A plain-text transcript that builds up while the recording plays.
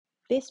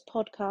This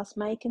podcast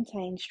may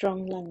contain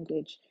strong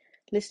language.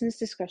 Listeners'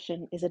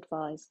 discretion is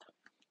advised.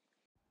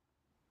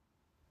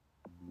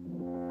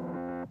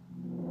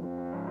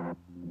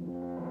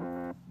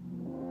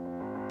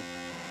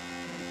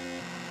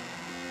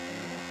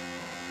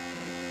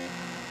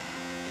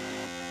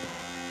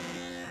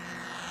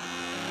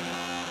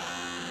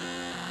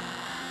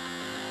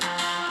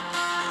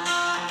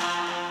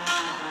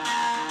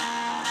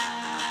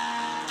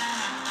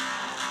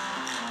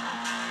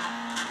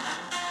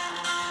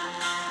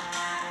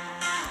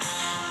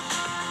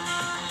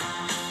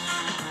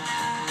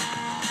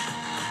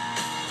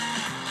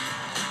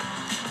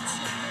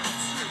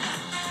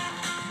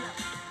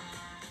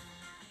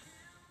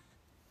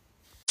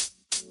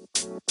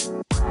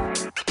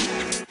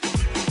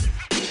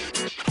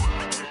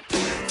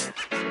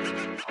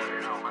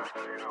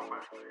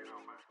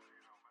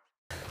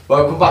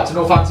 Welcome back to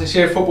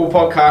Northamptonshire Football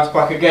Podcast,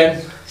 back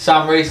again.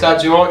 Sam, Rhys,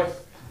 lads, you alright?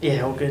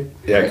 Yeah, all good.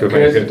 Yeah, good,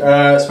 mate,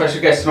 good. Special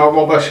guests tonight,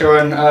 Rob Usher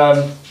and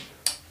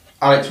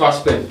Alex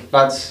Raspin.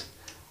 Lads,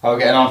 how are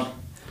we getting on?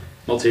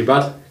 Not too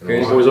bad.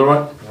 Good. Always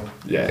alright?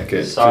 Yeah,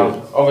 good.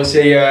 So,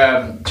 obviously,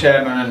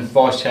 chairman and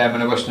vice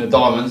chairman of Rushden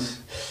Diamonds.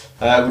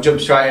 We'll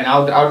jump straight in.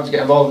 How did you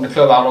get involved in the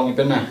club? How long have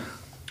you been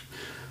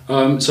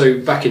there?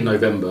 So back in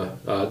November,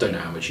 I don't know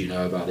how much you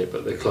know about it,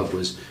 but the club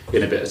was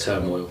in a bit of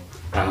turmoil,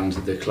 and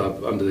the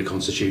club, under the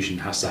constitution,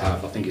 has to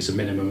have, I think it's a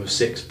minimum of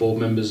 6 board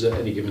members at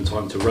any given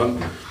time to run.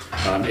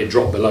 It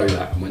dropped below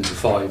that and went to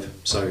 5,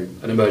 so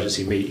an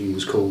emergency meeting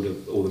was called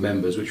of all the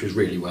members, which was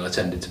really well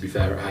attended, to be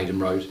fair, at Hayden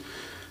Road,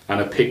 and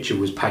a picture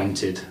was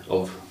painted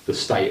of the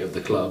state of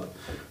the club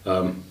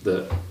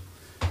that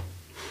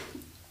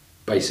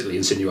basically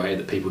insinuated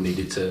that people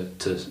needed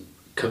to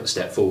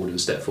step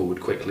forward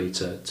quickly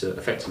to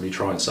effectively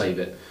try and save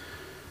it.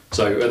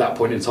 So at that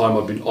point in time,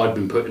 I'd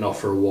been putting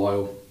off for a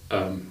while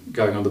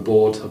going on the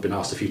board. I've been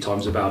asked a few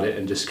times about it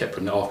and just kept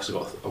putting it off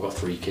because I've got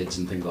 3 kids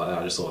and things like that.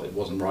 I just thought it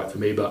wasn't right for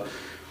me. But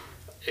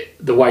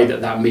the way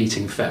that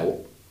meeting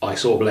felt, I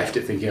sort of left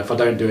it thinking, if I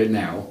don't do it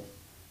now,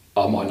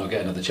 I might not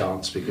get another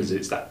chance, because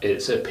it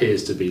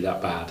appears to be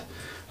that bad.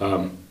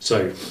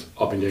 So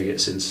I've been doing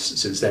it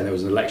since then. There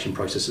was an election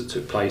process that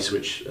took place,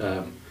 which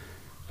I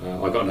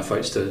got enough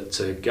votes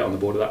to get on the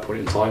board at that point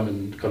in time,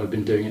 and kind of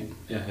been doing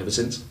it ever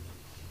since.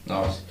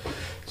 Nice.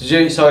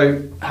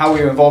 So how were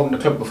you involved in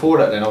the club before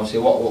that then? Obviously,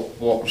 what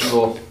was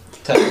your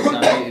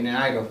meeting in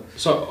Agel?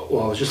 So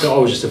I was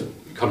just a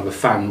kind of a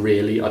fan,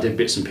 really. I did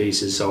bits and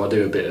pieces, so I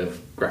do a bit of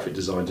graphic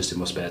design just in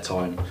my spare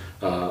time.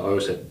 I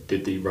also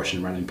did the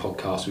Rushden Running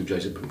podcast with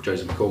Joseph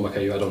McCormack,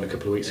 who you had on a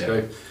couple of weeks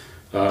ago.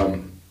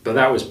 But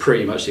that was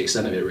pretty much the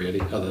extent of it, really.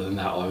 Other than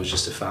that, I was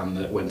just a fan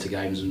that went to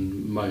games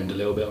and moaned a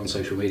little bit on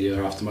social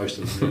media after most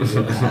of them.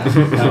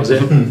 That was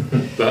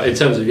it. But in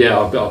terms of,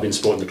 I've been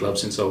supporting the club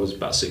since I was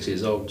about 6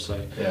 years old,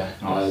 so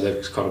nice.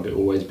 They've kind of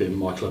always been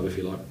my club, if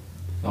you like.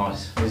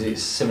 Nice. Is it a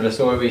similar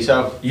story with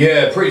yourself?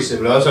 Yeah, pretty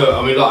similar. So,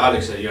 I mean, like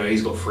Alex said,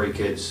 he's got 3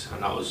 kids,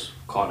 and that was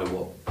kind of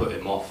what put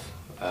him off.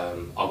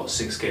 I've got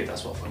 6 kids,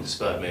 that's what fucking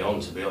spurred me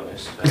on, to be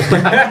honest.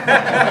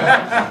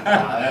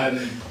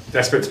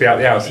 Desperate to be out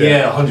the house,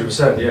 yeah?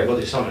 100%, yeah, got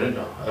this something,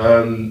 didn't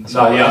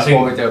I? I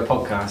think we do a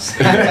podcast.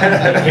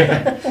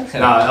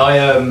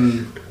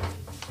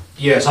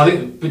 So I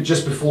think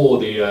just before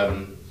the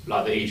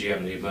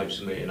EGM, the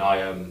emergency meeting,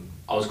 I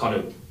was kind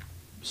of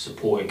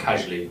supporting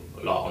casually,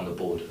 like, on the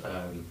board.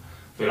 I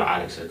feel like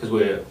Alex said, because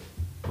we're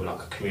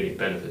like a community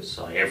benefits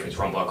society, everything's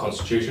run by a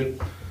constitution.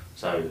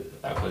 So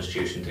that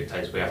constitution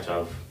dictates we have to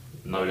have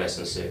no less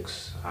than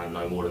 6 and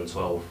no more than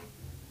 12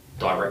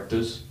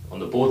 directors on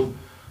the board.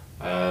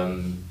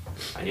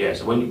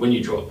 So when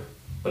you drop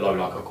below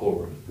like a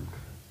quorum,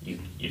 you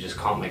just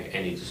can't make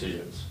any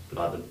decisions.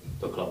 Like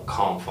the club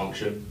can't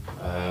function.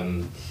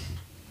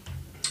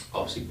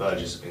 Obviously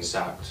Burgess has been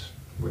sacked,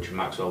 Richard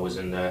Maxwell was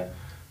in there,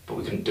 but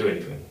we couldn't do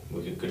anything.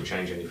 We couldn't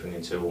change anything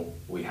until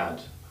we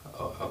had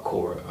a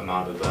core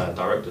amount of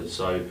directors.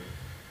 So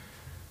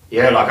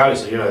yeah, like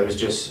Alex said, it was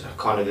just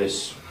kind of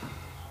this,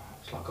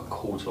 it's like a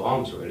call to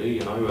arms, really.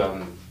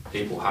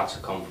 People had to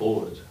come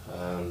forward.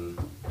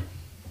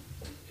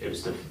 It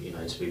was to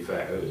be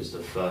fair, it was the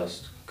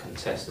first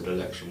contested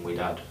election we'd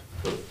had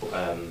for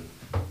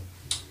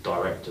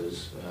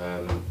directors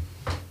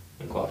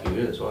in quite a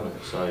few years, wasn't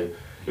it? So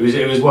it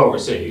was well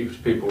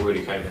received. People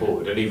really came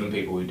forward, and even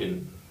people who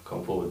didn't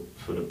come forward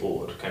for the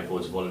board came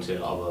forward to volunteer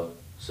at other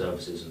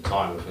services and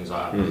time and things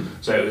like that.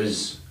 So it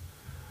was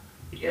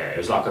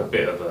like a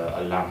bit of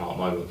a landmark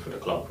moment for the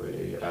club,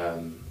 really.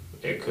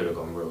 It could have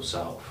gone real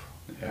south.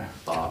 Yeah.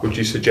 But would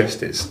you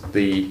suggest it's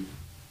the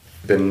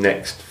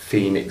next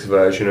Phoenix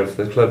version of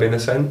the club, in a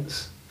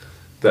sense?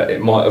 That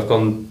it might have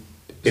gone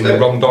in the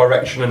wrong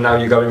direction and now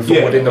you're going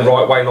forward in the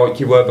right way, like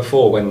you were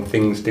before, when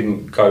things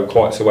didn't go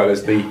quite so well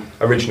as the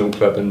original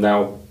club, and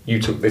now you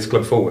took this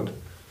club forward?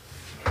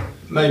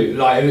 Maybe,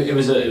 like, it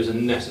was a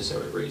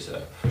necessary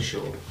reset, for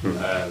sure.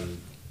 And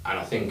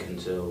I think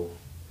until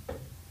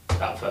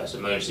that first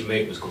emergency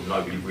meeting was called,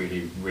 nobody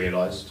really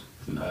realised.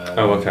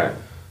 Okay.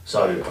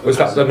 So Was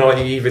that the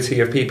naivety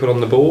of people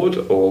on the board,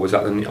 or was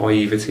that the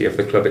naivety of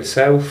the club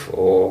itself,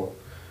 or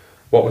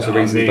what was the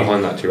reason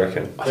behind that, do you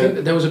reckon? I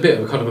think there was a bit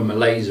of a kind of a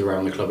malaise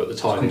around the club at the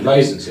time.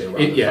 Complacency around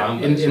the yeah,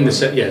 fan base, in the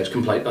sense, yeah, it's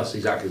complaint. That's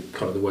exactly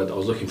kind of the word that I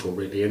was looking for,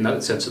 really. In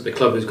that sense, that the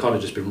club has kind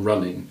of just been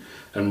running,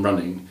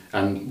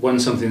 and when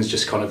something's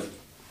just kind of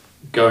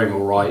going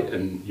all right,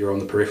 and you're on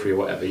the periphery or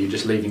whatever, you're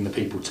just leaving the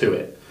people to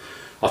it.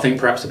 I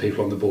think perhaps the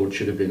people on the board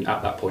should have been,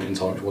 at that point in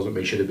time, which wasn't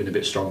me, should have been a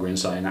bit stronger in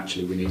saying,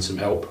 actually, we need some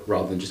help,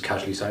 rather than just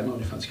casually saying, oh,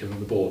 you fancy coming on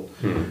the board.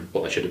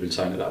 What they should have been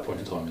saying at that point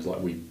in time is, like,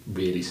 we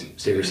really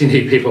seriously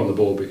need people on the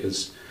board,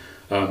 because,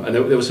 and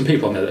there were some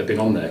people on there that have been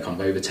on there kind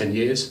of over 10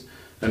 years,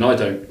 and I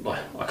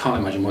can't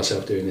imagine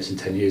myself doing this in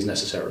 10 years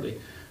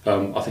necessarily.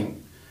 I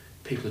think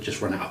people have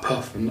just run out of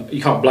puff, and you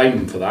can't blame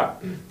them for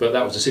that, but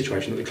that was the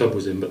situation that the club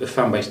was in, but the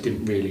fan base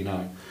didn't really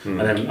know.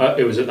 And then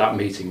it was at that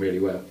meeting, really,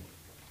 where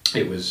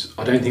it was,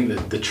 I don't think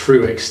that the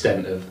true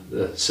extent of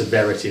the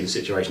severity of the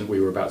situation that we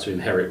were about to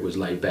inherit was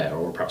laid bare,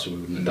 or perhaps we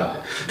wouldn't have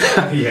done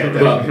it.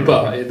 Yeah,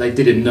 but they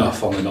did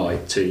enough on the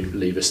night to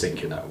leave us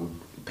thinking that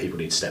people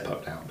need to step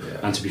up now.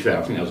 Yeah. And to be fair,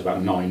 I think there was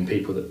about 9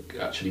 people that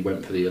actually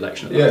went for the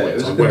election at Yeah, that it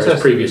was point. a Whereas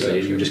contested previously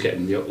election. you were just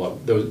getting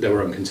there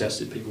were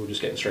uncontested, people were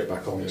just getting straight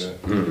back on. Yeah.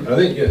 And I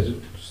think,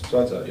 just to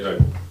add to that, you know,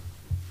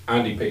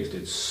 Andy Peaks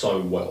did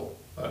so well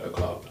at the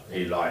club.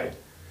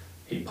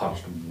 He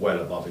punched well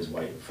above his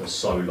weight for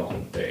so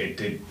long that it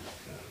did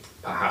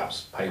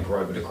perhaps paper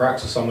over the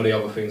cracks of some of the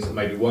other things that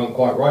maybe weren't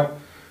quite right.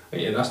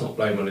 And that's not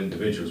blame on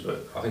individuals,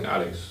 but I think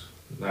Alex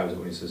nails it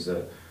when he says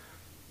that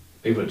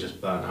people are just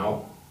burnt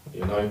out,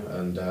 you know,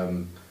 and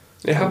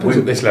It happens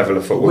at this level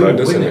of football, though,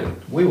 doesn't it?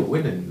 We were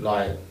winning.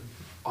 Like,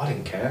 I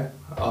didn't care.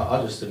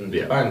 I just didn't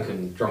bank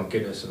and drunk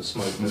Guinness and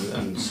smoked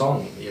and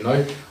sung, you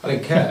know. I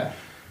didn't care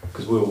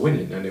because we were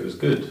winning and it was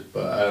good.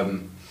 But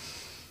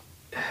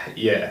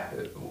yeah,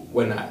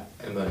 when that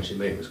emergency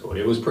meeting was called,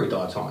 it was pretty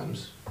dire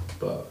times.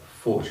 But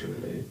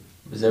fortunately,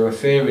 Was there a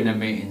fear in the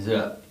meetings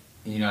that,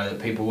 you know,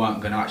 that people weren't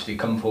going to actually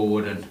come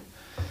forward, and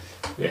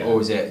or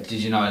was it?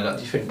 Did you know? Like,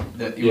 do you think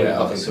that you would have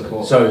got the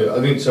support? So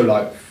I think so.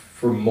 Like,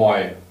 from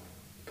my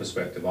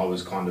perspective, I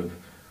was kind of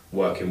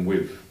working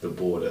with the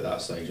board at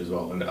that stage as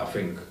well, and I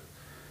think,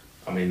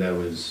 I mean, there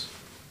was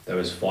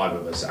 5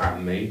 of us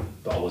and me,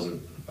 but I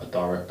wasn't a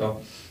director.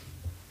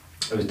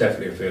 It was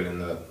definitely a feeling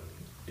that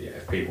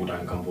if people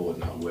don't come forward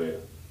now, we're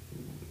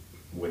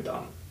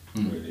done.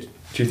 Really.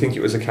 Do you think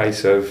it was a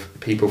case of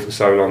people for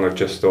so long have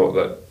just thought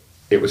that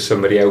it was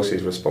somebody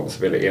else's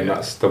responsibility, and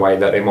that's the way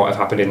that it might have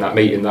happened in that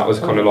meeting? That was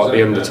kind of like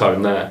the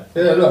undertone there.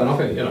 Yeah, look, and I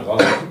think, you know,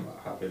 I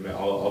have to admit,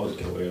 I was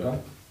guilty of that.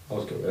 I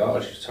was guilty of that. I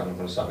was just turn up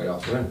on a Saturday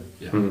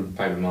afternoon,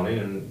 pay my money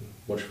and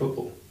watch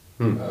football.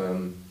 Yeah,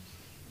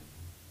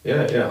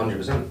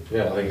 100%.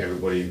 Yeah, I think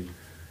everybody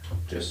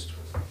just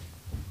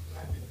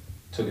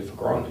took it for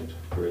granted,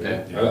 really.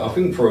 I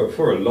think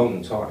for a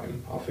long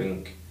time, I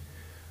think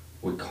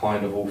we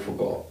kind of all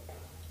forgot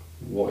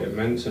what it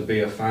meant to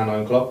be a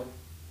fan-owned club.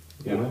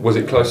 You know? Was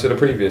it close to the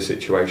previous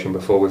situation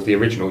before with the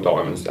original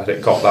Diamonds? Had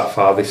it got that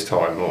far this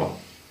time, or?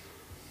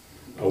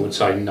 I would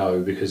say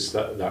no, because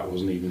that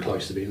wasn't even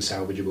close to being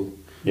salvageable.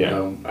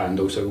 And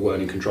also we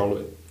weren't in control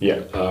of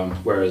it.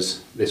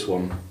 Whereas this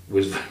one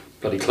was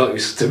bloody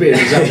close to being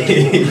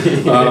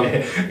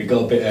salvageable. We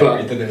got a bit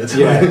airy, didn't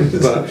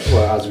it? But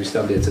well, as we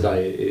stand here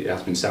today, it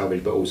has been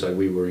salvaged, but also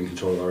we were in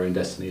control of our own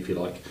destiny, if you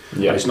like.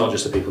 And it's not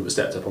just the people that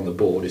stepped up on the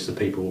board, it's the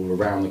people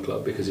around the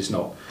club, because it's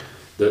not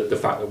the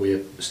fact that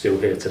we're still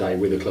here today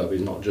with the club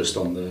is not just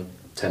on the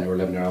 10 or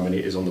 11 or how many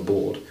it is on the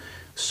board.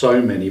 So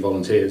many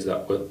volunteers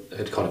that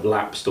had kind of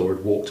lapsed or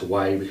had walked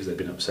away because they'd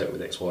been upset with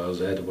X, Y or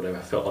Z or whatever,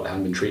 felt like they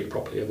hadn't been treated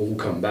properly, have all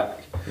come back.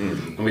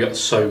 And we got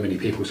so many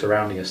people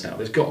surrounding us now.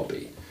 There's got to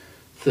be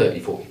 30,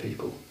 40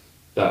 people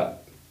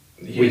that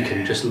we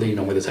can just lean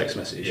on with a text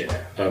message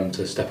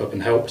to step up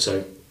and help.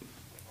 So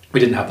we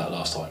didn't have that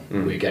last time.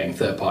 We were getting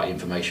third-party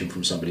information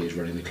from somebody who's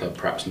running the club,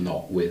 perhaps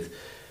not with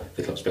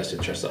the club's best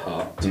interest at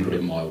heart, to put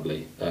it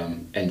mildly,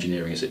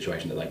 engineering a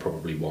situation that they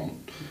probably want,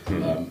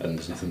 and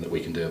there's nothing that we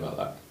can do about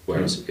that.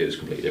 Whereas it was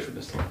completely different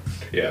this time.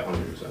 Yeah,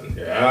 100%.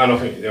 Yeah, and I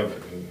think the other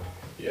thing,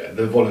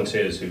 the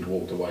volunteers who'd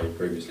walked away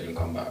previously and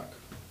come back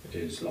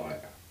is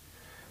like,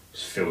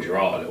 just fills your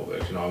heart a little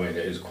bit. You know what I mean?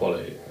 It is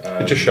quality.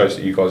 It just shows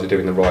that you guys are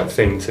doing the right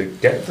thing to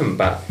get them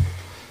back.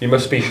 You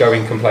must be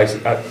showing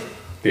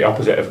the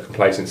opposite of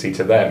complacency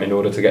to them in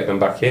order to get them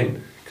back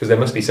in. Because there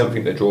must be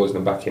something that draws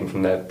them back in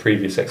from their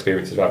previous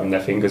experiences of having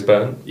their fingers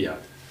burned. Yeah.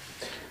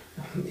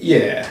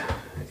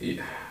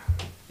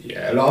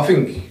 Like, I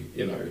think,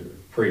 you know,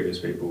 previous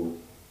people,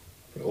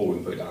 all we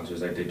can put it down to is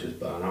they did just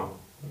burn out,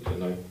 you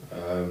know.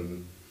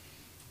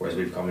 Whereas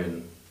we've come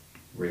in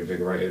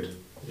reinvigorated,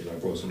 you know,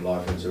 brought some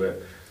life into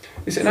it.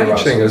 Is it an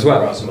age thing as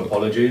well? Some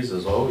apologies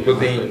as well. But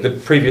the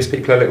previous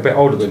people are a little bit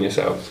older than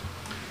yourselves?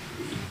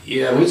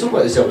 Yeah, we were talking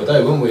about this the other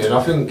day, weren't we? And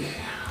I think...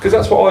 Because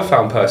that's what I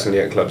found personally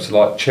at clubs,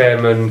 like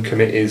chairman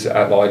committees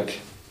at like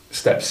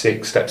step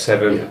 6, step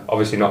 7,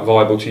 obviously not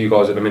viable to you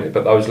guys at the minute,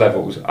 but those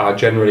levels are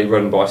generally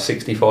run by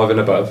 65 and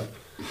above.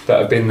 that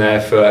have been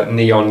there for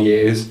neon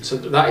years. So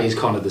that is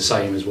kind of the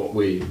same as what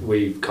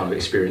we've kind of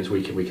experienced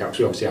week in, week out. Because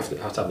we obviously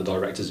have to have the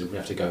directors and we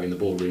have to go in the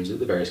boardrooms at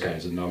the various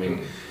games. And I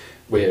mean,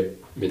 we're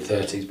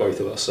mid-30s, both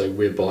of us, so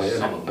we're by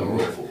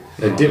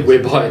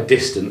we're by a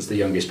distance the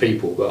youngest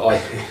people. But I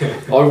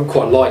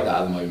quite like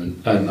that at the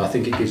moment, and I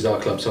think it gives our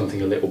club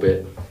something a little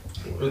bit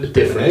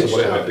different to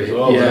what it might be.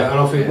 Well, yeah, and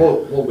I think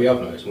what we have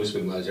noticed, and we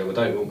speak about this the other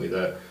day, won't we,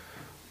 that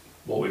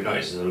what we've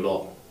noticed is a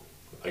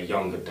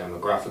younger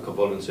demographic of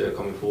volunteer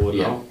coming forward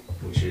now,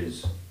 which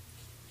is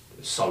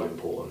so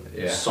important.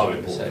 So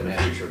important in the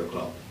future of the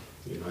club.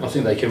 You know, I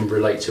think they can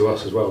relate to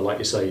us as well. Like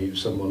you say,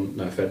 someone,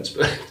 no offence,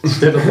 but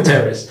stood on the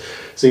terrace,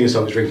 singing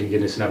songs, drinking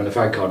Guinness and having a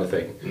fag kind of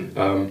thing.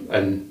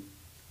 And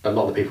a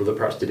lot of the people that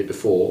perhaps did it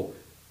before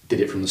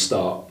did it from the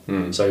start.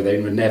 So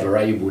they were never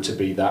able to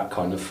be that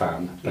kind of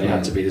fan. They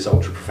had to be this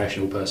ultra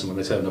professional person when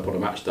they turned up on a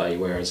match day,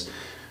 whereas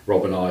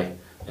Rob and I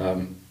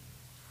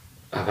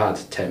have had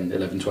 10,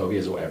 11, 12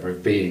 years or whatever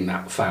of being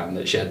that fan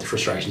that shared the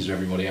frustrations of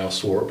everybody else,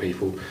 swore at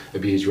people,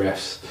 abused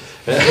refs,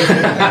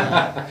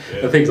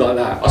 and things like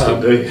that. I still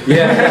do.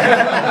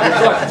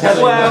 Yeah,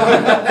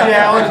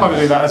 I kind of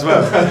do that as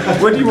well.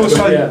 When you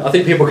also, I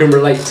think people can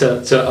relate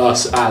to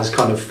us as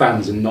kind of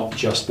fans and not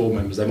just board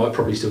members. They might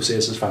probably still see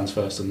us as fans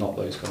first and not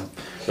those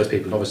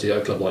people. And obviously, at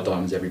a club like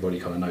Diamonds, everybody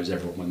kind of knows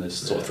everyone when there's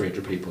sort of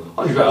 300 people.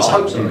 I hope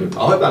so.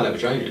 I hope that never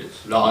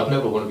changes. Like, I'd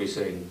never want to be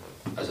seen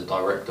as a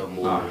director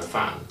more than a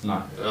fan.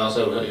 No.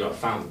 So you're a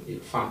fan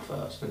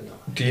first, aren't you?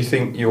 Do you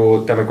think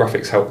your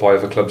demographics helped by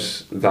other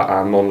clubs that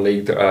are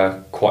non-league that are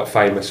quite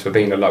famous for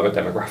being a lower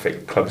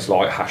demographic? Clubs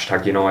like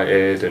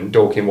 #United and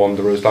Dorking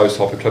Wanderers, those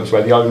type of clubs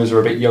where the owners are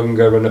a bit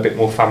younger and a bit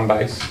more fan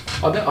base?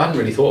 I hadn't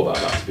really thought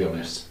about that, to be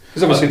honest.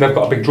 Because obviously they've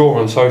got a big draw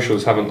on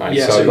socials, haven't they?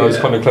 Yeah, so those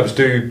kind of clubs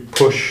do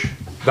push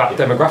that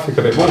demographic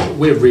a bit more.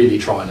 We're really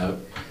trying to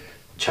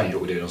change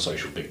what we're doing on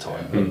social big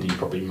time, and you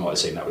probably might have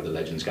seen that with the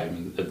Legends game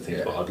and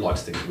things, but I'd like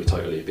to think that we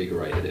totally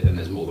invigorated it and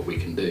there's more that we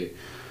can do.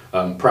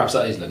 Perhaps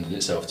that is lending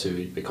itself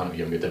to a kind of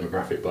younger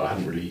demographic, but I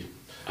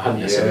hadn't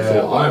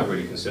necessarily thought. I haven't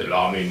really considered.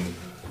 I mean,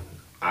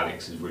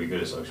 Alex is really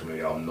good at social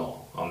media. I'm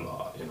not.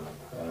 You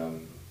know,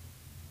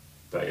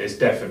 but it's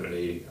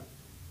definitely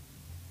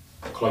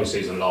a close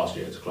season last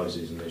year. It's a close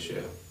season this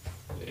year.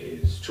 It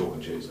is chalk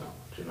and cheese now.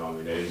 Do you know what I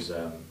mean? It is.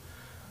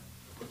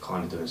 We're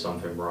kind of doing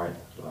something right.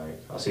 Like,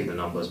 I see the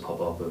numbers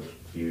pop up of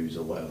views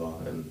or whatever,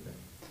 and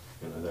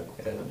you know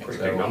they're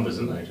pretty big numbers,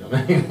 aren't they? Do you know what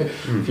I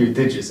mean? A few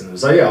digits in them.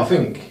 So yeah, I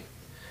think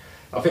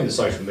the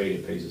social media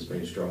piece has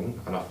been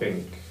strong, and I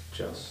think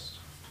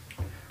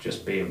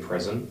just being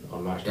present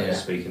on match day,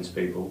 speaking to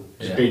people,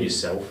 just being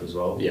yourself as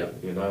well. Yeah.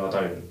 You know, I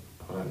don't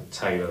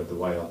tailor the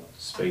way I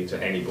speak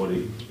to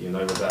anybody. You know,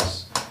 whether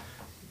that's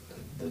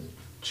the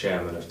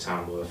chairman of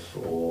Tamworth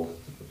or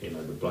you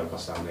know the bloke I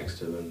stand next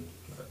to and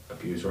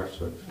abuse refs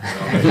with. You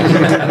know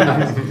what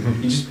I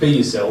mean? You just be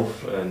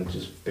yourself and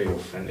just be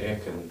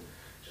authentic and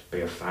just be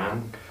a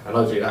fan, and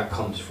hopefully that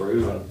comes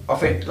through. And I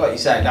think, like you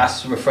say,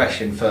 that's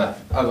refreshing for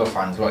other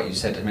fans, like you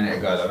said a minute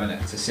ago, though, isn't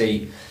it? To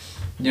see,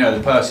 you know,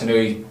 the person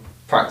who's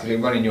practically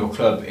running your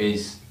club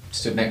is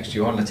stood next to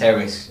you on the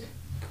terrace,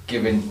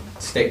 giving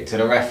stick to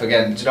the ref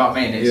again. Do you know what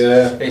I mean?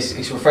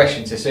 It's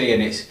refreshing to see,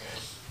 and it's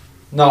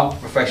not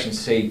refreshing to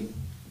see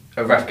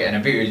a ref getting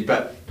abused,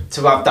 but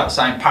to have that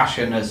same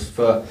passion as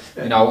for,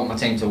 you know, I want my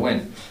team to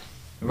win,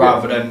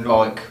 rather than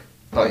like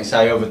you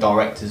say, other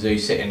directors who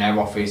sit in their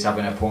office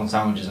having their prawn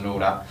sandwiches and all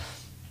that.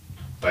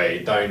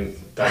 But don't even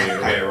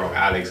get it wrong.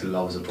 Alex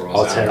loves a prawn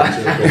I'll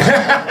sandwich.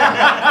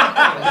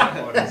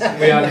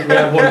 we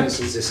had one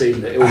instance this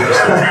evening at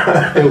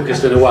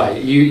Ilkeston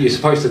away. You're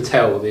supposed to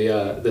tell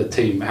the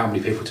team how many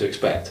people to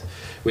expect,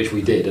 which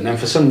we did, and then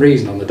for some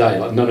reason on the day,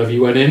 like none of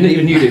you went in,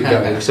 even you didn't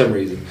go in for some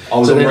reason. I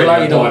was so they'd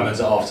laid Diamonds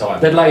at half time.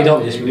 They'd laid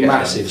on this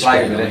massive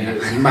screen, it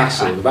was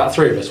massive. About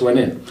 3 of us went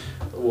in.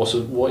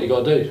 What you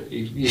got to do?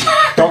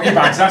 doggy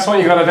bags, that's what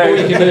you got to do. All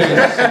you can do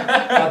is,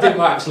 I did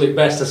my absolute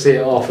best to see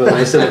it off, and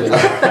they still did.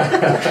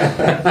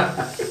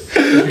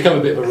 It's become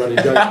a bit of a running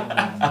joke.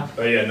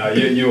 But yeah, no,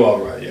 you are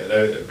right. Yeah,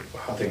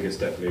 I think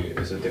it's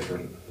a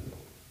different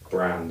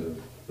brand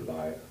of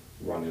like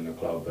running a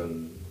club,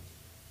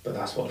 but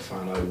that's what a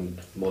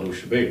fan-owned model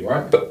should be,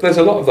 right? But there's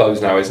a lot of those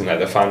now, isn't there?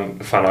 The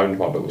fan-owned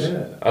models,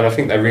 and I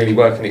think they really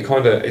work. And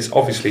it's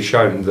obviously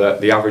shown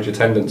that the average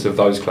attendance of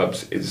those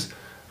clubs is,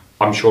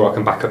 I'm sure I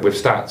can back up with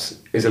stats,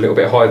 is a little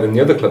bit higher than the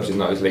other clubs in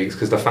those leagues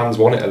because the fans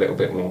want it a little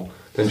bit more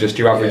than just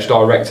your average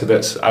director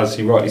that's, as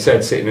you rightly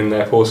said, sitting in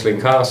their porcelain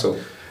castle.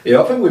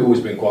 Yeah, I think we've always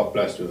been quite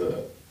blessed with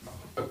a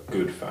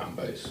good fan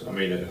base. I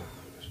mean,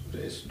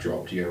 it's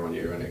dropped year on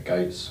year and it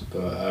gates,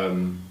 but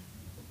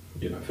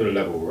you know, for the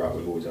level we're at,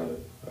 we've always had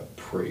a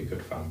pretty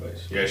good fan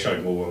base. Yeah, it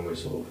showed more when we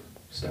sort of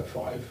step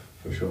 5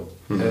 for sure.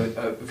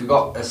 Have we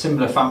got a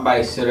similar fan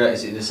base to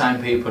is it the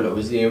same people that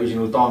was the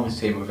original Diamonds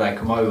team if they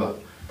come over?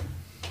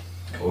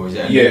 Or is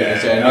it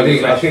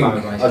I think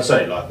I'd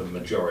say like the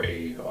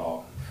majority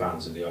are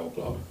fans of the old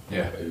club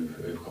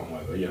who've come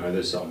over. You know,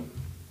 there's some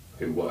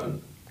who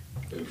weren't,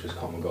 who've just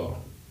come and got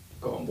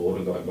on board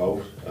and got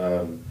involved.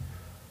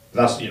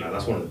 That's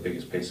that's one of the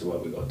biggest pieces of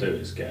work we've got to do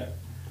is get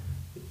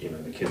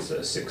the kids that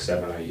are 6,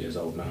 7, 8 years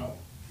old now,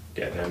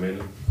 get them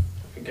in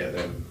and get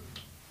them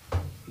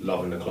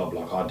loving the club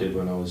like I did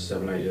when I was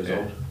 7, 8 years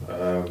old.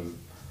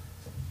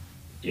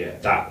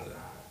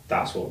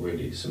 That's what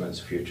really cements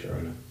the future,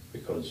 innit?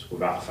 Because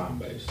without a fan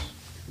base,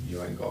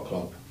 you ain't got a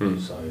club.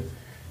 So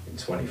in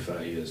 20,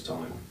 30 years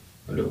time,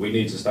 and look, we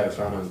need to stay a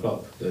fan-owned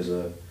club. There's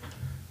a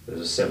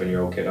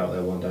 7-year-old kid out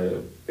there one day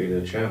that'll be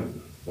the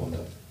chairman one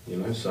day,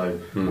 so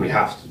we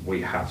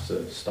have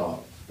to start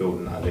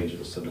building that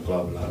allegiance to the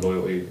club and that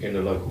loyalty in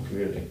the local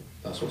community.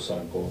 That's what's so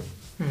important.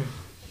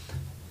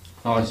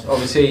 Nice.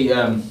 Obviously,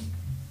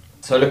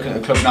 so looking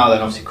at the club now,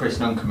 then obviously Chris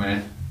Nunn coming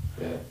in.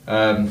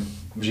 Yeah.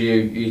 Was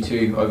you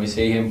two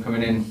oversee him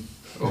coming in?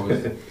 Or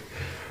was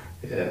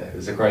it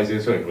was the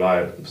craziest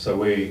thing. So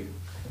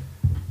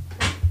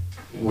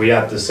we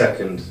had the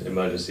second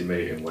emergency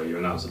meeting where you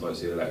announced the vote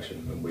to the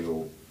election, and we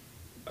all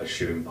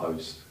assumed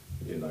post,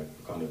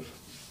 kind of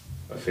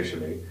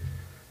officially.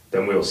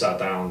 Then we all sat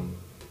down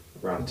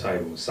around the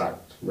table and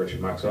sacked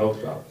Richard Maxwell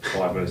about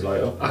 5 minutes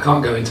later. I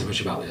can't go into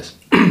much about this.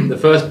 The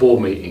first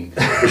board meeting,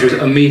 which was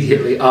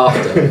immediately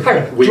after.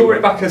 Draw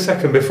it back a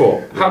second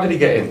before. How did he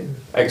get in?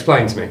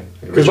 Explain to me.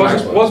 Because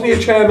Richard wasn't he a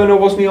chairman or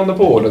wasn't he on the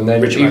board, and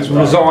then Richard he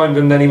Maxwell. resigned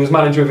and then he was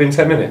manager within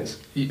 10 minutes?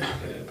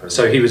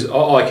 So he was.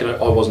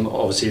 I wasn't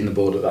obviously in the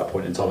board at that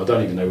point in time. I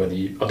don't even know whether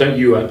you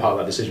weren't part of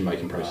that decision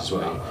making process,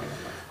 were you?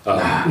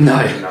 No.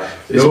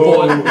 It's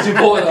important. It's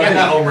important. Get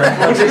that on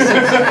record.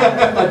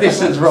 I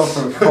distance Rob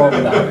from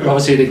that.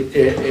 Obviously,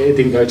 it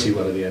didn't go too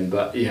well at the end,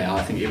 but yeah,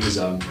 I think it was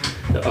a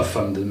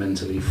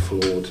fundamentally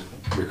flawed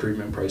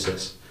recruitment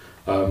process.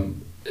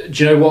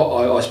 Do you know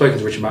what? I've spoken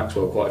to Richard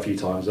Maxwell quite a few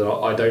times, and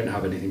I don't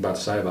have anything bad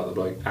to say about the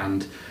bloke.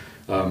 And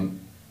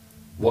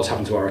what's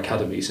happened to our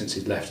academy since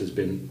he's left has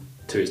been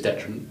to its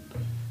detriment.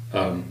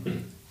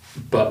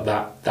 But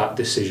that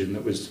decision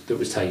that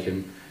was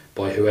taken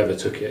by whoever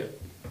took it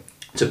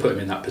to put him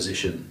in that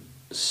position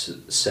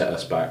set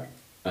us back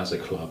as a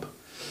club.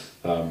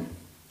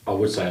 I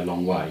would say a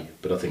long way,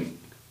 but I think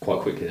quite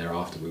quickly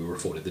thereafter we were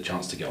afforded the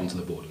chance to get onto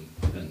the board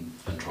and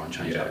try and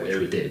change that, which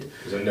we did. It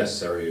was a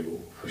necessary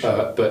evil, for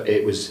sure. But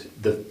it was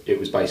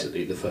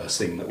basically the first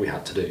thing that we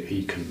had to do.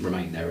 He couldn't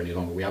remain there any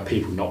longer. We had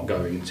people not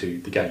going to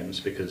the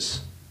games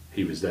because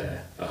he was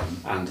there,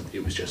 and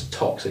it was just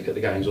toxic at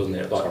the games, wasn't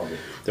it? Like,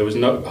 there was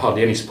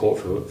hardly any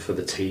support for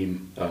the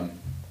team.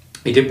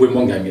 He did win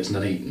one game against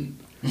Nuneaton,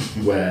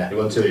 where He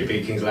won 2, he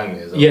beat Kings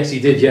Langley as well. yes,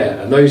 he did,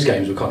 yeah, and those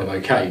games were kind of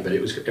okay, but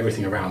it was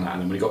everything around that.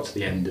 And then when he got to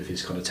the end of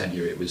his kind of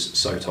tenure, it was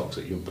so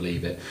toxic you wouldn't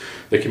believe it.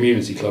 The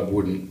community club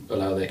wouldn't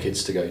allow their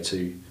kids to go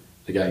to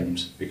the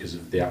games because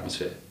of the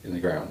atmosphere in the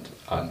ground,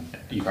 and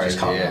you just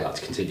can't allow that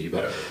to continue.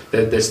 But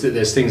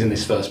there's things in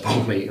this first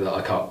board meeting that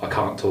I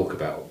can't talk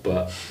about,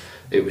 but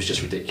it was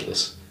just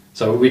ridiculous.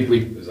 So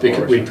we'd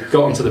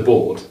got onto the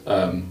board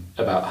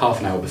about half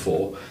an hour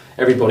before.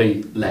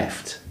 Everybody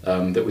left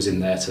that was in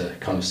there to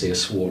kind of see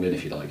us sworn in,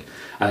 if you like,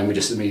 and then we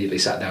just immediately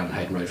sat down in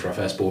Hayden Road for our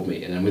first board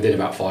meeting. And within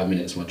about 5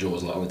 minutes, my jaw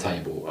was like on the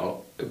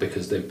table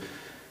because the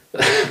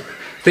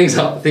things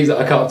that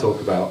I can't talk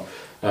about.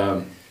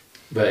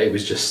 But it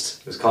was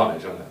just There's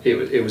carnage, wasn't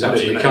it was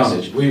absolutely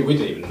carnage. We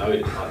didn't even know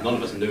it. Like, none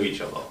of us knew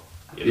each other.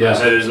 Yeah.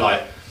 So it was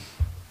like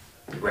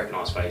you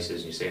recognise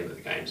faces and you see them at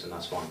the games, and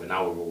that's fine. But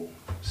now we're all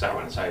sat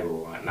around the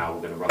table. Right now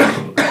we're going to run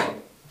the club,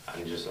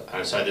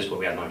 and so this one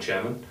we had no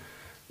chairman.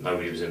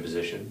 Nobody was in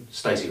position.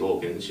 Stacey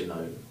Hawkins,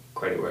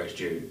 credit where it's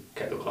due,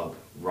 kept the club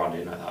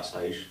running at that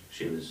stage.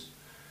 She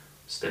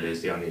still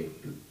is the only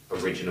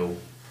original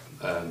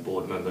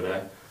board member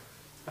there.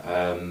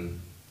 And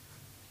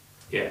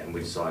we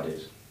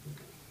decided,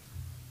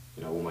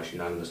 almost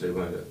unanimously,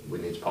 we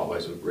need to part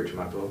ways with Richard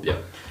Maxwell. Yeah.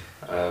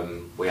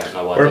 We had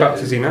no idea.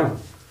 Whereabouts is he now?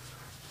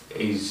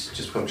 He's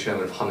just become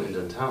chairman of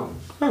Huntingdon Town.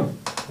 Oh.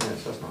 Yeah,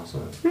 so that's nice,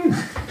 isn't it?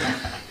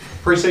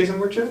 Pre-season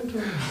Richard?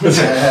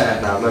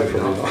 No, maybe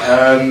not.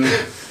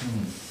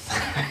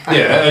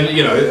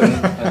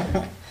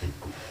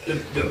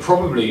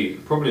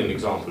 Probably an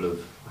example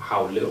of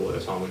how little at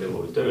the time we knew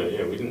what we were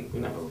doing. We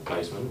didn't have a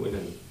replacement. We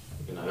didn't,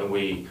 and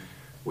we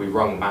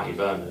rung Matty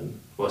Vernon.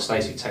 Well,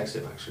 Stacey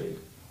texted him actually.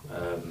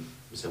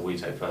 So we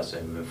take first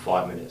team within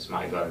 5 minutes.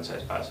 Matty Vernon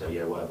texts back, so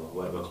yeah,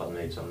 whatever the club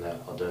needs, I'm there.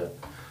 I'll do it.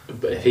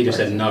 But if he'd have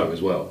said no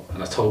as well,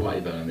 and I told Matty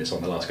Vernon this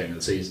on the last game of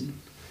the season,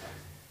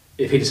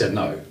 if he'd have said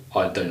no,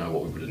 I don't know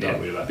what we would have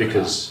done, we'd have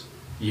because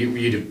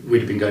we'd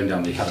have been going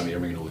down the academy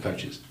and ringing all the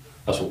coaches.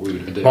 That's what we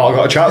would have been doing. Well, I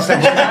got a chance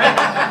then.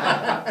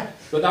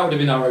 But that would have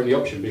been our only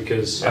option,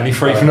 because Only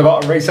free from the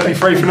bottom, Rhys, only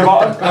free from the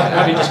bottom.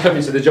 having just come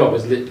into the job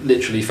as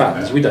literally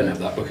fans, we don't have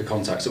that book of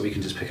contacts that we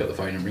can just pick up the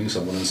phone and ring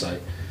someone and say,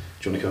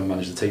 do you want to come and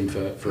manage the team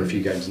for a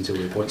few games until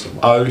we appoint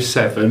someone?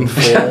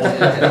 074.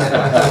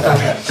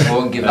 I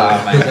won't give that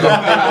out, mate.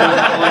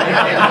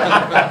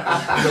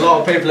 There's a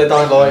lot of people that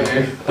don't like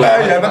you.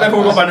 Well, yeah, but they've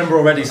all got my number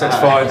already, so it's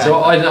fine.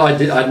 So I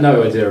had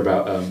no idea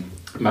about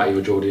Matty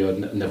or Geordie,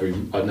 I'd never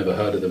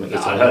heard of them at the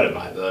time. I'd heard of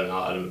Matty, but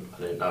I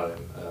didn't know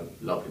him.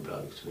 Lovely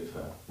bloke, to be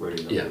fair.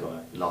 Really lovely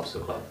guy. Loves the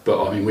club.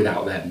 But I mean,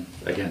 without them,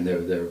 again,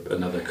 they're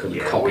another kind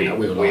of cog in that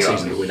wheel we last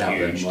season. But without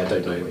them, huge I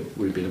don't debt, know,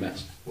 we'd be a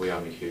mess. We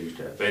own a huge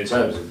debt. But in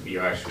terms of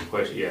your actual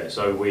question,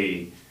 so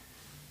we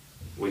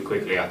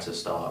quickly had to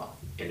start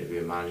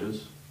interviewing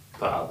managers,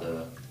 put out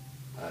the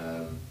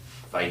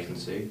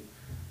vacancy.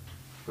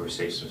 We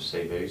received some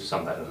CVs,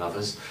 some better than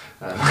others.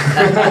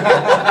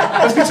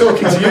 Let's be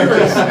talking to you,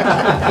 Rhys.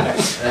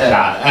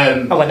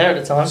 I went there at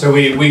the time. So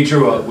we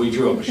drew up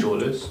a short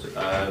list. To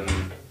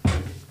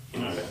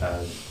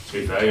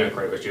be fair,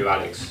 great was you,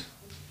 Alex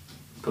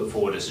put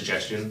forward a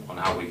suggestion on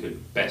how we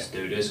could best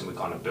do this, and we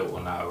kind of built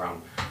on that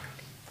around.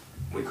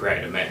 We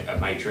created a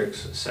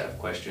matrix, a set of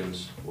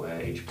questions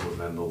where each board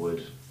member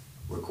would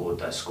record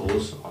their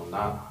scores on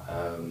that.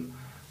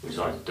 We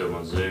decided to do them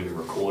on Zoom,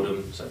 record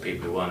them, so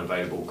people who weren't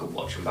available could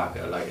watch them back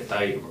at a later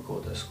date and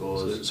record their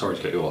scores. Sorry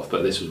to cut you off,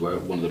 but this was where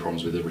one of the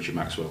problems with the Richard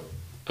Maxwell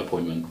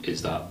appointment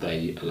is that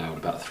they allowed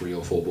about 3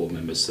 or 4 board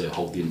members to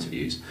hold the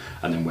interviews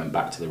and then went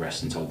back to the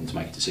rest and told them to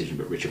make a decision,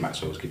 but Richard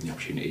Maxwell was given the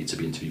opportunity to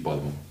be interviewed by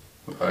them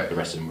all. Right. The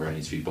rest of them were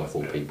only interviewed by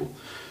 4 people.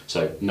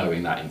 So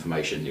knowing that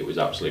information, it was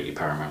absolutely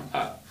paramount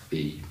that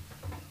the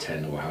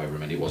 10 or however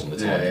many it was on the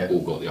time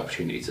all got the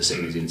opportunity to sit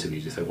in these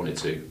interviews if they wanted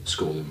to,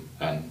 score them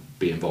and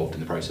be involved in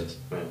the process.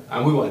 Yeah.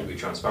 And we wanted to be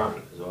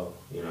transparent as well.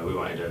 We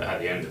wanted to, at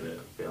the end of it,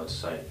 be able to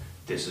say,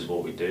 this is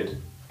what we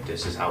did,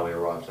 this is how we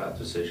arrived at that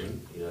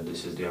decision,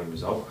 this is the end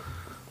result.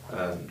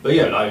 But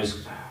yeah, I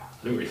didn't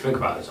really think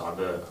about it at the time,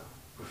 but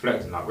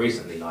reflecting on that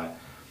recently,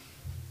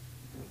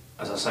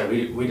 as I say,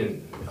 we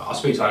didn't. I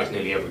speak to Alex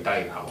nearly every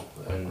day now,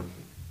 and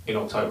in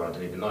October I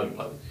didn't even know,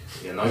 but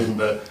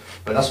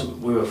that's what,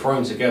 we were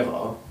thrown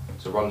together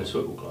to run this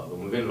football club,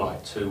 and within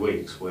 2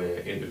 weeks we're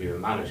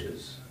interviewing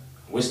managers.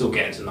 We're still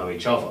getting to know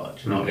each other.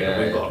 Do you know what I mean?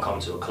 We've got to come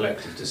to a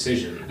collective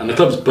decision. And the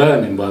club's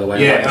burning, by the way.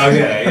 Yeah,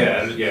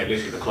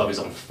 literally the club is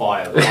on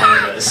fire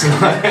behind us.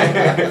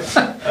 It's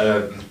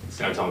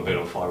the only time I've been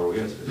on fire all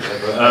year.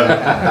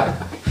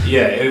 But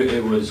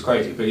it was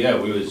crazy. But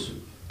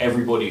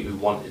everybody who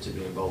wanted to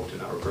be involved in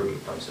that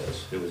recruitment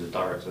process, who was a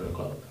director of the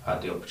club,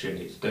 had the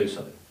opportunity to do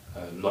so.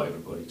 Not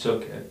everybody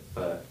took it,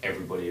 but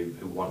everybody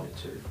who wanted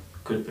to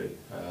could be.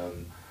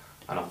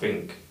 And I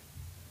think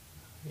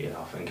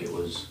it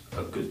was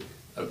a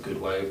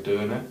good way of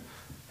doing it.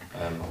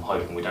 I'm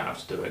hoping we don't have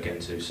to do it again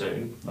too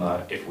soon.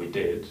 If we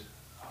did,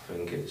 I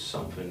think it's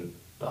something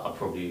that I'd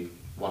probably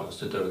want us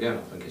to do again.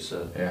 I think it's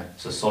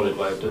a solid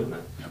way of doing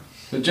it. Yeah.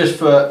 But just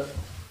for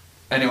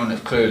anyone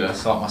that's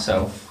clueless, like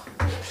myself,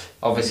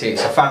 obviously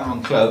it's a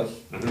fan-run club.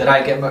 Mm-hmm. Do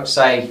they get much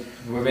say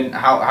within?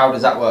 How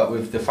does that work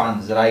with the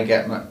fans? Do they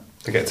get much?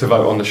 They get to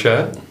vote on the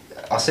shirt.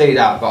 I see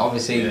that, but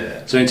obviously.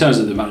 Yeah. So in terms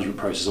of the management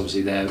process,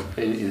 obviously they're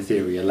in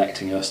theory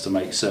electing us to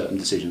make certain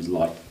decisions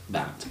like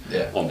that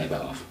on their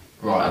behalf.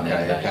 Right. And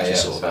then they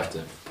just sort of have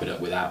to put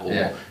up with that,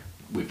 or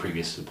with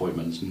previous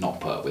appointments not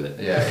put up with it.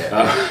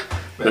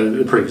 But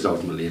the proof is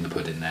ultimately in the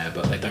pudding there,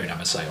 but they don't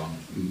have a say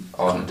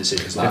on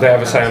decisions like that. Did they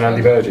have a say on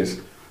Andy Burgess?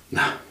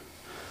 No.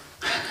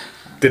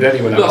 Did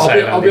anyone have a say on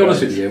Andy I'll be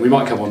honest with you, we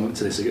might come on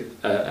to this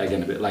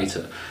again a bit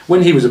later.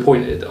 When he was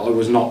appointed, I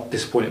was not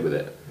disappointed with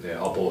it. Yeah,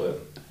 I bought it.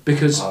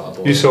 Because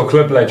you saw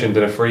club legend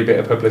and a free bit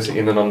of publicity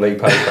in the non-league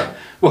paper.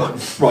 Well,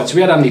 right, so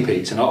we had Andy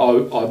Peets, and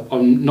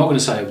I'm not going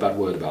to say a bad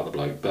word about the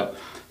bloke, but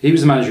he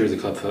was the manager of the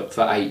club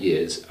for 8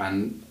 years,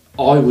 and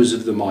I was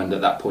of the mind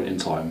at that point in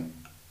time,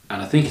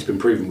 and I think it's been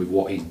proven with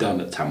what he's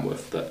done at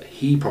Tamworth, that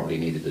he probably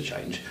needed a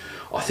change.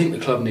 I think the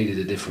club needed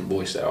a different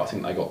voice there. I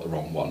think they got the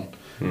wrong one.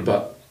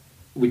 But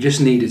we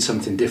just needed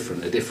something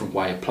different, a different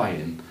way of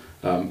playing,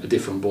 a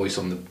different voice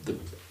on the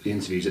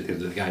interviews at the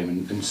end of the game,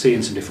 and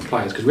seeing some different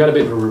players, because we had a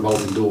bit of a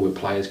revolving door with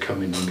players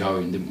coming and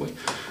going, didn't we?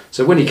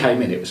 So when he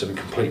came in, it was something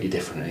completely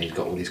different, and he's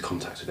got all these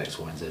contacts with X,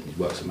 Y and Z, and he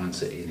works at Man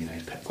City, and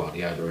he's Pep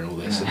Guardiola and all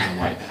this, and I'm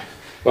like,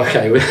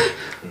 okay,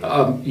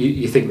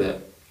 you think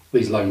that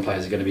these loan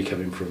players are going to be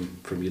coming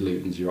from your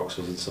Lutons, your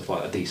Oxfords and stuff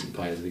like that, decent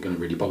players, they're going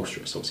to really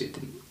bolster us. Obviously it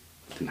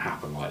didn't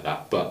happen like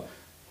that, but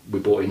we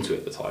bought into it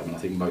at the time, and I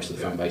think most of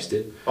the fan base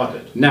did. I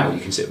did. Now you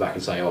can sit back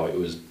and say, it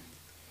was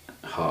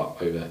heart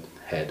over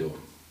head or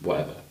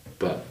whatever,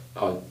 but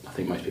I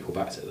think most people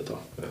backed it at the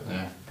time.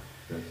 Yeah.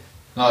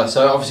 No,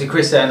 so obviously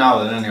Chris there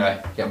now then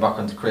anyway, getting back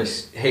onto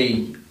Chris,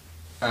 he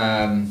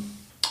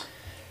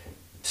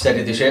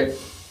steadied the ship.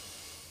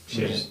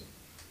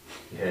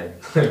 Yeah.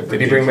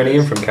 Did he bring many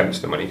in from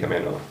Kempston when he came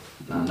in? Or?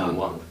 No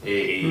one.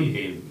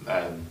 He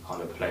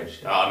kind of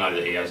pledged. I know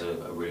that he has a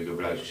really good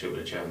relationship with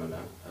the chairman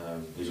now.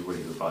 He's a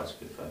really good fighter, to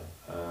be fair.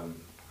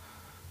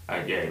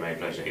 And he made a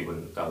pledge that he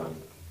wouldn't go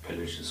and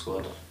pillage the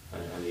squad,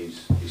 and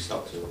he's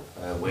stuck to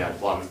it. We had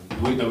one.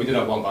 We did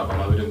have one guy come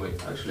over, didn't we?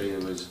 Actually,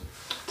 it was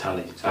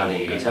Tally.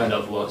 He turned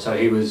up for what? So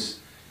he was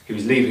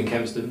leaving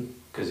Kempston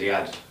because he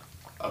had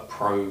a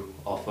pro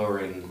offer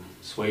in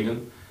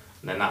Sweden,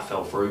 and then that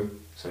fell through.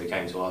 So he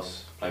came to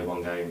us, played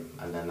one game,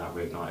 and then that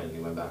reignited and he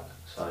went back.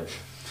 So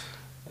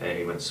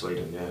he went to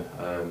Sweden,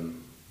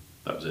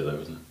 That was it, though,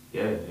 wasn't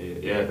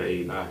it? Yeah, but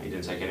he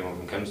didn't take anyone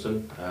from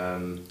Kempston.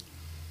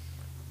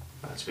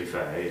 To be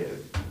fair,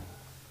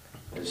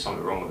 there's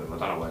something wrong with him. I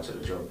don't know why I took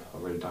the job. I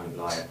really don't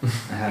like it.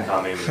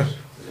 I mean,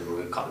 we're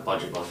going to cut the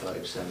budget by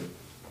 30%.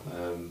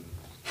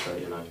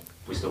 But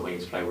we still need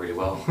to play really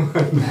well,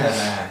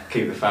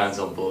 keep the fans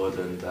on board,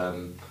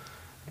 and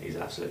he's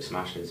absolutely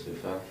smashed it. To be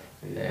fair,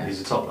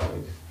 he's a top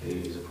bloke.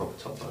 He's a proper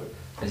top bloke.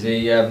 Is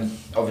he?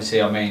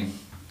 Obviously, I mean,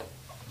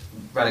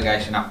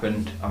 relegation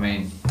happened. I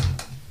mean,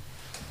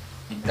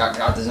 that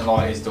doesn't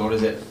light his door,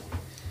 does it?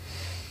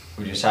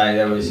 Would you say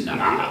there was?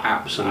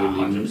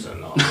 Absolutely 100%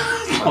 not.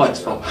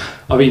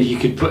 I mean, you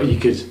could.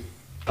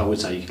 I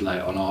would say you could lay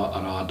it on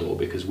our door,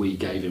 because we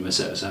gave him a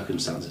set of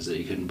circumstances that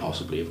he couldn't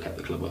possibly have kept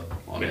the club up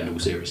on, in all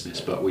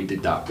seriousness. But we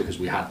did that because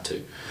we had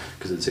to,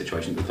 because of the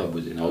situation the club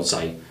was in. I would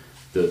say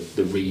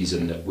the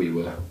reason that we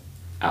were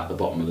at the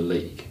bottom of the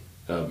league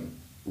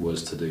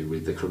was to do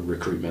with the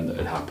recruitment that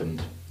had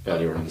happened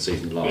earlier on in the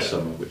season last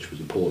summer, which was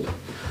appalling.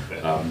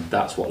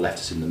 That's what left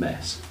us in the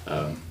mess.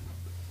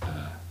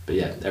 But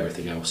yeah,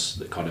 everything else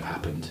that kind of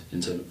happened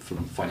from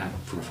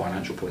a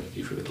financial point of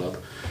view for the club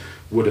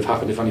would have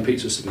happened if only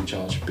Pete was still in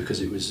charge,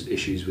 because it was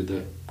issues with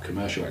the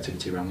commercial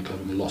activity around the club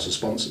and the loss of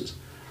sponsors.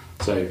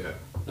 So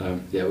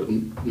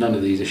none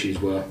of these issues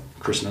were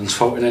Chris Nunn's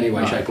fault in any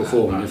way, shape or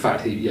form. And in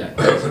fact, he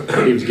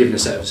was given a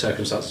set of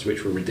circumstances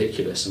which were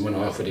ridiculous. And when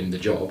I offered him the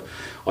job,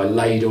 I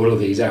laid all of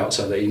these out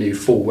so that he knew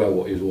full well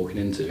what he was walking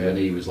into. And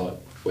he was like,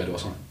 "Where do I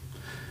sign?"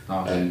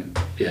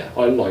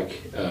 I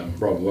like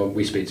Ron. Well,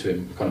 we speak to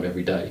him kind of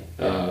every day,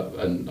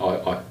 and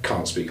I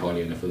can't speak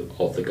highly enough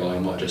of the guy.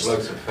 Not just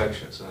loads of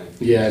perfections,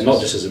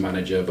 not just as a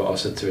manager, but I've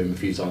said to him a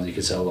few times he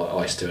could sell like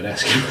ice to an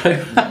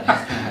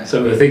Eskimo.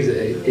 Some of the things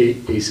that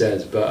he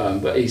says,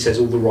 but he says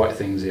all the right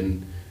things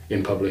in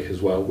public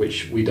as well,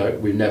 which we've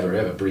never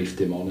ever briefed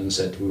him on and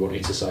said we want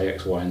you to say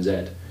X, Y, and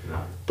Z.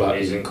 No, but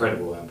he's an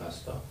incredible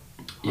ambassador.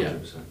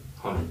 100%.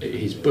 100%.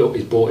 He's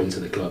bought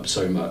into the club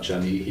so much,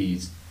 and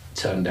he's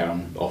turned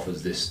down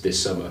offers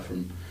this summer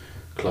from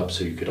clubs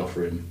who could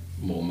offer him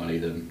more money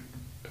than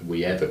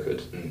we ever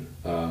could.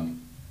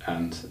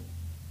 And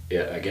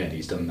again,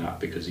 he's done that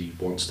because he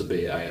wants to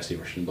be at AFC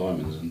Rushden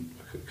Diamonds, and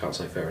I can't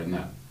say fairer than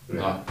that.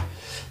 No.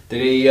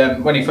 Did he,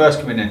 when he first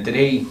came in, did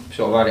he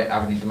sort of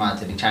have any demand?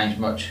 Did he change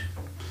much?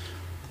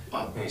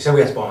 He said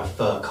we had to buy a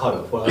fur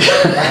coat. Well,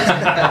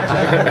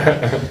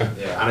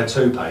 and a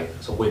toupee.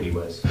 That's a wig he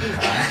wears. No,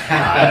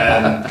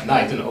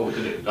 he didn't at all,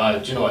 did he? Do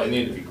you know what? In the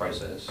interview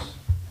process,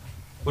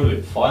 would have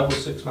been 5 or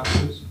 6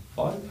 matches?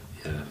 5?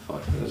 Yeah,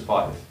 5. It was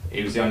 5.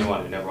 He was the only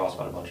one who never asked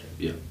about the budget.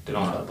 Yeah. Didn't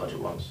ask about the budget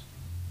once.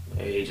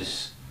 He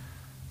just,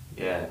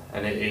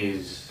 and it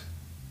is,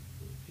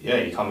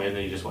 you come in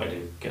and you just wanted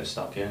to get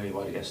stuck in, you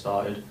wanted to get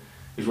started. He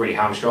was really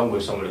hamstrung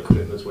with some of the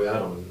commitments we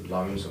had on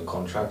loans and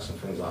contracts and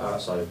things like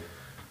that, so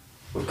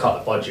we've cut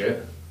the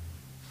budget,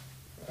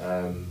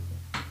 but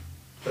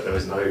there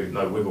was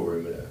no wiggle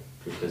room in it,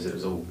 because it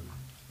was all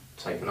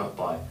taken up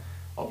by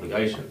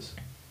obligations.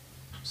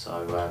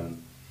 So,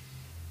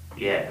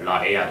 he had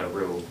a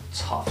real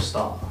tough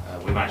start.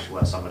 We managed to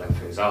work some of them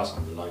things out. Some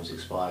of the loans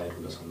expired,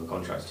 we got some of the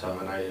contracts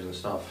terminated and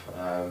stuff,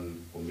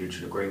 on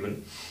mutual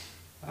agreement.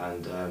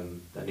 And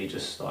then he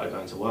just started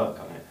going to work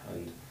on it.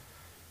 And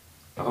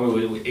I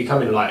remember he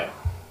came in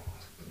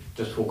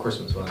just before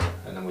Christmas, wasn't it?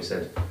 And then we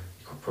said,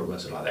 you could probably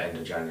went to the end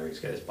of January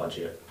to get this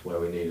budget where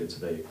we needed to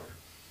be.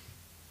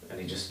 And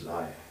he just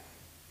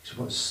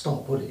won't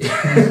stop, would he?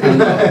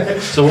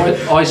 So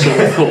I sort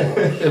of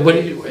thought, when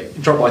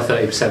it dropped by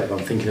 30%, I'm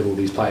thinking of all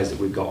these players that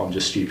we've got on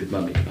just stupid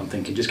money. I'm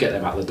thinking, just get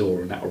them out the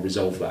door and that will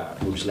resolve that,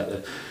 and we'll just let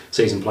the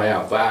season play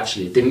out. But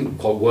actually, it didn't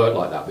quite work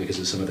like that because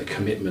of some of the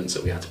commitments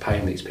that we had to pay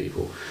in these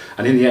people.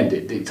 And in the end,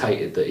 it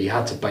dictated that he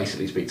had to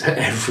basically speak to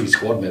every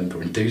squad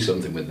member and do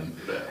something with them.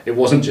 It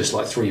wasn't just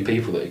 3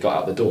 people that he got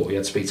out the door. He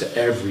had to speak to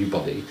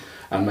everybody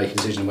and make a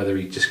decision whether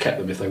he just kept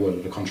them if they weren't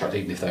under contract,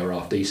 even if they were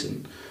half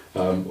decent.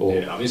 Or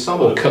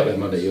cut their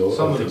money or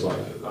things like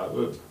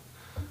that.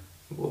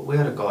 We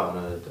had a guy on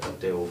a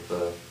deal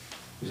for,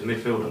 he was a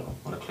midfielder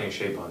on a clean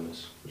sheet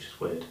bonus, which is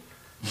weird.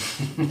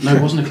 No,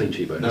 it wasn't a clean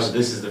sheet bonus. No,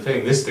 this is the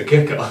thing, this is the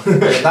kicker.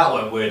 That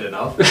weren't weird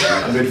enough. A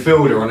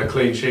midfielder on a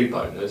clean sheet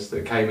bonus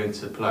that came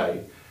into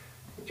play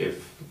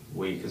if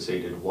we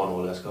conceded 1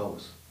 or less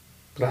goals.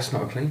 But that's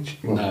not a clean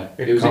sheet. Well, no,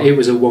 it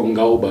was a 1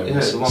 goal bonus. Yeah,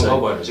 it's a 1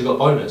 goal bonus. You got a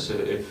bonus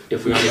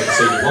if we only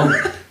conceded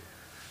 1.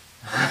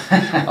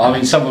 I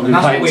mean, someone who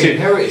played I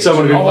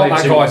want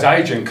that guy's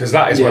agent, because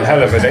that is one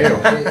hell of a deal.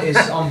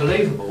 It's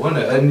unbelievable, isn't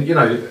it?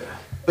 And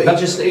but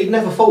he'd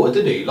never faltered,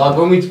 did he?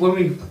 When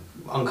we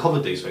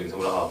uncovered these things, and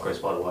we're like, "Oh, Chris,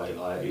 by the way,"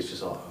 he's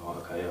just like, "Oh,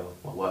 okay,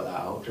 I'll work that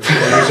out."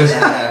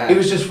 He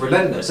was just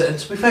relentless. And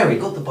to be fair, he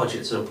got the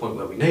budget to the point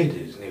where we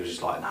needed, and he was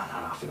just like, "No,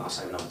 I think I'll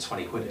save another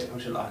 20 quid here." I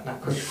was just like, "No,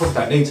 Chris, you probably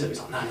don't need to." He's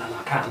like, "No,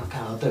 I can,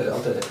 I'll do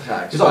it."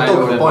 He's like, "I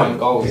don't want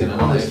goals in an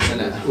honest, isn't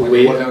it?"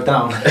 We go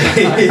down.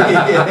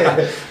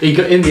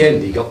 In the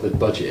end, he got the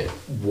budget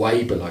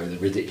way below the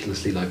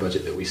ridiculously low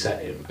budget that we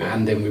set him,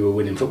 and then we were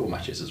winning football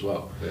matches as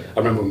well. I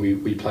remember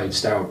when we played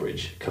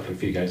Stourbridge a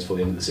few games before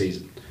the end of the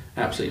season,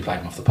 absolutely played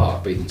them off the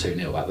park, beat them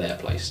 2-0 at their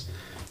place.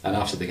 And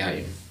after the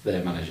game,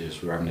 their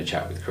managers were having a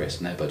chat with Chris,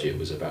 and their budget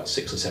was about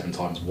 6 or 7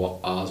 times what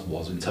ours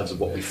was in terms of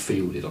what we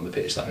fielded on the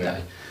pitch that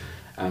day.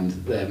 And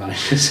their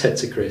manager said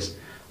to Chris,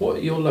 "What are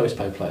your lowest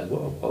paid players?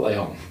 What are they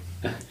on?"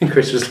 And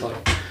Chris was like,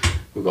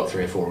 "We've got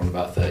 3 or 4 on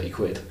about 30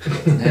 quid."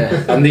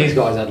 And these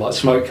guys had like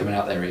smoke coming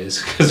out their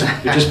ears because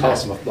we just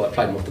passed them off, like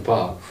played them off the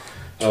park.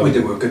 We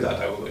were good that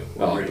day, weren't we?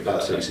 Oh, really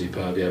absolutely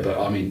superb, yeah. But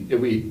I mean,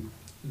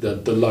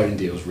 the loan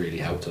deals really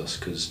helped us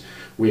because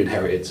we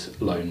inherited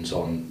loans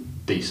on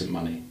decent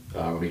money.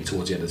 I mean,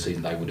 towards the end of the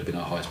season, they would have been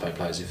our highest paid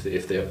players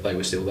if they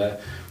were still there,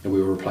 and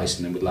we were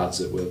replacing them with lads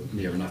that were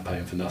near enough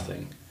playing for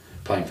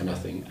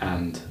nothing,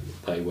 and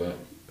they were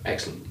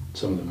excellent.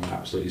 Some of them were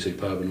absolutely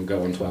superb and will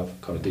go on to have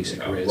kind of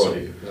decent careers.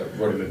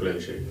 Roddy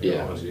McGlinchey.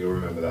 Yeah. Honestly, you'll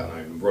remember that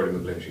name. Roddy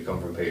McGlinchey come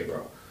from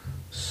Peterborough.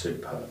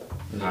 Superb.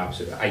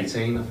 Absolutely.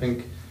 18, I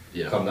think.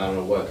 Yeah. Come down on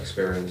a work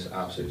experience.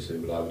 Absolutely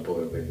super. Like the boy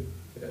will be.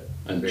 Yeah.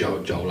 And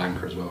Joel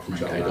Lanker as well from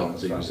MK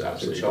Dons. He was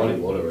absolutely Charlie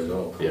great. Waller as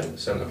well. Yeah.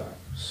 Centre back.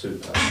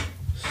 Superb.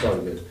 So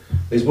good.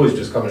 These boys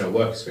just come in at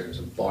work experience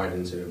and buying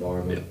into the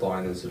environment,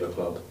 buying into the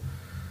club.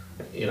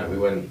 You know,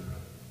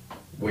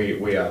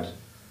 we had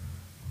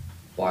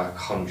by a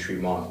country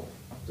mile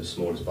the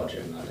smallest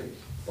budget in that league.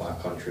 By a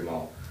country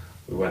mile.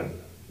 We went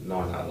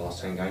 9 out of the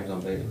last 10 games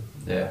unbeaten.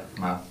 Yeah,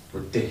 man.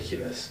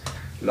 Ridiculous.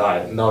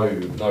 Like no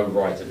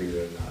right to be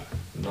doing that.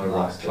 No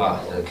right to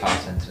The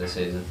class end to the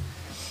season.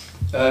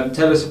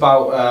 Tell us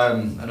about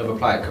another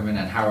player coming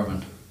in,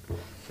 Harriman.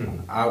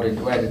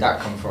 Where did that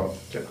come from?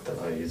 I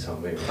don't know, you tell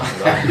me.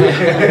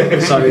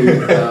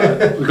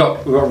 So we've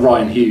got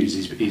Ryan Hughes.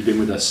 He's been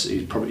with us.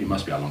 He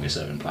must be our longest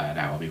serving player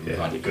now. I mean, we've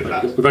only got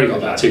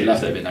about 2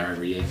 left that have been there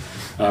every year.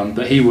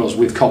 But he was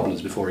with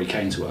Cobblers before he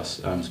came to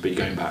us. So be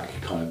going back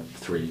kind of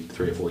 3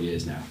 or 4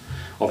 years now.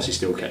 Obviously,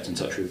 still kept in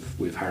touch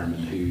with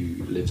Harriman,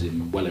 who lives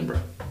in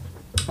Wellingborough.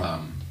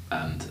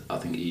 And I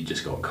think he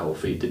just got cold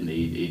feet, didn't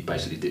he? He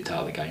basically dipped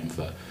out of the game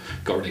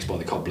got released by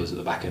the Cobblers at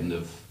the back end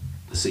of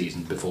the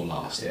season before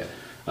last. Yeah.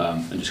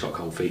 And just got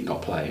cold feet,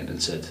 not playing,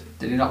 and said.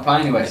 Did he not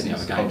play anyway? In the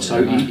other game.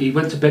 So he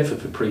went to Bedford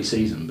for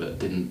pre-season, but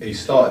didn't. He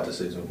started the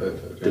season with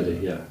Bedford. Did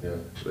he? Yeah.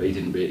 But he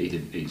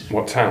didn't. He's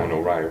What, Town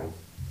or Rail?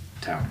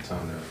 Town.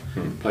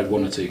 Yeah. Played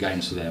 1 or 2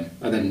 games for them,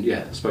 and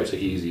then spoke to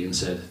Hughesy and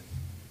said,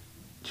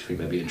 "Do you think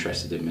they'd be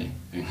interested in me?"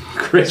 And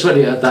Chris, when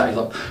he heard that, he's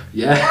like,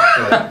 "Yeah."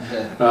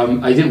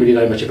 He didn't really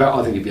know much about.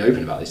 I think he'd be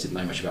open about this. Didn't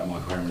know much about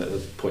Michael Harriman at the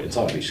point in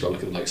time. But you just got to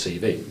look at the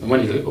CV. And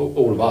when you look,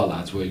 all of our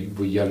lads were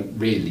young,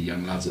 really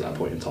young lads at that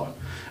point in time.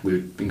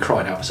 We'd been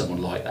crying out for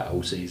someone like that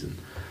all season.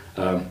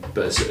 But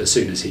as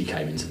soon as he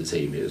came into the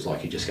team, it was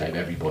like he just gave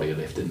everybody a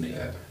lift, didn't he?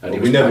 Yeah.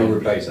 And we never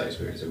replaced that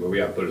experience. We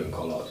had Bullet and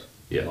Collard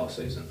last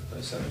season.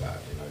 They centre back.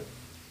 You know,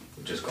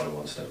 we've just got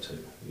 1 step 2.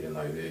 You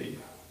know,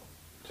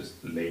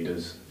 just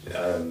leaders.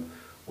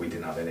 We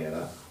didn't have any of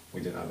that.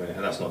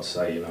 And that's not to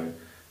say, you know,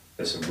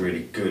 there's some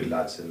really good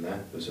lads in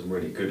there. There's some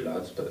really good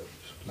lads, but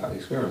lack of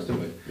experience,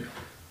 didn't we?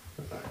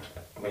 Yeah.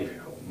 I mean,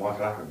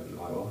 Michael Harriman,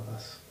 like, well,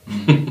 that's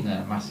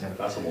yeah, massive.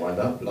 That's a wind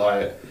up.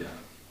 Like,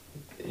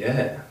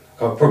 yeah.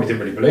 I probably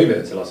didn't really believe it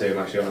until I see him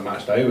actually on a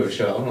match day with a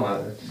shirt on.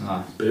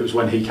 Like, But it was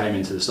when he came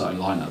into the starting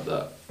lineup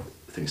that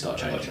things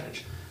started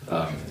changing.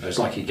 It was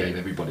like he gave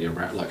everybody a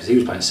round, like, because he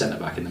was playing centre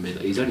back in the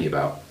middle. He's only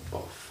about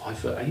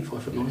 5'8",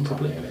 5'9"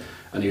 probably,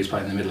 and he was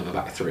playing in the middle of a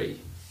back 3.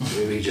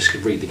 He just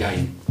could read the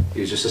game. He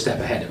was just a step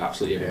ahead of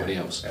absolutely everybody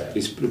else.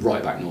 He's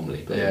right back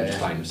normally, but he was just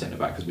playing with centre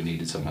back because we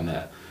needed someone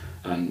there.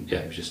 And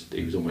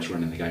he was almost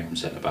running the game from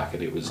centre back,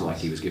 and it was like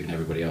he was giving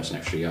everybody else an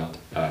extra yard.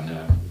 And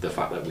the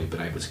fact that we've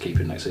been able to keep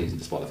him next season,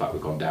 despite the fact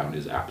we've gone down,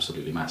 is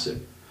absolutely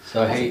massive.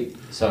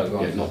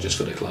 Not just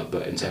for the club,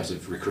 but in terms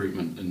of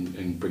recruitment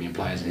and bringing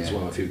players in as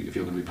well. If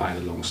you're going to be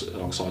playing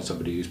alongside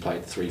somebody who's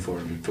played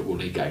 300-400 Football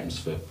League games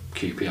for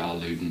QPR,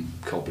 Luton,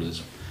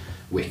 Cobblers,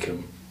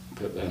 Wickham,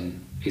 but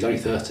he's only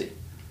 30,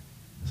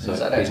 so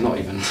he's not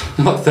even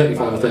like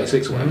 35 or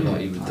 36 or whatever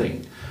like you would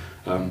think.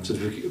 So to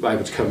be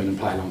able to come in and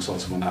play alongside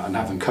someone like that and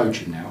have them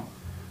coaching now,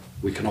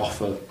 we can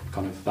offer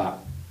kind of that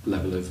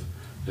level of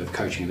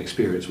coaching and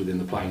experience within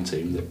the playing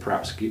team that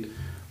perhaps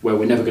where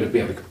we're never going to be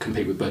able to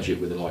compete with budget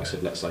with the likes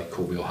of, let's say,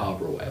 Corby or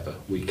Harbour or whatever,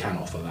 we can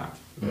offer that.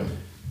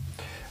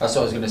 That's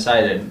what I was going to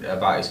say then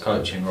about his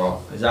coaching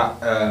role. Is that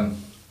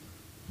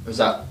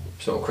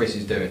sort of Chris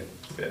is doing?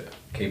 Yeah.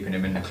 Keeping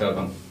him in the club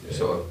and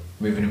sort of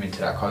moving him into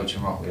that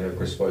coaching role. Yeah,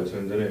 Chris spoke to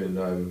him, didn't he?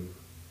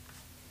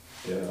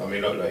 And I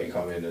mean, like he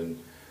come in and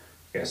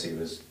I guess he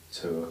was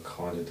to a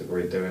kind of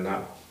degree doing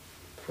that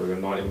through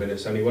 90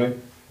 minutes anyway.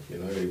 You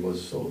know, he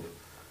was sort of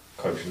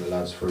coaching the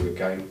lads through the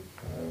game.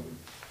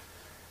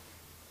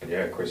 And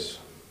yeah, Chris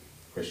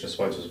just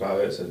spoke to us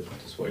about it, said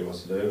that's what he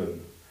wants to do,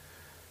 and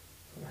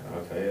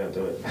okay, yeah,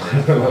 do it.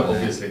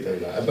 Obviously do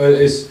that. But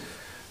it's,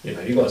 you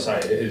know, you've got to say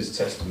it is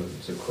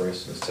testament to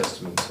Chris, it's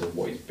testament to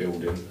what he's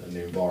building and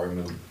the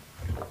environment,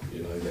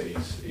 you know, that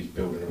he's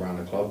building around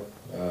the club.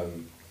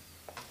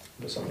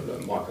 But something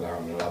that Michael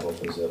Harriman will have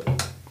offers a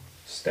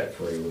step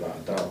 3 without a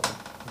doubt.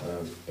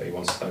 But he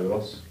wants to stay with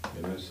us,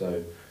 you know,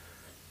 so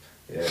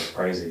Yeah, it's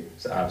crazy.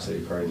 It's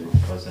absolutely crazy.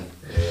 Wasn't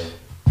Yeah.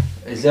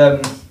 Is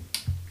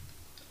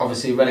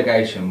obviously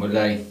relegation? Will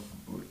they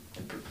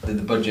the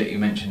budget you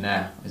mentioned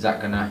there? Is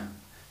that gonna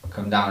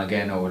come down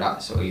again, or will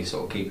that you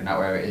sort of keeping that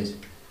where it is?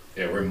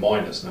 Yeah, we're in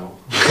minus now.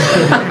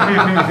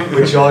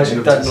 We're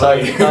charging them to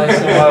play. We've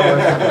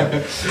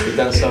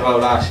done so well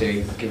last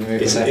year. Giving me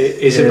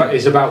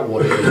It's about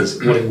what it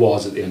is, what it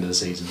was at the end of the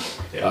season,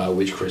 Yeah.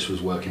 which Chris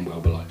was working well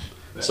below.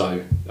 Yeah.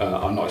 So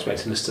I'm not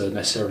expecting us to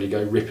necessarily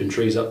go ripping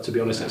trees up, to be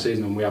honest, next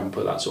season, and we haven't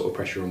put that sort of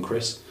pressure on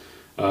Chris.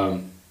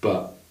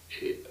 But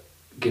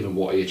given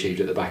what he achieved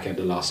at the back end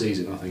of last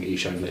season, I think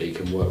he's shown that he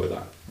can work with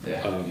that.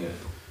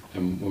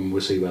 And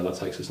we'll see where that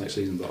takes us next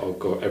season. But I've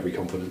got every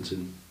confidence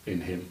in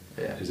him,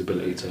 his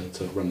ability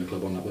to run the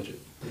club on that budget.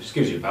 It just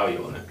gives you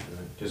value on it. You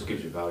know? It just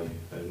gives you value.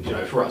 And you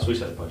know, for us, we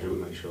set the budget. We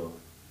make sure,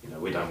 you know,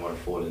 we don't want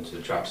to fall into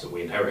the traps that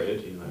we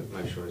inherited. You know,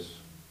 make sure it's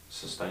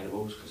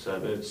sustainable, it's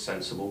conservative, it's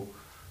sensible.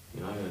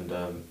 You know,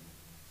 and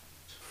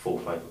full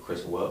faith that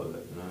Chris will work with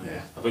it. You know,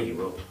 Yeah. I think he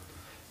will.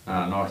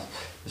 Nice.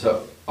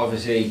 So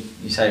obviously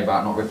you say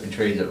about not ripping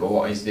trees up, but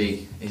what is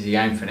the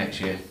aim for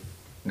next year,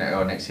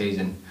 or next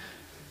season?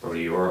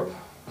 Probably Europe.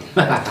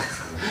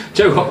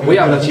 Joe, what, we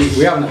haven't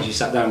actually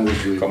sat down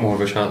with you. Got more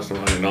of a chance than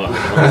Man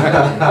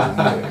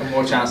United.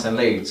 More chance than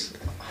Leeds.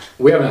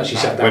 We haven't actually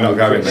sat down. We're not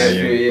going In a there,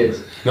 few you.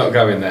 years. Not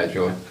going there,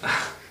 Joy.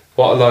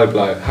 What a low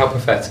blow. How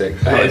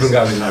pathetic. Not even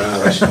going there.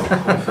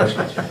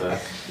 Unprofessional, to be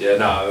fair. Yeah,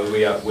 no,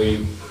 we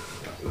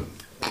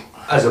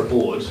as a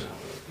board,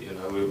 you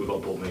know, we've got a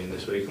board meeting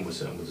this week and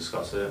we'll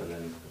discuss it, and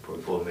then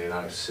probably board meeting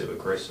Alex sit with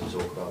Chris and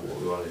talk about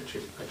what we want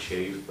to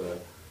achieve.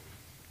 But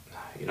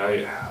you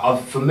know,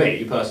 for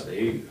me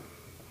personally,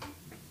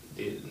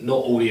 not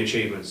all the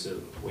achievements that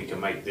we can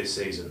make this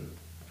season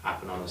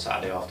happen on a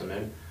Saturday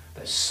afternoon.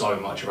 There's so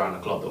much around the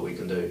club that we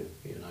can do,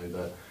 you know,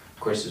 but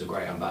Chris is a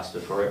great ambassador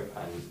for it,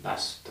 and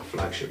that's the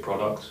flagship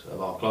product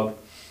of our club.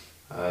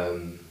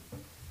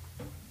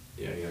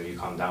 You know, you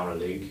come down a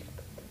league,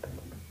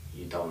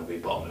 you don't want to be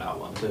bottom of that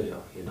one, do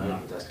you? You know,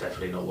 that's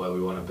definitely not where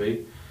we want to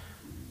be.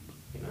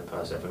 You know,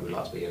 personally, I think we'd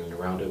like to be in and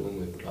around it when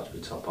we would like to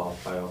be top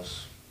half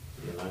playoffs,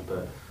 you know,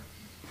 but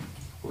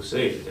we'll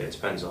see. It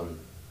depends on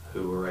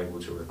who we're able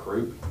to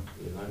recruit,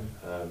 you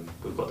know.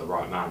 We've got the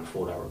right man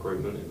for that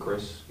recruitment in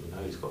Chris, you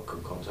know, he's got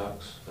good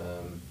contacts.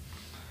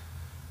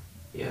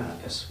 Yeah,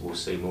 I guess we'll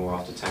see more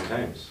after 10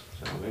 games,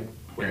 do you know what I mean?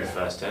 Win the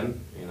first 10,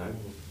 you know,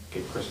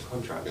 give Chris a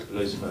contract.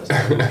 Lose the first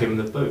 10, we'll give him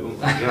the boot, won't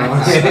we? You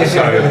know?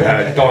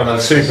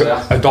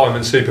 So, a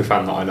Diamond super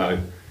fan that I know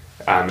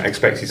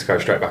expects you to go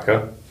straight back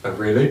up. Oh,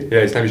 really?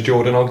 Yeah, his name is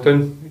Jordan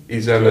Ogden.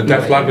 He's a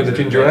deaf lad with the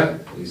ginger hair.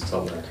 He's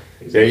top lad.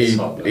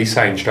 He's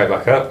saying straight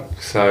back up.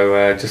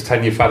 So just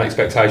 10-year fan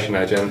expectation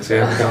there, gents.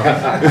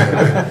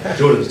 Yeah.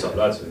 Jordan's top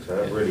lad, to be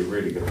fair, really,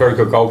 really good. Very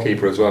good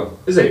goalkeeper as well.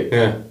 Is he?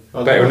 Yeah.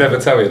 Bet he'll never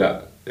tell you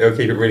that. He'll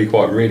keep it really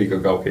quiet. Really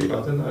good goalkeeper.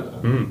 I didn't know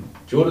that. Mm.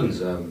 Jordan's.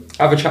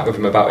 Have a chat with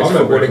him about his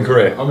footballing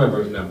career. I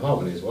remember him in Park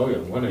when he was well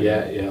young, wasn't he?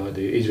 Yeah, I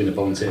do. He's been a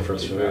volunteer for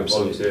us He's been a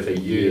volunteer for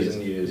years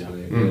and years. Yeah.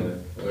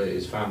 Well,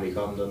 his family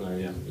come, don't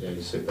they? Yeah,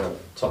 he's superb.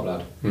 Top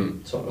lad.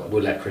 Top lad.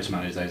 We'll let Chris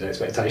manage those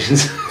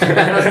expectations.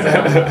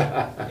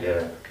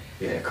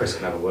 Yeah, Chris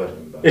can have a word with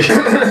him.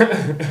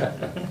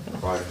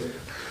 But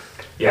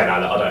yeah, no,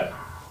 I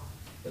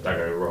don't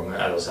get it wrong.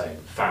 As I say,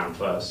 fan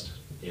first.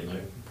 You know,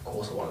 of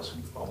course I want us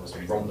to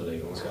run the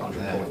league. I want us to get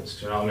 100 points.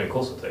 Do you know what I mean? Of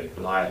course I do.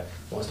 Like, I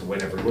want us to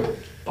win every week.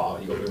 But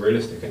you've got to be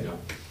realistic, ain't you?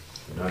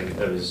 You know,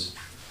 there was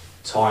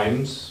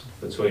times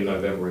between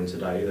November and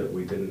today that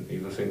we didn't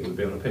even think we'd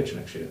be on a pitch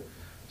next year.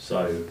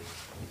 So,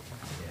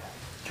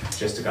 yeah,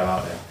 just to go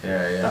out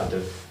there. Yeah.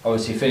 That'd do.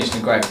 Obviously finished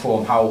in great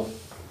form. How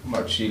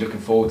much are you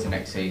looking forward to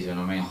next season?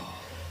 I mean,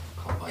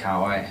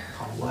 can't wait.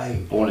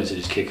 I wanted to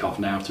just kick off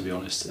now, to be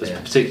honest. Yeah.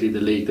 Particularly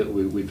the league that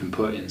we've been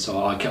put in.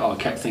 So I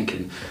kept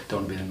thinking,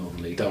 don't want to be in the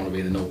Northern League, don't want to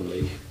be in the Northern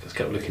League. Because I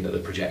kept looking at the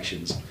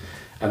projections.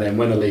 And then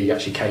when the league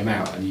actually came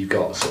out, and you've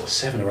got sort of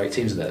 7 or 8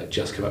 teams that have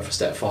just come up for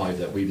step 5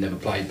 that we've never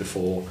played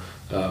before.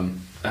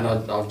 And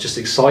I'm just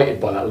excited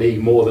by that league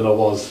more than I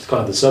was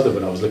kind of the Southern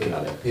when I was looking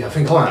at it. Yeah, I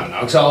think I am now,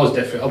 because I was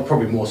definitely, I'm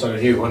probably more so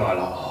than you when I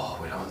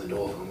we don't want the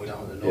Northern, we don't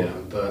want the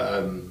Northern.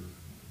 But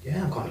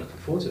yeah, I'm kind of looking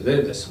forward to it.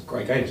 There's some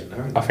great games in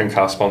there. I think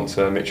our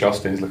sponsor, Mitch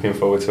Austin's looking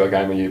forward to a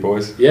game with you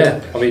boys.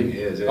 Yeah, I mean,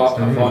 It's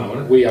final,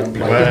 isn't it? we haven't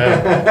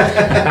played.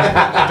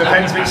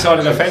 Depends which side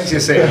of the fence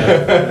you're sitting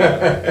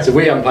at. So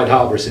we haven't played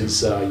Harbour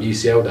since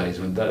UCL days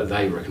when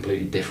they were a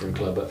completely different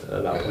club at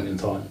that point in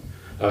time.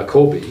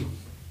 Corby,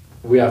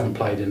 we haven't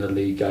played in a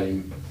league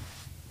game,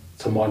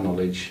 to my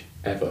knowledge,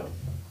 ever,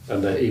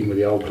 and even with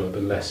the old club,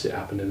 unless it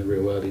happened in the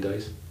real early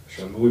days.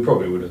 Sure, we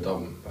probably would have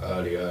done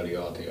early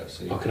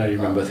RDFC. I can only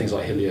remember things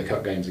like Hillier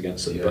Cup games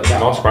against them. Yeah. But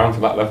Nice ground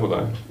for that level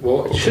though.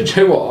 well, do you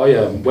know what?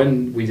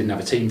 When we didn't have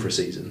a team for a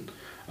season,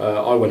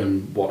 I went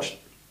and watched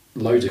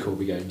loads of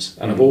Corby games,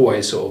 and I've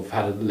always sort of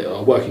had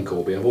I work in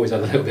Corby. I've always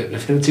had a little bit of an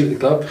affinity with the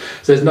club.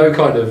 So there's no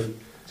kind of.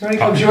 How many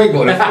clubs you ain't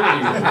got?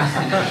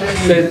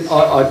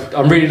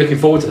 I'm really looking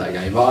forward to that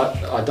game.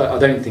 I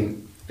don't think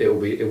it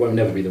will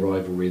never be the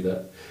rivalry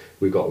that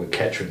we've got with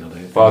Kettering. I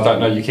don't. But I don't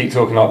know. You keep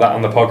talking like that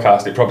on the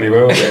podcast. It probably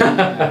will be.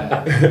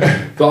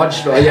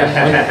 But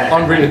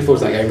I'm really looking forward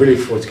to that game. Really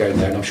looking forward to going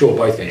there, and I'm sure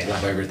both games will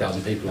have over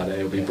 1,000 people at it.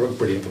 It'll be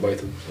brilliant for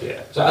both of them.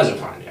 Yeah. So as a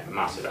fan,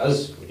 massive.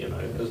 As you know,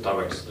 as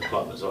directors of the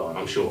club as well, and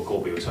I'm sure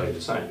Corby will tell you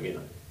the same. You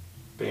know,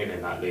 being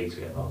in that league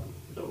together,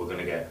 that we're going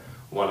to get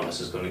one of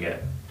us is going to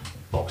get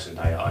Boxing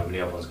Day at home, and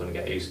the other one's going to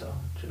get Easter.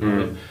 Do you know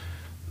what I mean?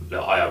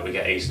 Look, I hope we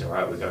get Easter,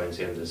 right? We go into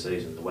the end of the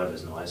season, the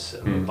weather's nice,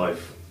 and we're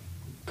both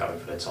going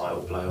for the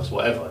title, playoffs,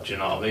 whatever. Do you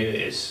know what I mean?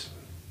 It's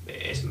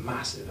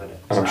massive, isn't it?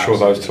 And I'm sure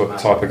those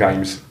type of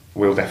games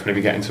we'll definitely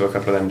be getting to a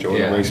couple of them,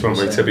 Jordan and Rhys, won't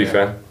we, to be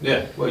fair?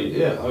 Yeah, well,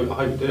 yeah, I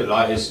hope we do.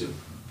 Like,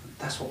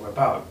 that's what we're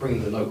about,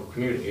 bringing the local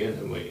community in,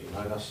 and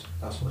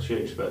that's what's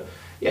huge. But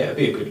yeah, it'll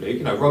be a good league.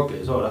 You know, rugby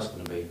as well, that's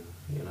going to be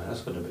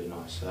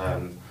nice.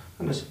 And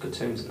there's some good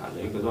teams in that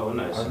league as well, isn't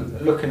there? I'm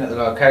looking at the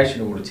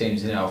location of all the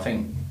teams, I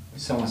think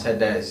someone said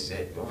there's,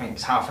 I think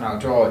it's half an hour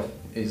drive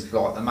is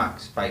like the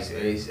max,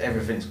 basically.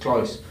 Everything's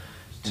close.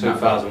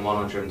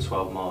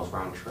 2,112 miles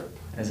round trip.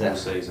 Is all it?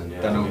 season,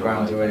 yeah. Done all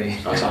grounds already.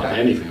 That's not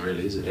anything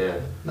really, is it? Yeah.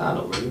 No,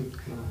 not really.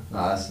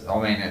 No,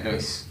 it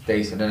looks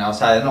decent, and I'll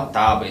say they're not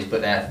derbies, but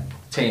they're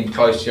teams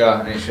close to you,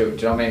 and it should,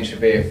 do you know what I mean? It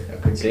should be a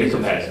good season. Be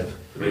competitive.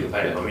 I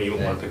mean, you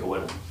wouldn't want to pick a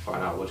winner right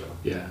now, would you?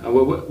 Yeah, and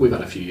we've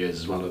had a few years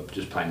as well of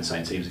just playing the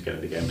same teams again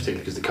and again,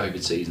 particularly because the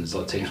COVID seasons,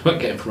 like teams weren't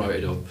getting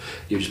promoted, or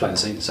you're just playing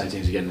the same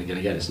teams again and again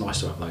and again. It's nice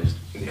to have those.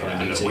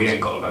 Yeah, look, we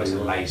ain't got to go to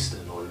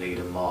Leiston or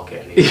Needham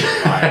Market anything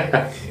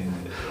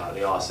like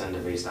the arse end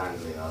of East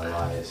Anglia.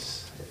 Like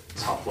it's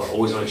tough. Well,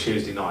 always on a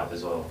Tuesday night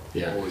as well.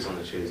 Yeah, always on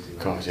a Tuesday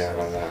night. God, yeah,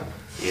 like that.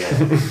 Yeah,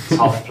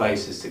 tough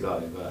places to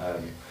go. But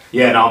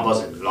yeah, no, I'm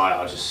buzzing. Like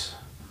I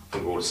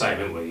think we're all the same,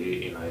 aren't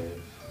we? You know.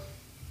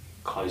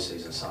 Close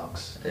season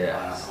sucks.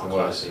 Yeah,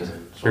 close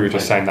season. We were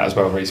just saying that as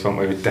well, Rhys, weren't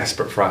we? We're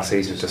desperate for our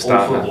season to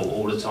start. All football,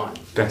 all the time.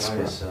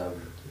 Desperate.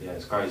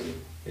 It's crazy.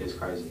 It is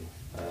crazy.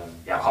 I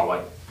can't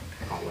wait.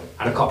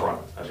 And a cup run,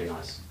 that'd be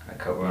nice. A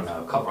cup run.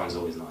 A cup run's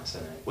always nice,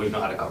 isn't it? We've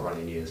not had a cup run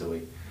in years, have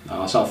we?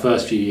 It's our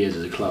first few years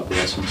as a club. We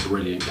had some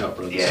brilliant cup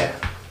runs. Yeah.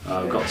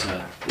 Got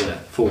to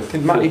fourth.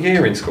 Did Matty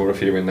Gearing score a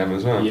few in them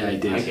as well? Yeah, he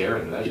did.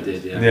 He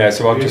did. Yeah. Yeah,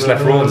 so I've just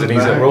left Rawns and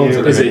he's at Rawns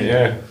at the minute.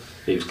 Yeah.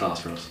 He was class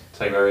for us.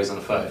 Tell you where he is on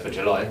the 30th of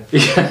July.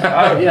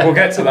 We'll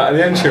get to that at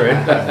the end, shall we?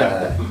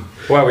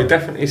 Well,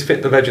 he's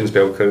fit the Legends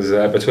bill because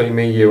between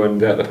me, you, and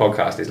the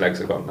podcast, his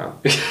legs are gone now.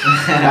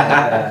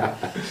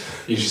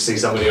 You should see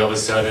some of the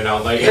others turning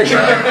out, mate.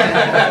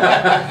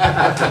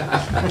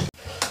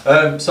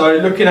 So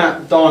looking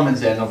at Diamonds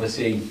then,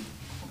 obviously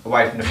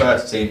away from the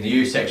first team, the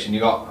U section,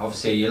 you got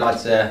obviously your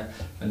lads there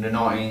and the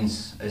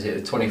 19s, is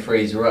it the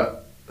 23s are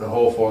up, the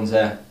Hawthorns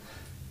there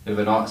with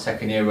a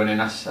second year running,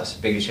 that's a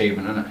big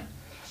achievement, isn't it?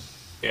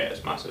 Yeah,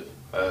 it's massive.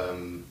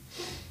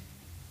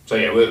 So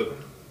yeah,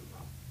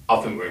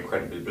 I think we're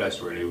incredibly blessed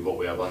really with what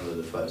we have under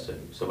the first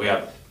team. So we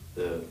have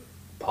the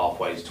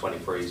pathways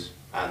 23s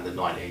and the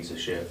 19s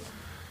this year,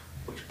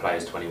 which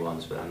plays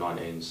 21s but they're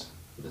 19s.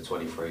 The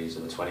 23s or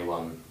the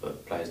 21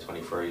 but players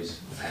 23s.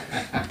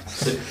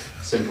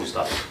 Simple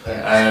stuff.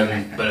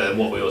 But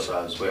what we also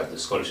have is we have the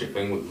scholarship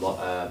thing with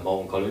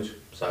Malton College.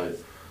 So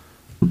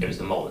it was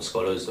the Malton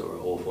Scholars that were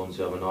at Hawthorns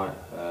the other night.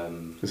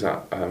 Is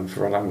that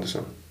Pharrell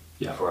Anderson?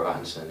 Yeah, Pharrell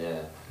Anderson,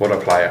 yeah. What a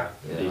player.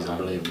 Yeah, he's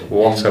unbelievable.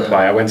 What a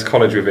player. I went to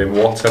college with him,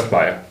 what a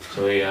player.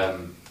 So we,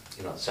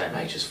 you're not the same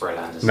age as Pharrell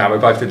Anderson. No, we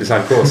both did the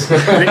same course.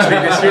 Literally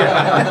this year.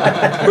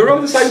 We were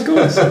on the same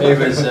course. He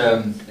was,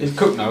 he's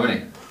Cook now,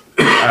 isn't he?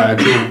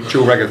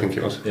 Dual Reg, I think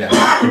it was. Yeah,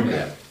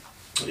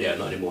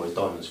 not anymore, his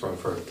diamonds thrown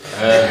through.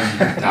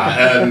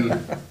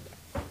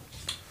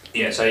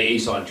 Yeah, so he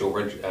signed Dual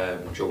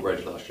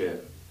Reg last year,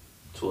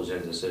 towards the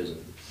end of the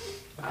season.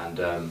 And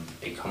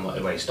he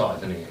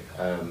started, didn't he?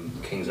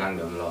 Kings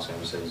Langdon in the last game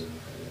of the season.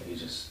 He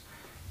just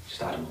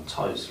had him on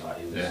toast. Like,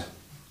 he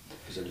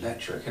was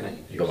electric, isn't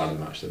he? He got man of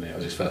the match, didn't he? It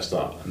was his first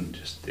start, and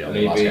just the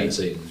Will last he game be of the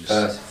season.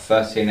 Just,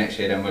 first team next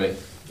year then, will he?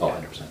 Oh,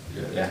 100%.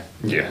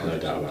 Yeah. No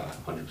doubt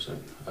about that.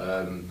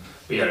 100%.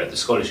 But yeah, the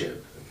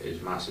scholarship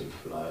is massive.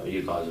 Like,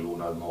 you guys will all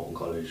know Malton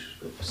College,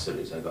 the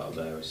facilities they got up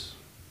there. I was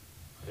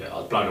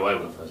blown away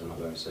when I first went up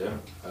there and see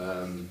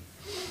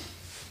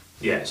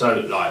it. So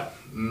like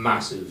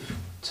massive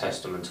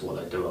testament to what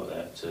they do up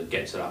there to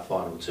get to that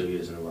final 2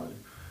 years in a row.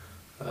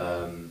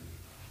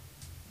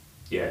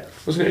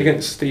 Wasn't it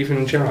against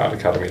Stephen Gerrard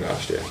Academy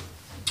last year?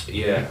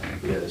 Yeah,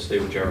 the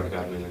Stephen Gerrard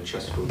Academy and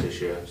Chesterfield this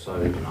year. So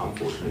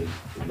unfortunately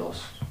we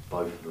lost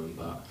both of them,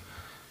 but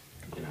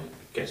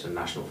get to the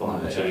national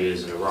final 2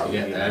 years in a row.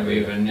 They're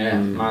moving,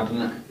 mad,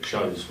 isn't it? It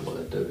shows what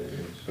they're doing.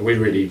 We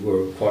really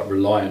were quite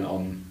reliant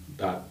on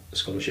that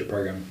scholarship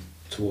programme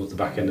towards the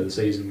back end of the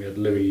season. We had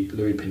Louis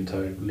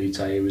Pinto, Lite,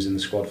 who was in the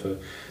squad for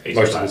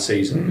most of the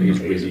season. He's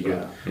really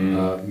good.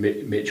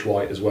 Mitch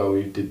White as well.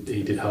 He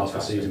did half the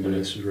season with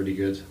us. Was really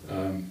good.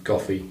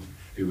 Goffey,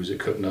 who was at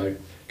Cookno,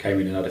 came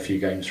in and had a few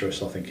games for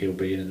us. I think he'll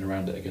be in and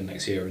around it again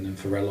next year. And then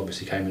Pharrell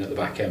obviously came in at the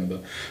back end,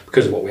 but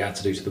because of what we had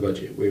to do to the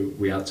budget,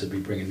 we had to be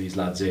bringing these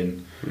lads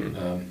in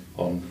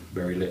on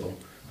very little,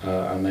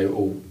 and they were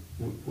all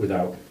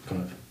without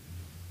kind of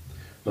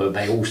But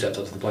they all stepped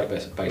up to the plate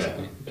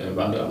basically.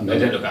 But they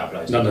didn't look out of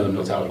place. None of them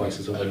looked out of place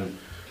at all. And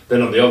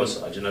then on the other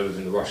side,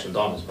 within the Rushden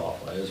Diamonds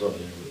pathway as well,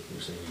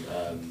 we've seen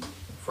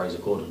Fraser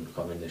Gordon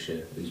come in this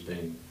year, who's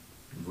been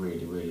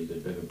really, really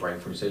good. Bit of a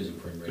breakthrough season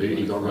for him. Really.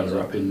 He got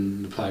runner-up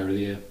in the Player of the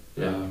Year.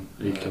 Yeah.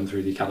 He'd come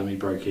through the academy,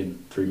 broke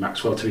in through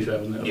Maxwell, to be fair,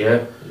 wasn't it?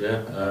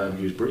 Yeah.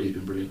 He's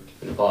been brilliant.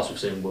 In the past, we've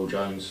seen Will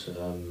Jones,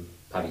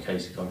 Paddy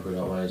Casey come through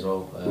that way as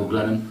well.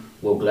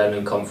 Will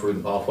Glennon come through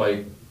the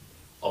pathway.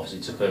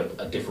 Obviously took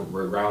a different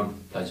route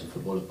round, played some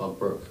football at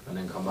Bugbrook, and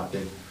then come back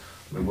in.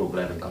 I mean, Will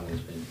Glennon coming has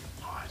been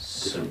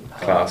super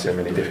class in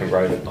many different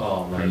roles.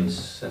 Oh man, he's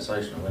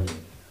sensational, isn't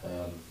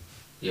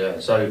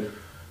he? So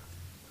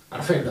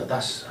and I think that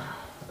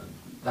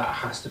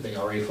has to be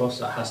our ethos.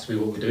 That has to be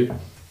what we do.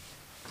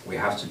 We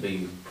have to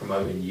be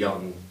promoting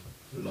young,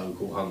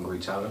 local, hungry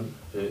talent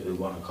who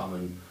want to come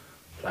and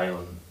play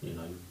on,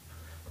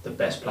 the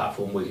best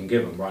platform we can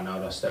give them. Right now,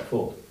 that's Step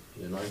 4.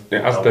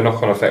 It has the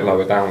knock-on effect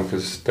lower down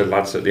because the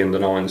lads at the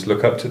under-9s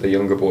look up to the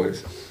younger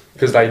boys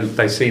because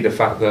they see the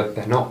fact that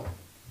they're not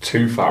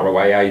too far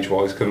away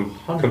age-wise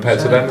compared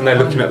to them, and they're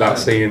looking at that,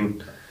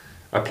 seeing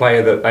a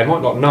player that they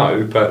might not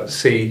know but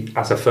see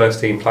as a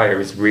first-team player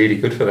is really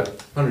good for them.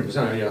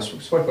 100%. Yeah, I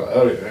spoke about it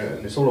earlier,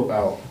 and it's all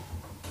about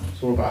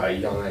at a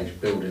young age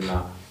building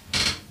that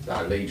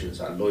allegiance,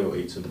 that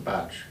loyalty to the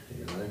badge.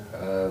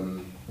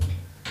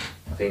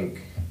 I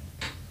think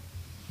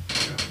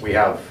we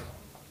have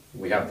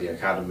the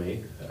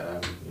academy,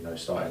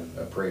 starting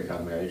at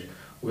pre-academy age.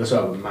 We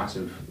also have a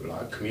massive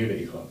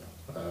community club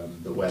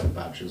that wear the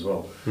badge as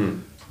well.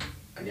 And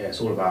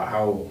it's all about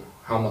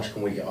how much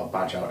can we get our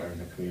badge out there in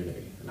the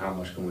community, and how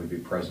much can we be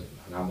present,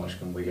 and how much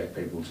can we get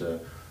people to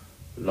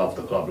love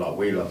the club like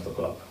we love the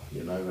club,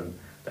 and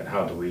then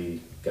how do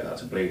we get that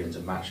to bleed into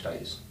match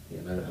days,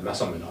 and that's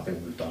something I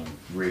think we've done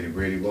really,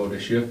 really well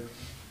this year.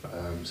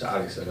 So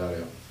Alex said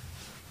earlier,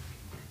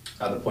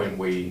 at the point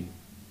we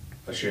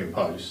assumed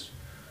post,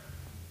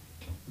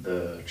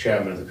 the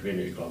chairman of the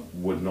community club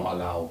would not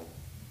allow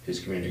his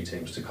community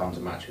teams to come to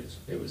matches.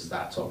 It was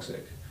that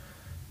toxic.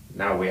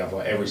 Now we have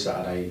every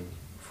Saturday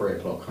 3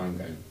 o'clock home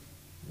game.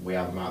 We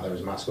have them out there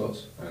as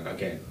mascots, and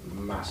again,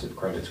 massive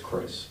credit to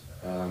Chris.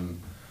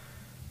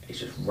 He's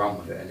just run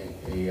with it,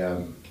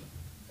 and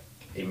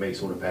he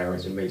meets all the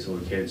parents, he meets all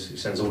the kids, he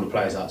sends all the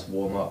players out to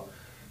warm up.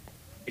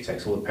 He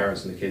takes all the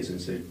parents and the kids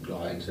into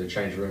the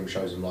changing room,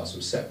 shows them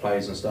some set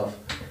plays and stuff.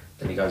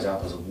 Then he goes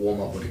out, does a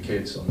warm up with the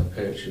kids on the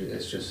pitch.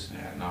 It's just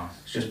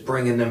it's just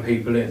bringing them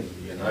people in,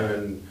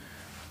 and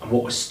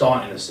what we're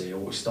starting to see, or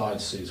what we started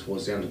to see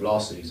towards the end of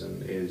last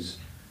season is,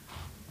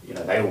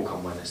 they all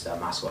come when it's their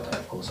mascot day,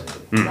 of course they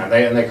do.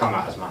 And they come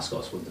out as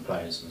mascots with the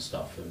players and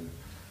stuff.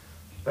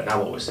 But now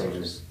what we're seeing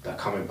is they're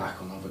coming back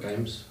on other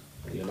games,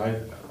 and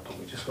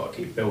we just got to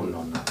keep building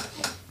on that.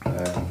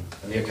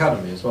 And the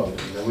academy as well.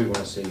 We want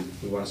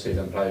to see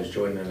them players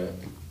joining at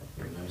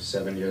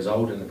 7 years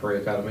old in the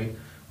pre-academy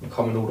and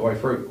coming all the way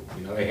through.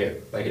 They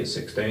hit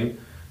 16.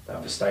 They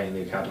either stay in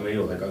the academy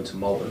or they go to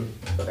Malton,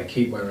 but they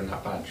keep wearing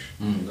that badge.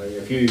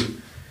 If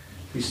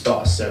you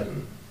start at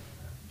 7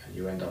 and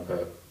you end up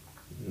at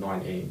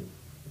 19,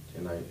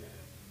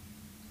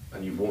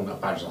 and you've worn that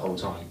badge the whole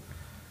time,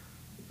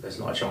 there's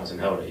not a chance in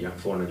hell that you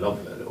haven't fallen in love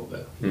with it a little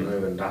bit.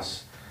 And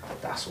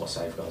that's what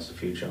safeguards the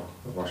future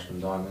of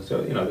Rushden Diamonds.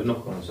 So, the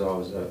knock-on as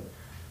well is that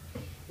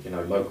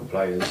local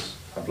players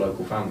have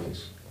local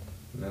families,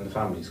 and then the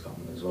families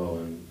come as well,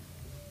 and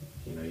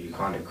you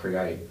kind of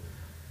create,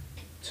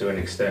 to an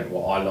extent,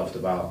 what I loved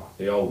about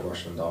the old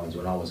Rushden Diamonds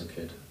when I was a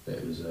kid. That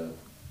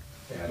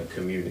it had a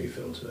community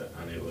feel to it,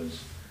 and it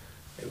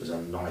was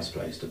a nice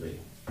place to be.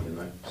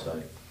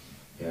 So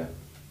yeah,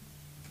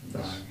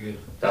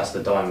 that's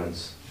the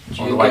Diamonds.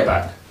 On the way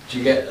back. Do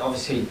you get,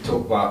 obviously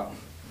talk about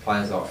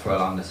players like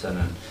Pharrell Anderson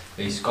and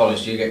these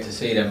scholars, do you get to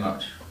see them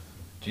much?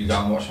 Do you go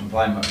and watch them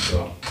play much,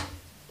 or?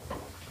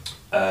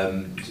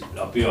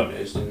 I'll be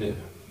honest,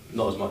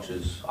 not as much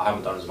as I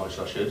haven't done as much as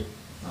I should.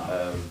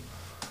 No.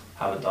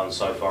 Haven't done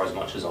so far as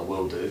much as I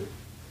will do.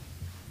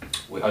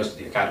 We hosted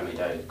the Academy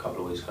Day a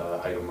couple of weeks ago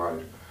at Hayden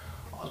Road.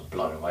 I was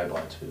blown away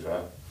by it, to be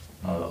fair.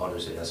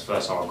 Honestly, that's the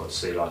first time I got to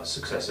see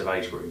successive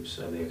age groups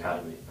at the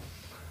Academy,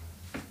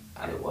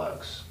 and it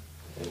works.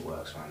 It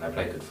works, man. They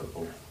play good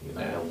football.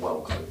 They're well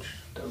coached.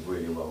 They're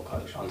really well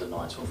coached. Under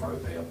 9s or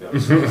rugby, I'll be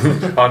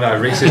honest. I know,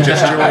 Rhys has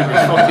just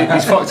joined.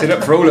 He's fucked it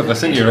up for all of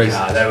us, hasn't you, Rhys?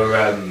 They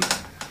were.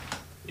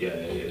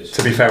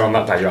 To be fair, on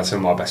that day, you had some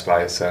of my best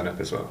players turn up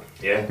as well.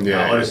 Yeah. No,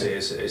 honestly,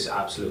 it's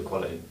absolute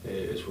quality.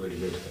 It's really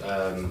good.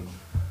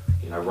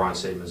 Ryan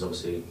Seaman's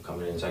obviously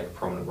coming in and taking a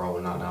prominent role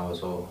in that now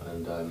as well,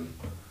 and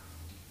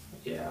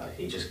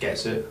he just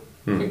gets it.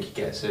 I think he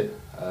gets it.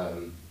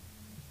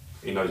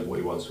 He knows what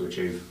he wants to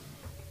achieve.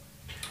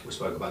 We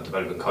spoke about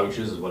developing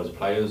coaches as well as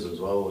players as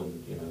well,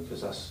 and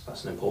because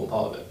that's an important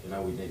part of it.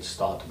 We need to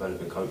start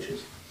developing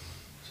coaches.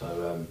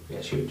 So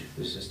it's huge.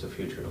 This is the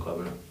future of the club,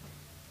 isn't it?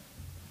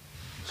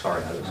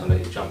 Sorry, Alex, I'll let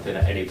you jump in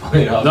at any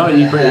point. No,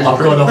 I've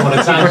gone off on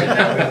a tangent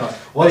now.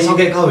 Once I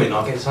get going,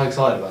 I get so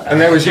excited about it.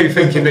 And there was you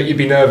thinking that you'd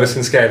be nervous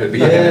and scared at the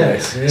beginning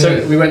of this.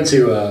 So we went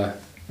to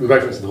we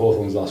both went to the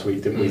Hawthorns last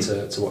week, didn't we,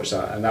 to watch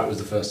that, and that was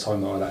the first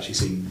time that I'd actually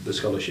seen the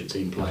scholarship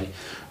team play.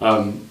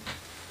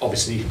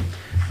 Obviously,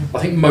 I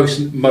think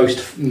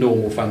most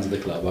normal fans of the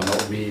club are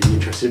not really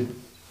interested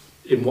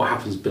in what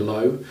happens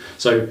below.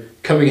 So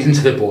coming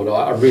into the board,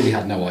 I really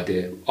had no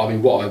idea. I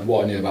mean, what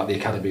I knew about the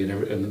academy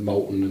and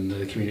Moulton and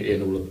the community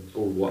and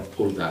all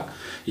of that,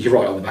 you could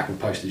write it on the back of a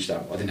postage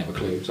stamp. I didn't have a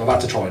clue, so I've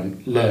had to try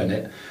and learn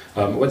it.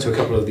 I went to a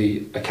couple of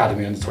the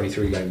academy under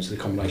 23 games, the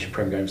combination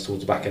Prem games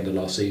towards the back end of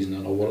last season,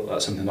 and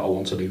that's something that I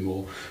want to do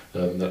more.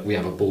 That we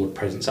have a board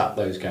presence at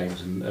those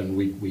games, and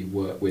we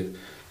work with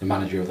the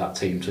manager of that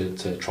team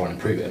to try and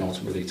improve it, and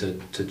ultimately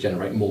to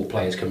generate more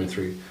players coming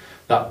through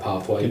that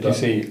pathway. Did you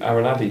see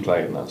Aaron Addy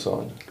play on that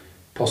side?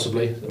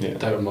 Possibly. Yeah.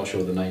 I'm not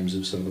sure the names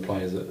of some of the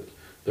players that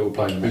were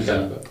playing in the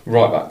game. But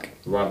Right back.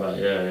 Right back,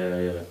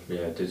 yeah,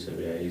 did so,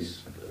 yeah,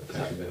 he's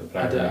actually a bit of a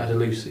player. Had a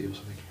Lucy or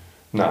something.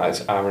 No,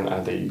 it's Aaron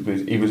Addy.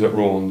 He was at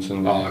Rawns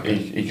and okay.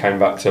 he came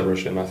back to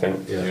Rushden, I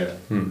think. Yeah.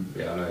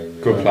 Yeah, I know.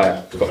 Good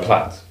player. Got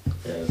plats.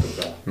 Yeah, good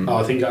player. Oh,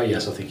 I think I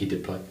think he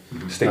did play.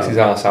 Sticks his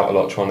ass out a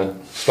lot trying to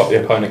stop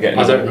the opponent getting.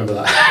 I don't remember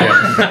that.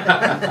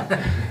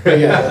 But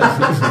yeah.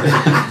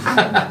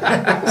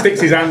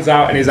 Sticks his hands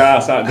out and his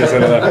ass out. Just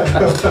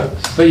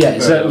But yeah,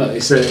 it's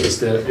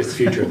the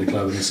future of the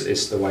club, and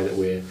it's the way that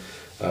we're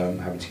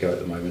having to go at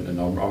the moment. And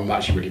I'm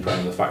actually really proud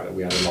of the fact that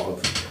we had a lot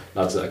of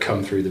lads that have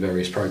come through the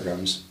various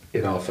programmes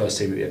in our first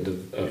team at the end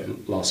of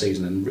last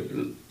season,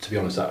 and to be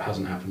honest, that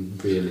hasn't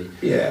happened really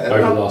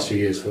over the last few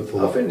years. For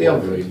I think the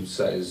other thing to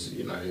say is,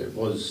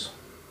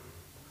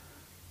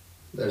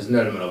 there's an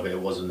element of it.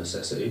 It was a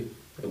necessity.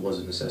 It was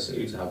a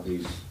necessity to have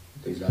these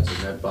lads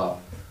in there, but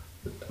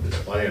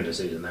by the end of the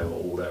season, they were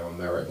all there on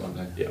merit, weren't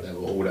they? Yeah. They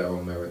were all there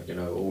on merit.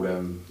 All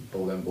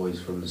them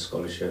boys from the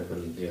scholarship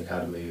and the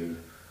academy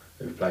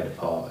who've played a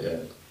part. Yeah,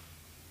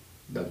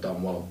 they've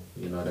done well.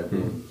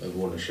 They've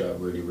worn the shirt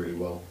really, really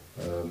well.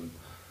 And,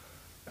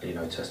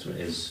 testament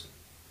is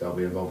they'll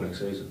be involved next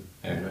season.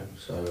 Yeah.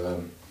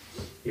 So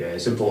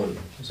it's important.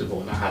 It's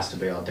important. That has to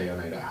be our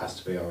DNA. That has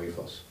to be our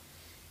ethos.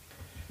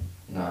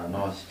 No,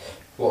 nice.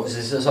 What was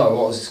this? Sorry,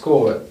 what was the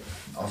score?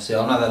 Obviously,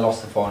 I know they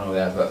lost the final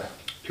there, but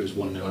it was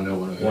 1-0.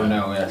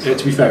 1-0, yeah.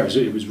 To be fair,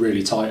 it was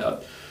really tight.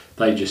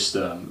 They just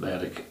they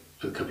had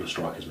a couple of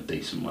strikers were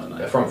decent, weren't they?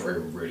 Their front three were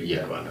really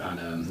good, weren't they?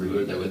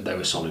 And they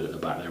were solid at the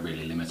back. They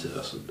really limited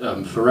us.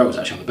 Pharrell was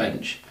actually on the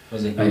bench.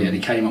 Was he? And he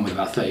came on with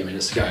about 30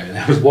 minutes to go. And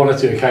there was one or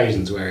two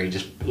occasions where he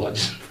just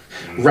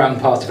ran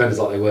past defenders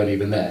like they weren't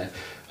even there.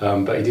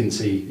 But he didn't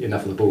see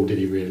enough of the ball, did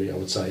he? Really, I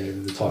would say over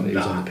the time that he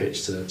was on the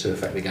pitch to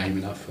affect the game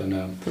enough. And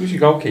who was your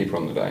goalkeeper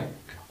on the day?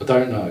 I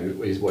don't know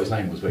what his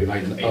name was, but he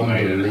made an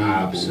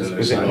unbelievable.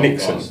 Was it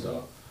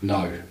Nixon?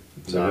 No.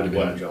 So it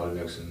wasn't Charlie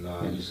Nixon. No,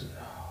 I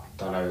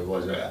don't know who it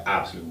was.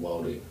 Absolute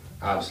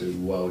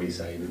worldy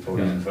save. He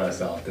pulled out in the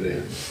first half, did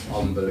it?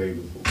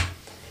 Unbelievable.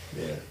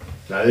 Yeah.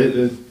 No,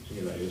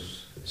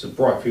 it's a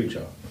bright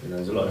future.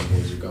 There's a lot of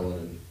boys who go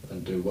on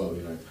and do well.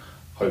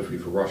 Hopefully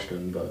for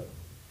Rushden, but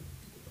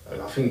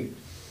I think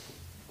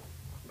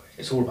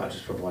it's all about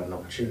just providing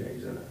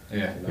opportunities, isn't it?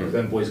 Yeah. If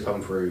them boys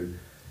come through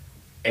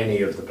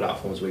any of the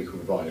platforms we can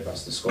provide, if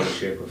that's the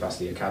scholarship, or if that's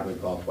the academy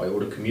pathway,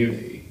 or the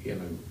community,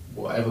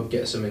 whatever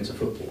gets them into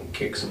football and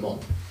kicks them on,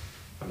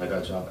 and they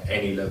go to have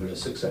any level of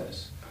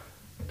success,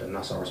 then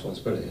that's our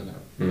responsibility, isn't it?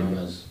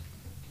 As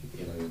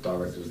the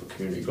directors of the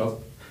community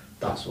club,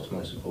 that's what's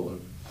most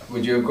important.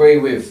 Would you agree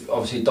with,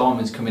 obviously,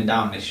 Diamonds coming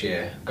down this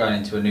year, going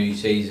into a new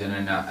season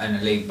and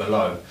a league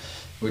below?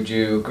 Would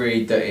you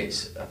agree that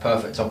it's a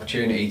perfect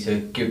opportunity to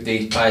give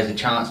these players a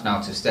chance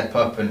now to step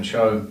up and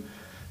show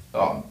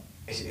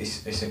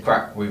it's a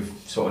crack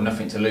with sort of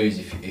nothing to lose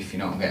if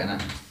you're not getting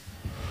it?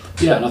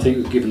 Yeah, and I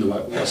think given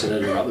what I said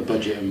earlier about the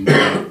budget and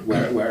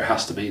where it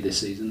has to be this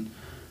season,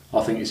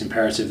 I think it's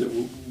imperative that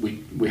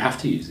we have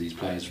to use these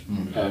players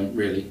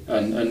really,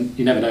 and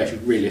you never know if they're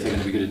going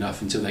to be good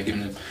enough until they're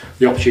given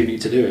the opportunity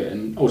to do it,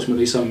 and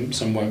ultimately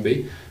some won't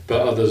be,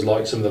 but others,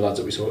 like some of the lads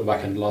that we saw at the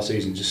back end of last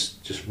season,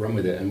 just run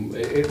with it, and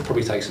it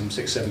probably takes them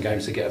 6-7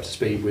 games to get up to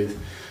speed with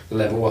the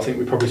level. I think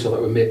we probably saw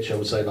that with Mitch. I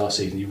would say last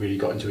season he really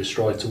got into his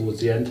stride towards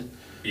the end.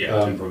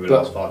 Yeah, probably the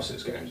last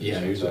 5-6 games. Yeah,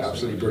 he was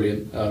absolutely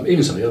brilliant.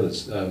 Even some of the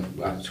others had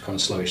kind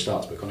of slowish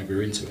starts, but kind of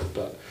grew into it.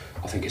 But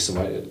I think it's the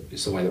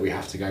way that we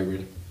have to go,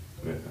 really.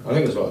 Yeah. I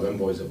think it's like them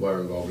boys that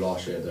were involved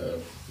last year that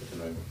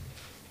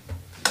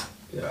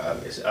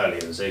it's early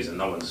in the season.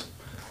 No one's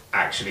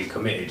actually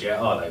committed yet,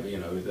 are they?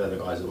 But they're the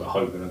guys that we're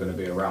hoping are going to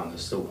be around. They're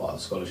still part of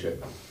the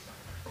scholarship.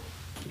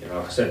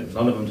 Like I said,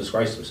 none of them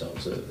disgraced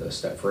themselves at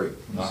step 3.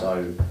 No.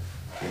 So,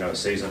 a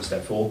season at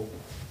step 4,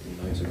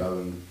 to go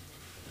and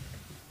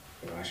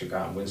actually go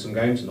out and win some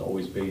games and not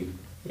always be,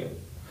 they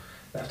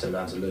have to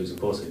learn to lose, of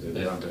course they do,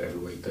 they don't do it every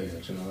week, do you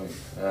know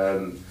what I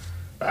mean?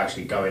 But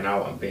actually going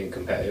out and being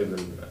competitive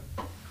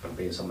and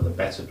being some of the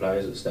better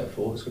players at step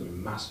 4, it's going to be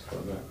massive for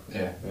them.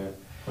 Yeah.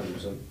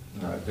 100%.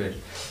 No, good.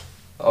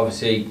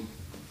 Obviously,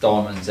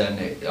 Diamonds, and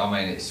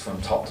it's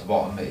from top to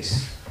bottom,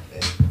 it's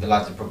the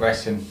lads are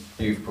progressing,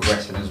 youth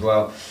progressing as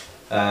well.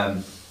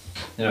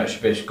 It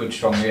should be a good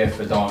strong year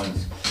for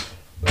Diamonds.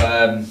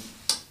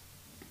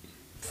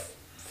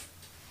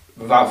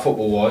 without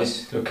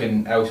football-wise,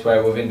 looking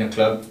elsewhere within the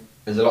club,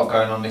 there's a lot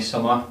going on this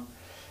summer.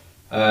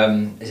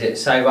 Is it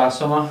Save Our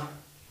Summer?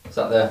 Is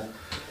that the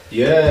what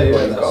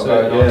you've got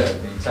going on?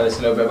 Can you tell us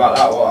a little bit about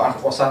that?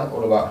 What's that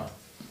all about?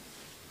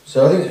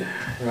 So I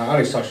think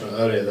Alex touched on it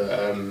earlier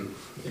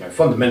that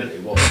fundamentally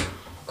what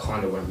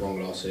kind of went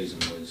wrong last season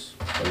was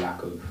the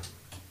lack of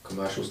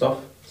commercial stuff.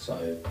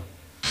 So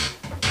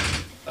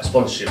a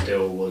sponsorship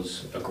deal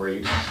was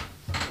agreed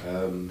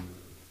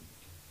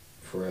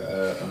for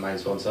a main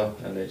sponsor,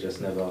 and it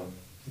just never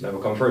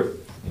come through.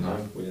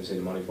 We didn't see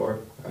the money for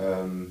it.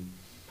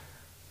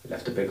 It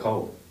left a big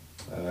hole.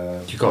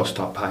 You've got to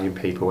start paying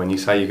people when you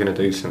say you're going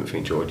to do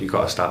something, George. You've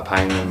got to start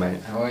paying them,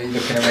 mate. Why are you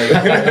looking at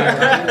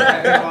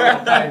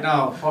me?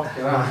 No, fuck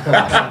you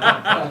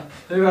up.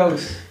 Who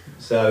else?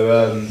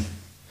 So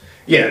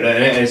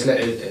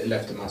it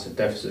left a massive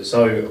deficit.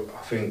 So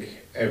I think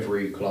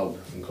every club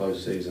in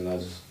close season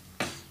has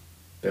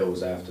bills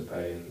they have to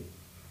pay and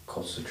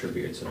costs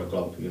attributed to the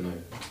club.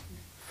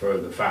 For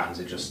the fans,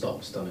 it just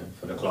stops, doesn't it?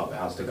 For the club, it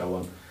has to go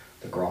on.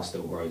 The grass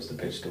still grows, the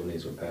pitch still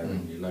needs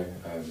repairing,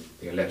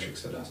 the electric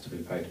still has to be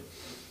paid.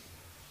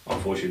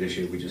 Unfortunately, this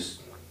year we just,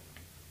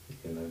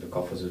 the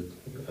coffers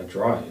are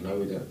dry, we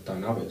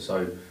don't have it.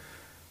 So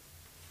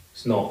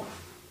it's not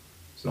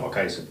a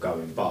case of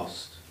going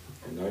bust,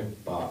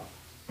 but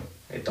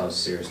it does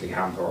seriously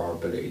hamper our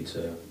ability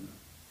to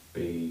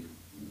be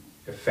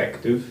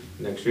effective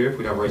next year if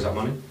we don't raise that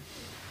money.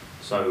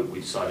 So we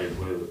decided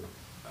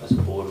as a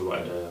board we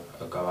wanted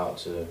to go out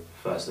to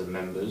first the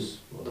members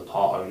or the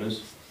part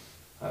owners,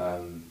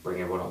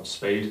 bring everyone up to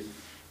speed,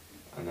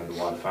 and then the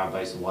wider fan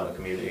base, the wider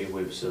community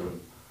with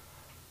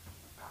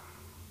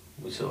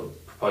we sort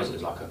of propose it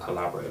as like a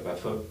collaborative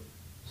effort.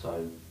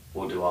 So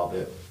we'll do our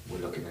bit, we're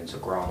looking into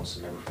grants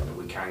and everything that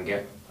we can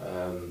get.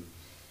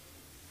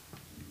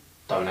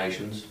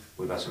 Donations,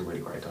 we've had some really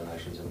great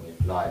donations, and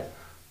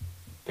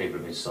people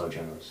have been so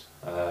generous.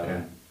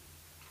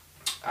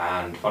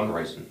 And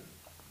fundraising.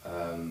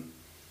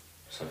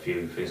 So a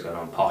few things going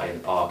on, party in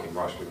the park in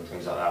Rushden and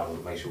things like that.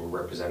 We'll make sure we're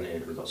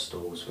represented. We've got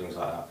stalls, things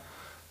like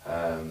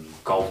that.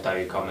 Golf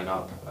day coming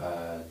up,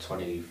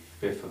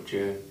 25th of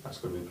June. That's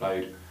going to be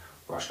played.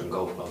 Rushden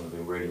Golf Club have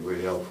been really,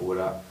 really helpful with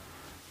that.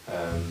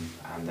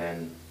 And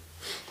then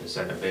the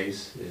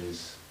centrepiece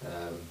is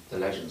the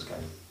Legends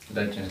game.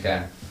 Legends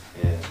game.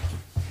 Yeah.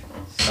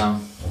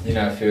 Some,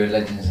 a few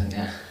Legends, and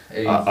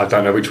I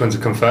don't know which ones are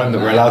confirmed that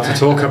we're allowed to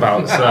talk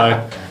about.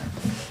 So.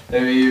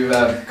 Can you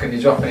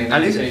drop any?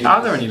 And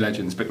are there any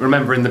legends? But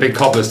remember, in the big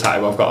cobblers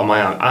tattoo I've got on my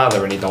arm, are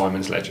there any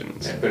Diamonds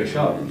legends? Yeah, pretty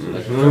sharp. One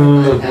of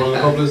the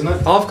cobblers, isn't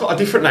it? I've got a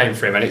different name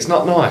for him, and it's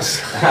not nice.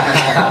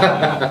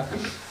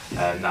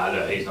 No,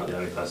 look, he's not the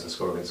only person to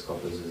score against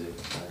cobblers, is he?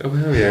 Oh,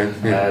 well, yeah.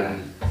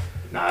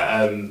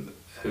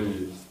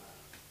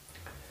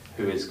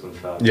 Who is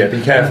confirmed? Yeah,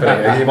 be careful.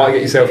 You might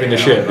get yourself in the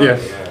shit. Yeah.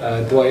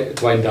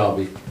 Dwayne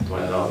Darby.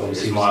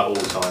 He's my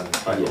all-time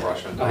favourite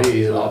Russian. I think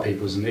he's a lot of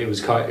people's, and it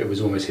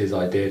was almost his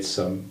idea to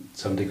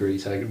some degree.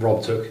 So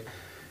Rob took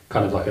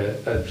kind of like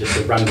just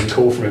a random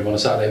call from him on a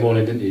Saturday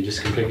morning, didn't you?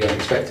 Just completely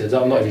unexpected.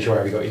 I'm not even sure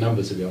how he got your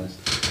number, to be honest.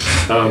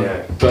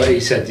 But he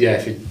said,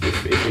 if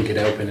we could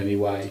help in any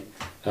way,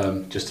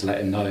 just to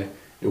let him know.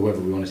 Whether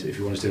if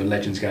you want to do a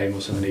Legends game or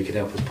something, he could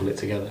help us pull it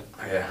together.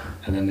 Yeah.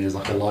 And then there's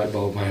like a light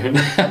bulb moment.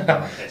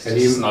 And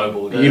you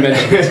snowballed. You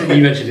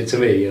mentioned it to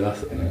me, and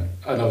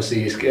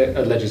obviously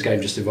a Legends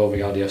game just involving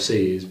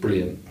RDFC is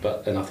brilliant.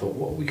 And I thought,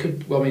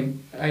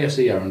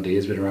 AFC R&D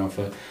has been around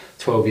for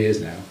 12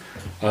 years now.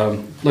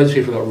 Loads of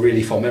people have got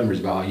really fond memories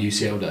about our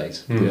UCL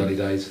days, the early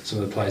days. Some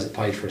of the players that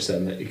played for us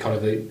then, that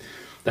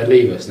they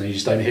leave us and you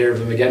just don't hear of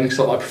them again. It's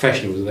not like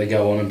professionals, and they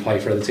go on and play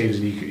for other teams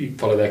and you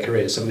follow their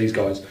careers. Some of these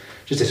guys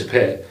just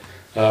disappear.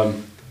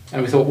 And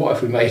we thought, what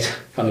if we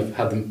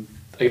had them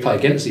play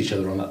against each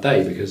other on that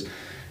day, because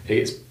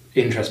it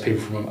interests people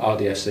from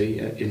RDFC,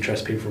 it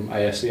interests people from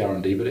AFC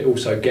R&D, but it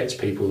also gets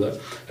people that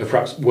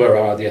perhaps were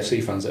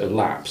RDFC fans that have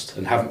lapsed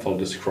and haven't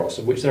followed us across,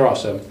 of which there are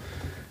some,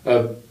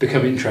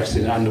 become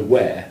interested and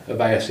aware of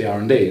AFC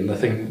R&D, and the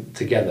thing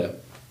together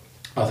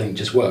I think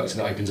just works,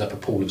 and it opens up a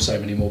pool of so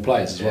many more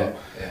players as well.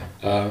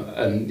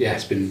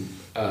 It's been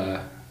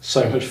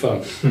so much fun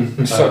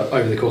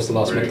over the course of the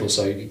last month or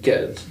so. You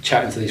get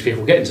chatting to these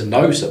people, getting to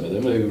know some of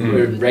them who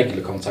are in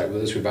regular contact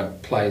with us. We've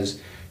had players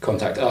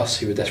contact us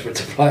who were desperate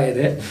to play in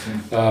it.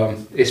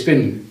 It's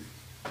been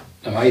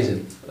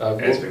amazing.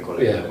 It's been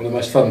quality. Yeah, one of the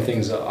most fun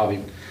things that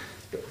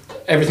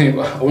everything.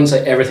 I wouldn't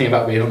say everything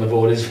about being on the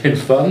board has been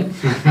fun,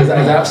 because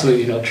that is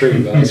absolutely not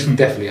true. But it's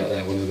definitely up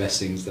there, one of the best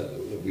things that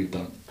we've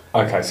done.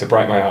 Okay, so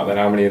break me out then.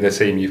 How many of the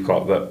team you've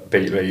got that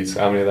beat Leeds?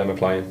 How many of them are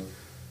playing?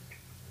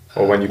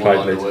 Or when you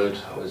played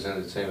Leeds? I was in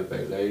the team that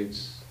beat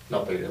Leeds.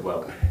 Not beat it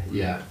well.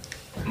 Yeah.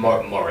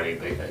 Morally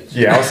beat Leeds.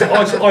 Yeah, I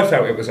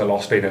felt it was a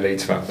loss being a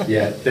Leeds fan.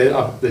 Yeah,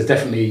 there's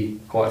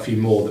definitely quite a few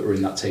more that were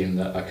in that team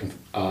that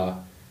are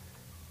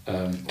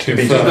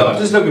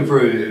just looking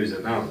through who's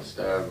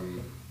announced.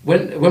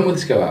 When will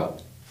this go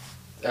out?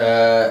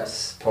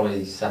 It's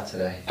probably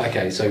Saturday.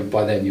 Okay, so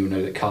by then you'll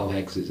know that Carl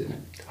Eggs is in it.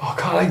 Oh,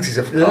 Carl Eggs is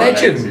a He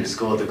legend.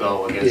 scored the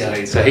goal against Yeah,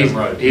 Leeds. so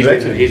Road.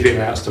 he's been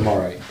announced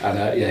tomorrow,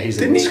 and he's.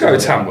 Didn't he go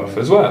to Tamworth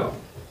as well?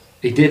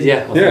 He did,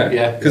 yeah. I think,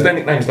 yeah. Because their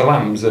nickname's the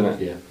Lambs,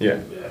 isn't it? Yeah.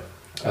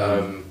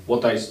 Yeah.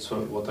 What date's?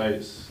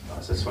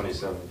 I said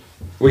 27th.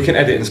 We can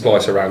edit and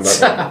splice around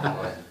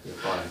that. You're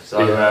fine.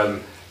 So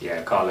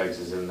Carl Eggs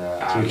is in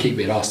there. So we keep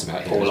being asked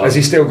about him. Has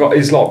he still got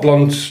his like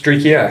blonde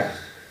streaky hair?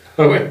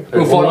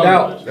 We'll find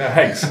out.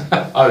 Heggs.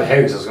 Oh,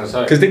 Heggs, I was going to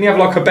say. Because didn't he have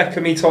like a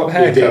Beckhamy type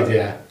haircut? He did,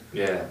 yeah.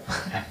 Yeah.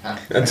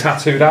 And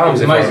tattooed arms,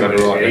 It if was I amazing.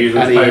 remember He rightly. was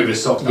And playing with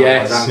his socks down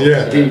Yes, his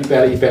ankles.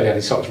 yeah. He barely had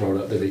his socks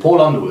rolled up, did he? Paul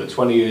Underwood,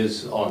 20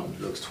 years on,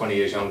 looks 20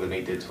 years younger than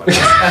he did 20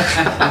 years.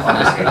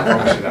 Honestly, I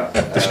promise you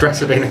that. The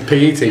stress of being a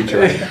PE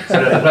teacher.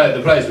 So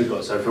the players we've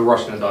got, so for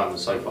Rushden and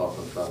Diamonds so far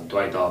confirmed,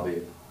 Dwayne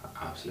Darby,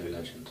 absolute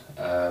legend.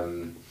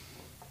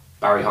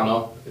 Barry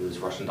Hunter, who was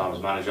Rushden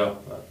Diamonds manager,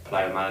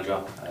 player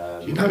manager.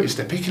 You notice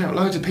they're picking out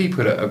loads of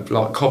people that are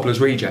like Cobbler's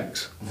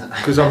rejects.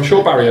 Because I'm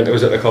sure Barry Hunter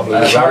was at the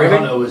Cobbler's. Barry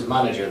Hunter was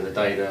manager the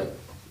day that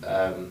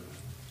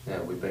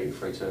we beat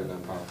 3-2 in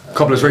that part.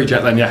 Cobbler's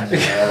reject then, yeah.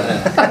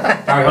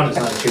 Barry Hunter's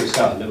now the chief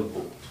scout at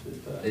Liverpool.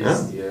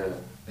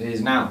 He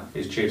is now.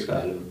 He's chief scout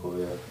at Liverpool,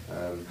 yeah.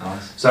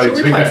 Nice. So So to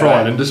we be played fair, for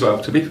Ireland as well,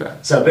 to be fair.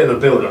 so a bit of a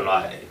build on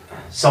like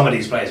some of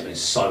these players have been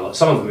some of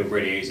them have been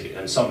really easy,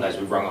 and some days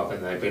we've rung up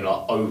and they've been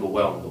like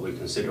overwhelmed that we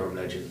consider them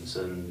legends,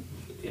 and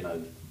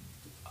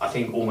I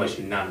think almost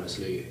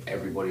unanimously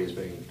everybody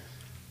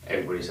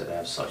said they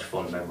have such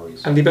fond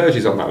memories. Andy Burge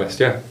is on that list,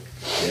 yeah.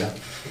 Yeah.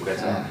 We'll get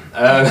to that.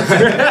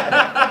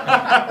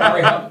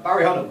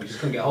 Barry Hunter, we just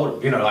couldn't get hold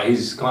of him. Like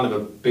he's kind of a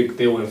big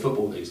deal in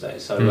football these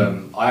days. So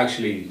I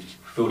actually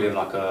filled in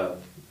like a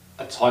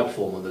type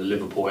form on the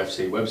Liverpool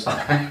FC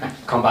website.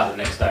 Come back the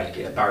next day.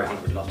 Yeah, Barry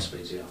Hunter would love to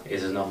speak to you.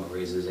 Here's his number.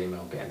 Here's his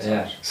email. Get in touch.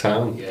 Yeah.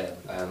 Sound. Yeah,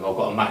 I've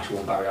got a match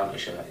worn Barry Hunter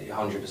shirt.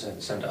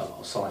 100% send it up.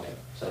 I'll sign it.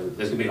 So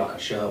there's gonna be like a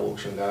shirt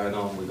auction going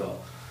on. We got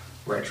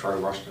retro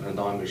Rushden and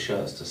Diamond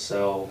shirts to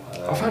sell.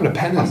 I found a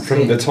pennant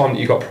from the time that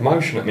you got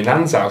promotion at my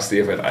nan's house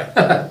the other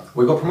day.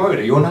 We got promoted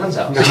at your nan's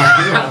house.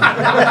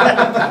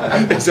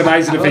 It's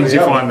amazing the things you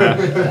find there.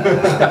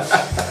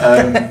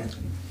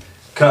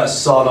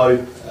 Curtis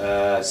Sardo,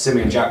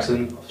 Simeon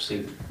Jackson,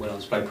 obviously went on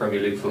to play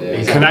Premier League football.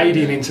 Yeah.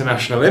 Canadian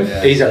international, him.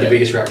 Yeah. He's had the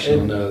biggest reaction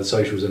on the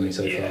socials, hasn't he,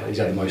 so Yeah. far? He's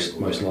had the most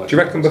likes. Do you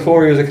reckon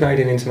before he was a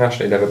Canadian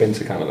international he'd never been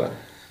to Canada?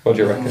 What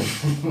do you reckon?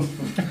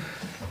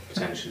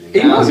 Potentially.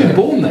 He wasn't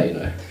born there, you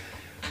know.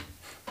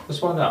 Let's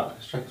find out.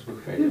 Let's check his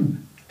Wikipedia.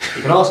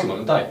 You can ask him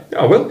on the day.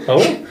 I will.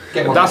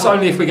 Get one. That's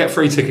only if we get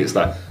free tickets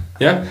though.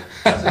 Yeah?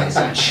 It's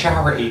a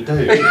charity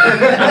dude. And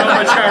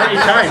on a charity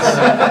case.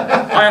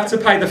 I have to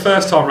pay the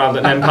first time round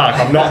at Nen Park.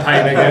 I'm not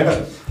paying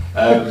again.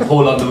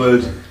 Paul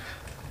Underwood,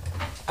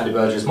 Andy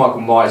Burgess,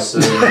 Michael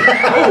Myson.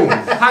 Oh,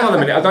 hang on a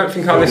minute. I don't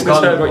think our listeners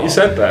heard what you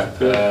said there.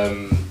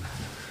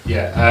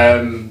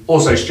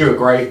 Also Stuart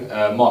Gray,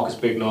 Marcus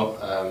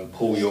Bignot,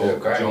 Paul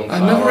York, John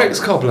Another Farrar,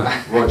 ex-cobbler.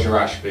 Roger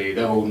Ashby.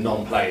 They're all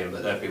non-playing,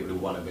 but they're people who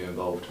want to be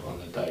involved on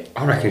the day.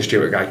 I reckon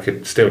Stuart Gay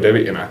could still do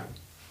it, you know.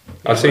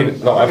 I think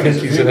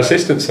he's an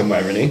assistant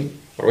somewhere, isn't he?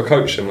 Or a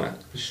coach somewhere.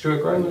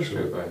 Stuart Gray,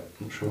 Stuart Gray.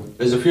 I'm sure.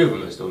 There's a few of them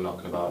that are still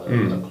knocking about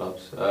at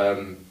clubs.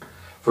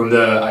 From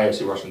the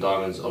AFC Rushden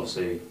Diamonds,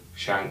 obviously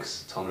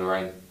Shanks, Tom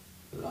Lorraine,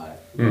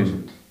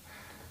 legend.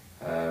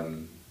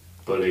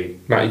 Bully,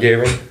 Matty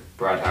Gearing.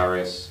 Brad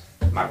Harris,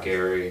 Matt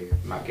Gearing,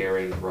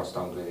 Ross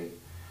Dunkley,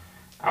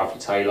 Alfie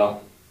Taylor,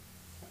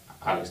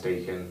 Alex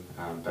Deakin,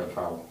 and Ben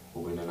Farrell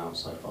all been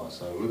announced so far.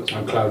 So we've got some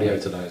And Claudio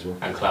today as well.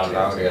 and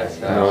Claudio.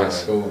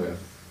 Nice.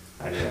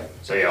 And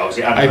so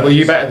obviously. Hey, were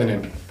you better than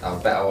him? I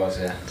bet I was,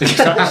 yeah. So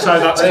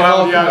that's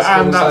Claudio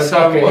and that's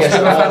I what's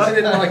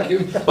didn't like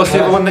him. the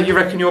other one that you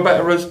reckon you're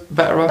better of?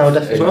 Noel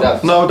Duffy. As well?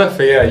 Duffy. Noel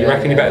Duffy, yeah. You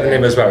reckon you're better than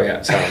him as well,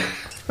 yeah. So.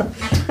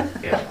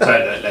 Yeah, so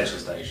the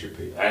Legends Day should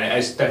be, and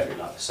it's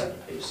definitely like the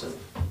centrepiece of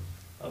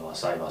our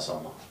Save Our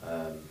Summer.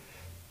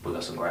 We've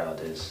got some great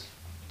ideas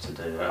to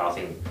do. I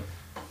think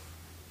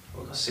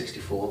we've got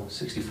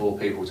 64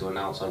 people to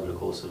announce over the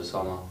course of the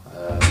summer.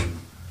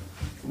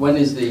 When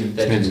is the Nearly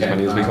Legends as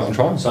many game? as we got on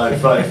trial. So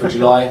 30th of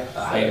July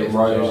at Hayden 30th of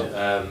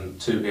Road,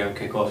 2 p.m.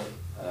 kick-off,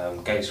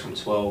 gates from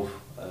 12.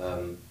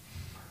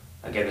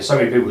 Again, there's so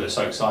many people that are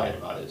so excited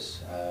about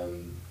this.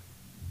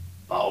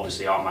 But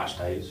obviously our match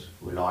days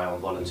rely on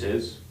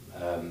volunteers,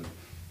 and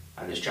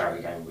this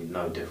charity game will be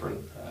no different.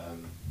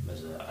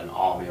 There's an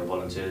army of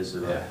volunteers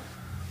that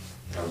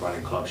are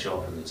running club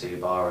shop and the tea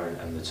bar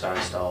and the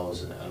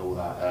turnstiles and all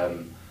that.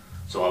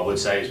 So I would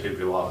say to people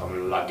who are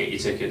coming, get your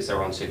tickets.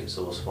 They're on Ticket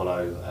Source.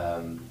 Follow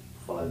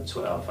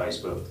Twitter,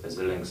 Facebook. There's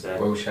the links there.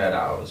 We'll share that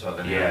out as well.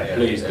 Yeah,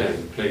 please do.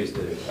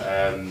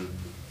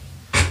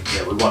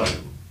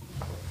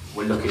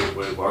 We're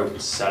hoping to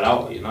sell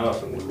out. I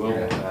think we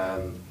will.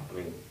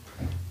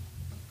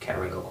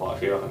 Kettering got quite a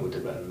few. I think we'll do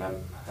better than them.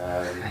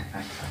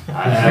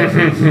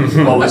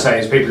 What we're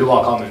saying is people who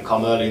are coming,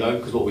 come early though,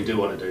 because what we do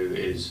want to do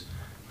is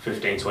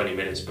 15-20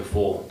 minutes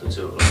before the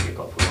 2 o'clock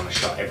kick-off, we want to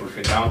shut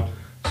everything down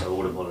so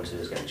all the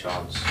volunteers get a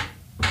chance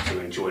to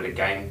enjoy the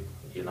game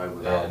you know,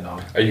 without. No.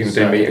 Are you going to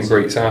do meet and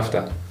greets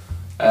after?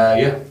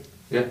 Yeah.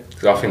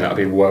 Because I think that would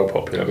be well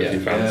popular with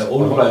your fans. Yeah, all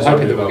the I'm players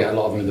hoping really that we'll well. get a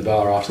lot of them in the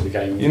bar after the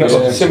game. You know,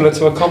 like, similar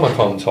to a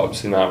Comic-Con type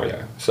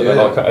scenario. So they're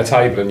Yeah. like at a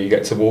table and you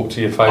get to walk to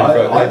your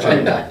favourite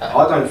legend.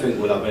 I don't think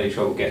we'll have any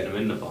trouble getting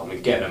them in the bar. I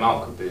mean, getting them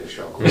out could be a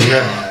struggle.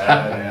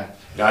 Yeah.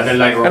 Yeah, and then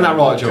later on, Isn't that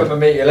right, George? Come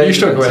and meet your You legend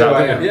struggle with at that,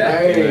 2 don't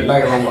you? a.m.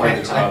 later on we're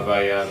hoping to have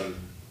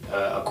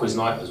a quiz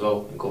night as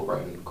well,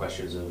 incorporating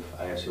questions of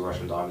AFC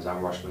Rushden Diamonds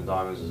and Rushden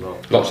Diamonds as well.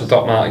 Lots of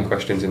Doc Martin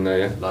questions in there,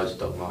 yeah? Loads of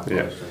Doc Martin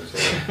Yeah.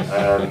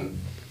 questions.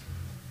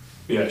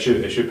 Yeah, it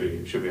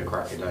should be a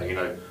cracking day. You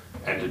know,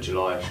 end of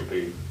July should be,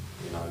 you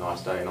know, a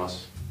nice day,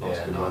 nice Yeah,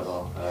 good nice.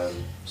 weather.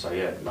 So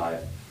yeah, like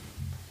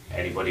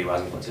anybody who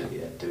hasn't got a ticket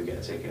yet, do get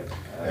a ticket.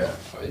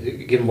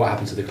 Given what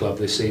happened to the club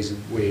this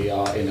season, we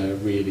are in a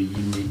really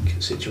unique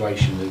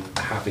situation of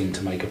having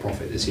to make a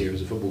profit this year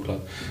as a football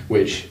club,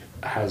 which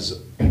has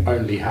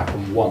only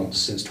happened once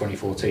since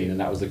 2014, and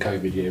that was the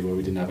COVID year where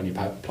we didn't have any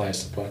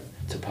players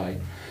to pay.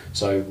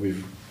 So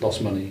we've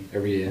lost money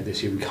every year.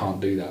 This year we can't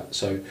do that.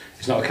 So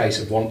it's not a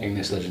case of wanting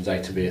this Legends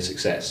Day to be a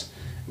success.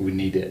 We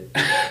need it.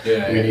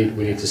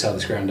 We need to sell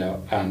this ground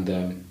out, and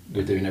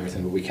we're doing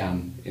everything that we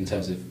can in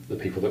terms of the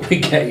people that we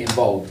get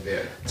involved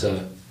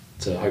to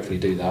hopefully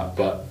do that.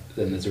 But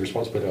then there's a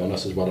responsibility on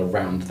us as well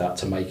around that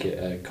to make it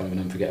a kind of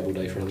an unforgettable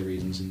day for other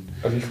reasons. And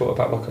Have you thought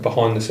about like a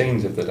behind the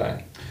scenes of the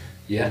day?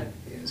 yeah,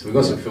 So we've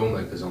got some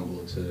filmmakers on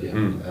board too.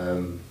 Yeah.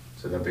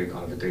 So there'll be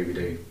kind of a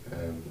DVD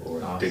or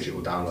a Nice.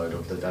 digital download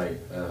of the day.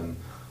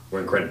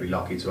 We're incredibly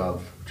lucky to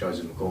have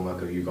Joseph McCormack,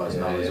 who you guys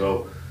know as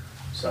well.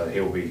 So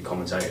he'll be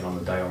commentating on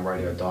the day on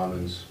Radio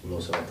Diamonds. We'll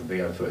also have the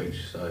video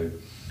footage. So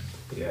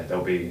yeah,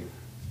 there'll be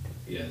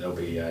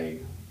a.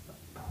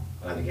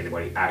 I don't think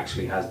anybody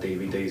actually has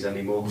DVDs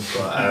anymore,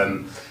 but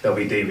there'll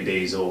be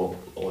DVDs or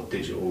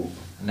digital.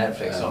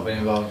 Netflix not been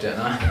involved yet,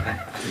 no?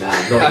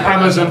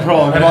 Amazon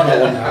Prime.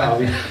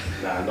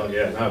 Nah, not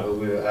yet. No, but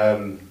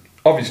we're.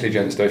 Obviously,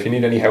 gents, though, if you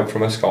need any help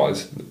from us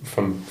guys,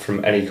 from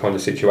any kind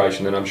of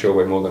situation, then I'm sure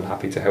we're more than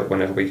happy to help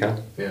whenever we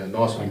can. Yeah,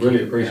 nice one.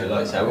 Really appreciate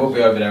Like I that. say, we'll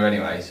be over there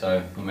anyway,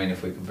 so I mean,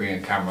 if we can bring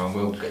a camera and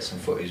we'll get some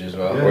footage as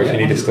well. Yeah. Or if you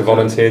need us to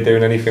volunteer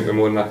doing anything, we're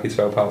more than happy to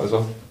help out as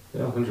well.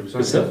 Yeah, 100%. Good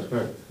That's stuff.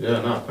 great.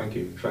 Yeah, no, thank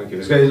you. It's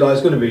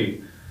going to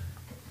be.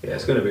 Yeah,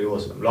 it's going to be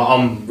awesome. Like,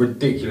 I'm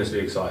ridiculously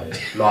excited.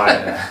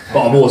 Like,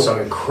 but I'm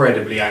also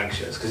incredibly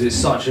anxious because it's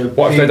such a.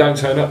 What if they don't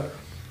turn up?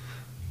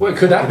 well, it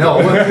could happen. No,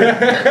 I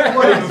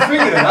wasn't even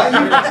thinking of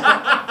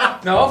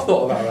that. No, I've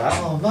thought about that.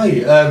 Oh, mate.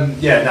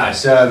 Yeah, no,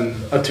 it's.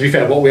 To be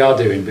fair, what we are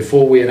doing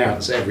before we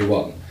announce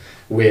everyone,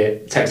 we're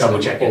texting Double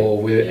them checking.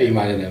 or we're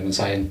emailing them and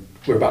saying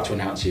we're about to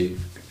announce you.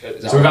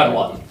 Is that So we've had right?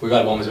 one. We've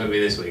had one was going to be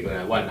this week.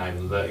 I won't name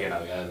them, but you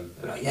know,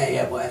 they're like,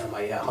 yeah, whatever,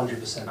 mate. Yeah,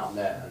 100% I'm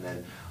there. And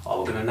then, we're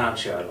going to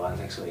announce you like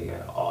next week.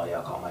 Yeah. Oh,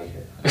 yeah, I can't make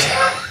it.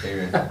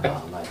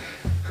 Oh, mate.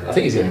 I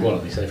think he's the only one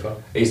of these so far.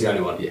 He's the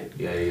only one. Yeah.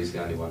 Yeah, he's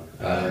the only one.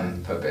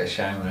 Put a bit of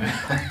shame on him.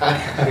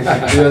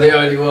 You're the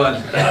only one.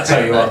 I'll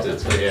tell you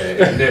afterwards. But yeah,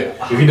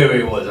 if you knew who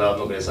it was, I'm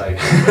not going to say.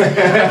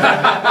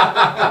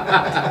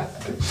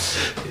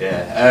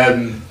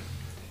 Yeah.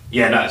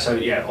 Yeah. No. So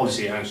yeah,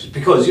 obviously anxious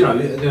because you know at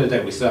the end of the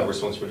day we still have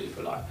responsibility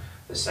for like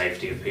the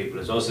safety of people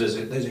as well. So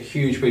there's a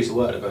huge piece of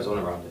work that goes on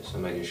around this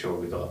and making sure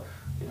we've got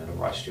the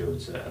right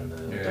stewards and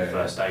the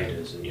first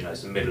aiders. And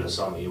it's the middle of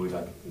summer. We've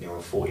had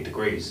 40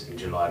 degrees in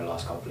July the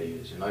last couple of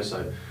years.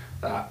 So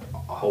that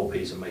whole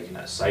piece of making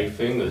that safe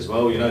thing as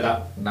well.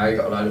 That. Now you've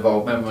got a load of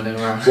old men running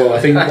around. Well, I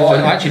think I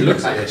actually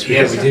looked at this.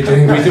 Yes, we did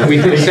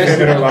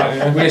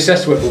assess. We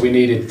assessed whether we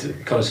needed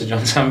kind of St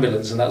John's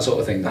ambulance and that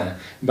sort of thing. There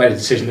made a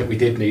decision that we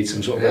did need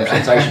some sort of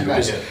representation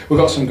because we've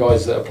got some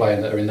guys that are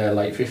playing that are in their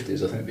late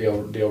 50s. I think the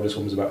oldest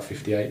one was about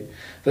 58.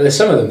 But there's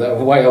some of them that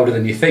are way older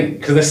than you think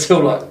because they're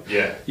still like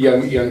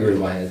younger in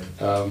my head.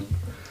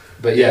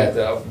 But yeah,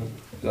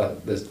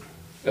 there's.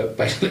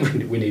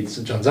 Basically, we need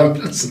St John's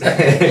ambulance.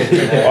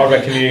 I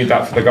reckon you need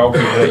that for the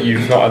goalkeeper that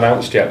you've not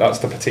announced yet. That's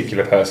the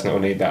particular person that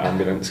will need that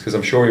ambulance because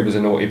I'm sure he was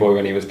a naughty boy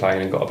when he was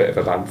playing and got a bit of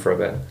a ban for a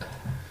bit.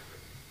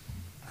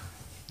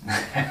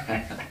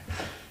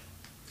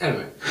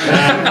 Anyway.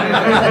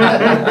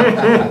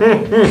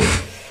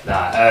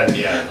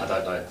 Yeah, I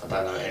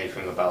don't know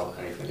anything about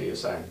anything that you're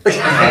saying. It's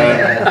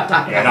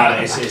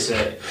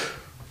a.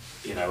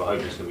 We're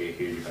hoping it's going to be a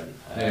huge event.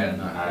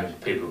 And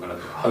people are going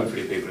to,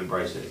 hopefully people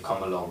embrace it,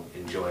 come along,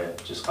 enjoy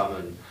it, just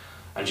come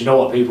and you know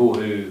what, people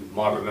who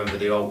might remember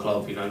the old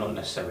club, not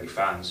necessarily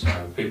fans,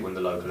 people in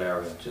the local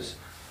area, just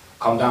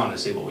come down and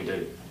see what we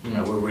do.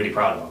 We're really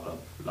proud of our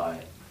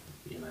club.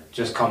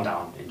 Just come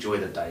down, enjoy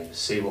the day,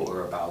 see what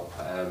we're about,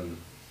 and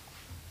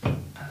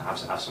have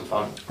some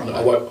fun.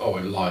 I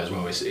won't lie as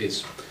well,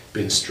 it's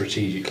been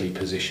strategically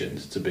positioned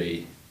to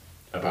be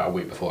about a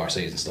week before our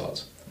season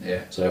starts.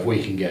 Yeah. So if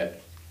we can get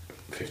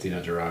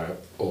 1,500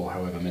 or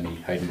however many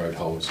Hayden Road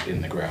holds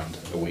in the ground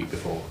a week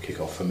before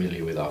kick-off,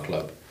 familiar with our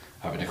club,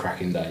 having a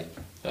cracking day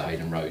at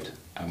Hayden Road,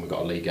 and we've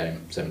got a league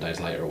game 7 days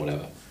later or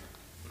whatever,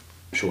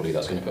 surely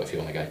that's going to put a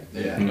few on the game.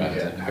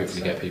 And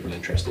hopefully get people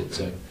interested.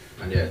 So.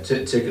 And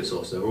ticket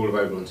source, they're all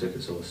available on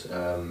ticket source.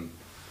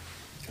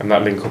 And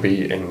that link will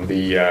be in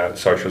the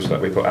socials that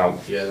we put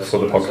out for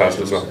the podcast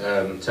as well.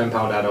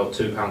 £10 adult,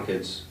 £2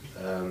 kids.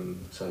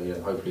 So yeah,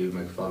 hopefully we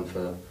make it fun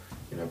for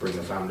bring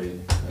the family.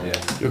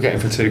 You're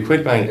getting for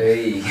 £2, mate.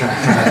 Hey.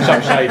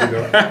 So shady,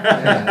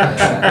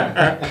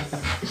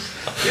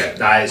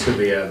 It's gonna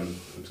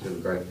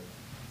be great.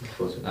 Look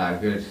forward to it. No,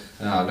 good.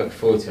 No, look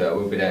forward to it.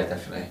 We'll be there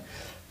definitely.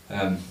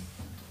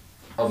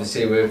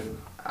 Obviously, with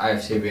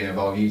AFC being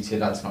involved, you two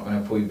lads not going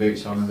to pull your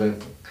boots on, are they?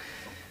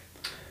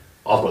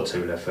 I've got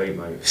 2 left feet,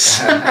 mate.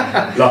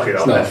 Lucky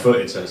that I'm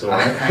left-footed, so it's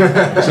alright.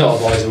 It's not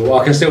advisable.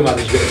 I can still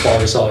manage a bit of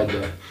 5-a-side,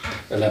 but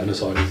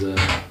 11-a-side is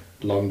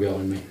long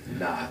behind me.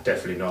 Nah,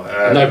 definitely not.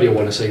 Nobody will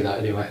want to see that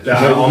anyway.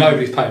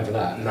 Nobody's paying for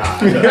that.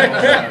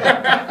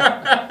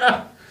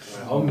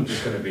 I'm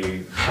just going to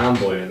be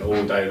fanboying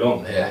all day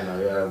long.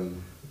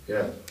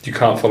 You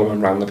can't follow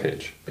him around the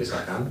pitch. Yes,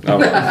 I can. No.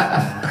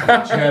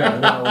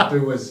 Chairman, I'll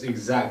do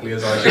exactly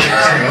as I should.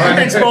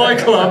 It's my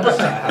club. Do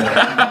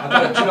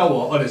you know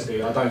what?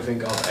 Honestly, I don't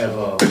think I've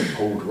ever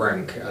pulled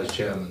rank as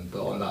chairman,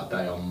 but on that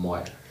day I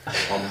might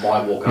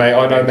walk out. Mate,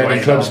 I know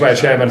many clubs where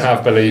chairmen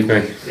have, believe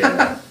me.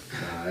 Yeah.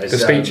 The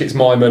speech, it's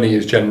my money,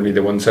 is generally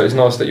the one, so it's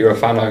nice that you're a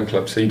fan-owned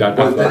club, so you don't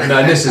have that.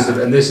 No, this is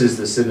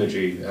the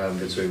synergy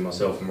between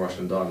myself and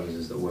Rushden Diamonds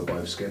is that we're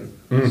both skin.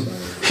 So. You're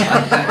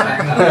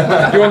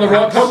on the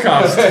right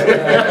podcast.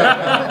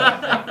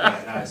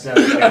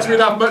 That's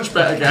we'd have much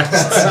better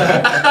guests.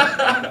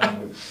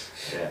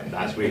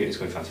 It's going to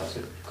be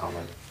fantastic. Can't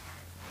wait.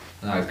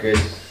 No, good.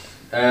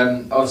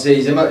 Obviously,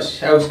 is there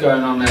much else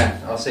going on there?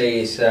 I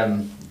see it's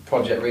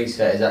Project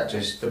Reset. Is that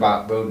just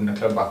about building the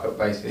club back up,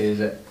 basically,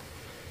 is it?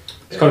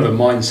 It's kind of a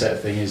mindset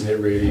thing, isn't it?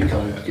 Really,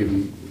 kind of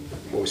given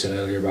what we said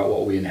earlier about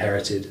what we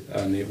inherited,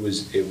 and it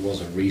was a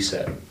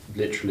reset,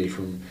 literally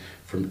from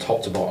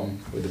top to bottom,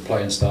 with the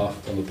playing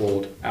staff on the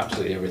board,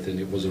 absolutely everything.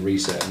 It was a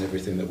reset, and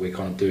everything that we're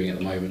kind of doing at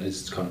the moment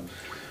is kind of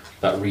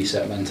that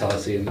reset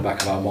mentality in the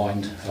back of our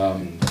mind,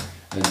 and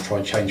try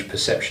and change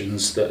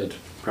perceptions that had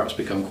perhaps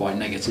become quite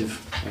negative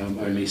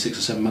only 6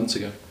 or 7 months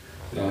ago.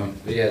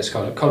 But yeah, it's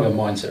kind of a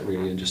mindset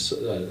really, and just a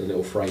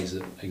little phrase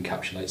that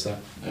encapsulates that.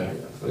 Yeah. I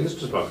think it's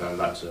just about going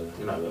back to,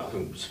 I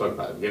think we spoke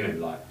about at the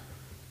beginning, like,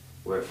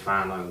 we're a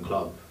fan-owned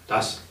club.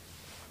 That's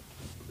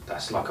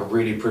like a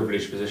really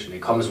privileged position.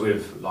 It comes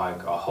with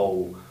like a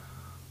whole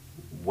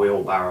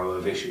wheelbarrow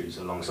of issues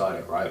alongside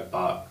it, right?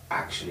 But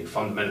actually,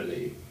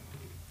 fundamentally,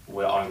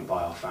 we're owned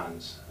by our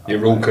fans.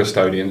 You're all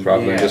custodians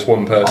rather than just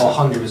one person. Oh,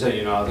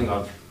 100%. I think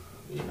I've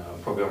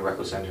probably on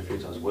record saying it a few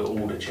times, we're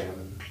all the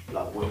chairman.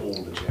 Like, we're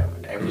all the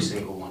chairman, every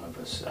single one of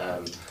us.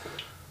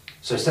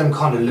 So it's them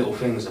kind of little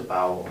things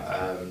about,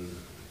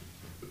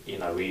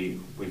 we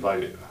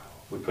vote,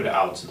 we put it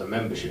out to the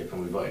membership,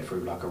 and we voted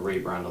through like a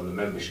rebrand on the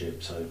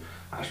membership. So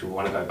actually we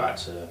want to go back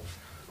to,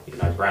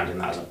 branding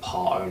that as a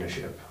part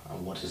ownership.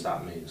 And what does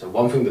that mean? So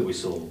one thing that we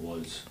saw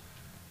was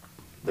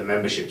the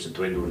memberships have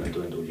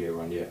dwindled year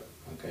on year,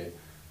 okay?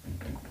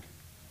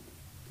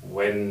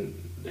 When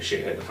the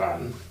shit hit the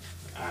fan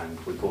and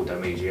we called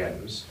them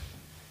EGMs,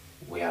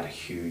 we had a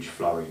huge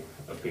flurry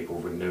of people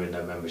renewing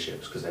their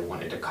memberships because they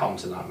wanted to come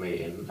to that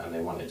meeting and they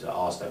wanted to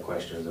ask their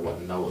questions, they wanted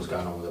to know what was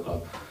going on with the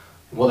club.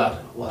 And what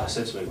that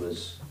said to me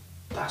was,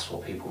 that's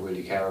what people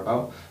really care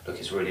about. Look,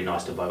 it's really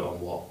nice to vote on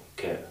what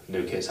kit.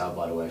 New kit's out,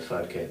 by the way,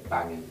 3rd kit,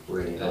 banging,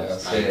 really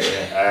nice. Is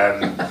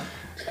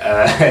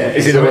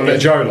it the one that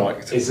Joe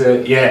liked? It's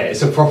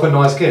a proper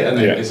nice kit, isn't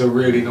it? Yeah. It's a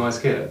really nice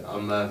kit.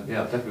 I'm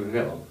definitely gonna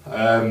get one.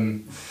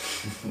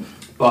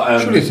 But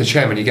surely as the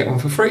chairman you get one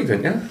for free,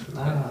 didn't you?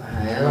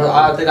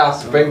 I did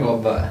ask to bring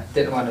one, but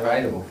didn't want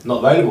available.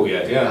 Not available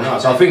yet.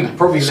 So I think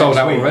probably sold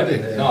next out week, already.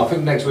 Yeah. No, I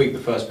think next week the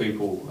first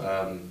people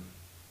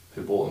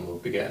who bought them will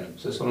be getting them.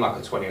 So it's on like a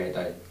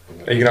 28-day.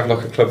 Are you gonna have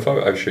like a club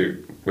photo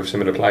shoot with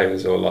some of the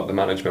players or like the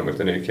management with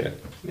the new kit?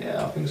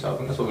 Yeah, I think so. I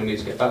think that's what we need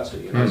to get back to.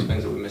 Those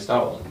things that we missed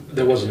out on.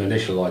 There was an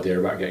initial idea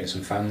about getting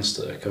some fans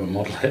to come and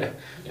model it,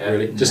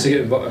 really, just to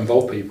get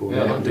involve people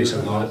and do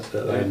something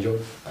that they enjoy.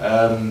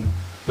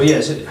 But yeah,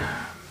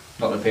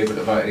 not the people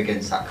that voted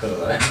against that colour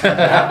though.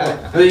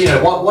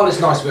 But while it's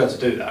nice to be able to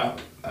do that,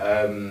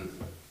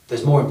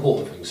 there's more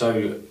important things.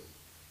 So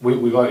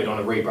we voted on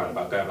a rebrand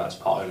about going back to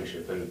part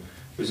ownership, and it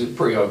was a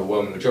pretty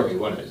overwhelming majority,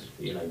 wasn't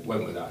it?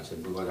 Went with that and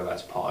said we want to go back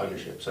to part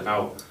ownership. So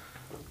now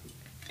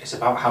it's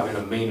about having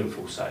a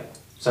meaningful say.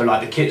 So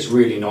like the kit's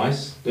really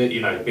nice,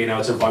 being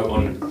able to vote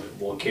on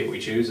what kit we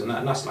choose, and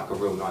that's like a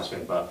real nice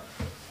thing, but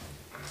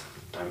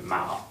don't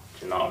matter.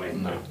 Do you know what I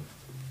mean? No.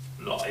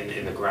 Not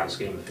in the grand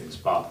scheme of things,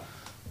 but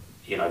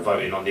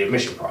voting on the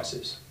admission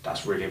prices,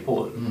 that's really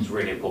important. It's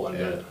really important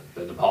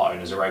that the part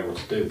owners are able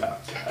to do that.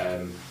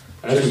 And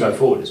as we go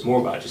forward, it's more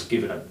about just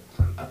giving a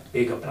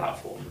bigger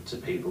platform to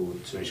people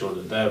to ensure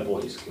that their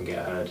voice can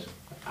get heard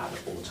at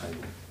the board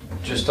table.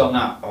 Just on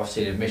that,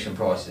 obviously the admission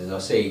prices, I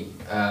see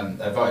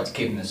they voted to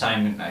keep them the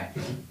same, didn't they?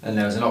 And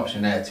there was an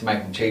option there to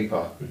make them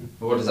cheaper.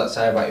 But what does that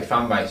say about your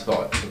fan base,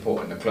 like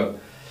supporting the club?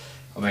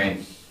 I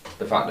mean,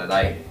 the fact that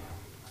they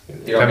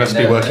must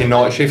be working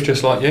night shift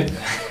just like you.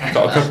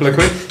 Got a couple of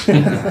quid.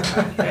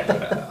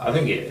 I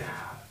think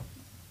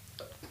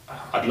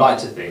I'd like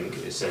to think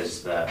it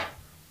says that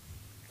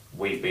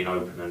we've been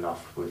open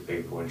enough with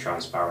people and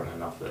transparent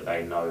enough that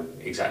they know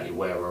exactly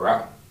where we're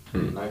at,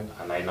 you know,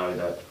 and they know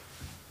that,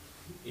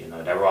 you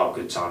know, there are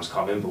good times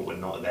coming, but we're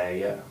not there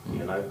yet,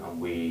 you know, and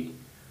we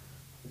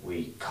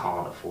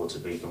can't afford to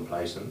be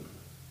complacent.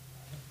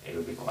 It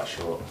would be quite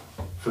short.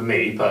 For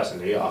me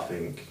personally, I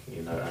think,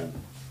 you know, and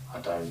I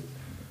don't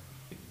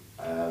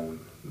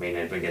mean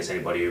anything against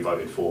anybody who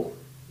voted for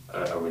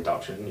a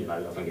reduction, you know,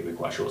 I think it'd be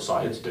quite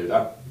short-sighted to do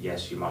that.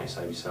 Yes, you might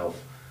save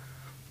yourself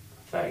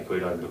 30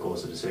 quid over the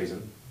course of the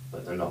season,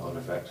 but the knock-on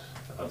effect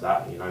of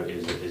that, you know,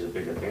 is a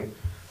bigger thing.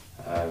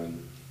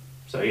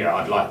 So yeah,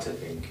 I'd like to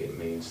think it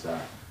means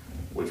that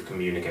we've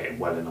communicated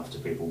well enough to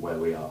people where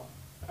we are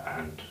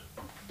and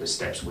the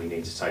steps we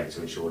need to take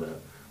to ensure that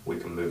we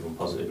can move on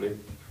positively.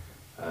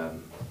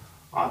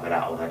 Either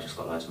that or they just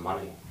got loads of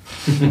money.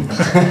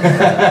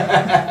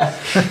 I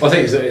think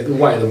it's the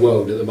way of the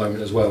world at the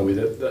moment as well. With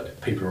it, that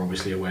people are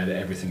obviously aware that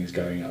everything is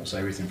going up. So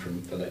everything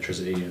from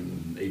electricity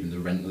and even the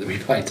rent that we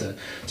pay to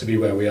be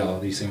where we are,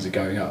 these things are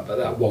going up. But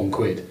that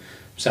 £1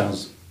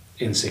 sounds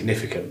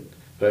insignificant.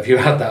 But if you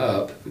add that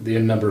up, the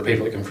number of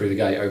people that come through the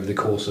gate over the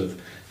course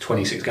of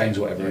 26 games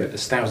or whatever,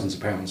 it's thousands of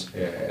pounds.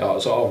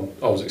 So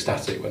I was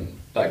ecstatic when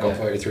that got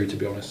voted through, to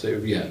be honest.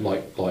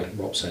 Like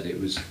Rob said, it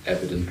was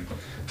evident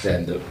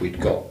then that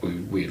we'd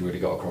really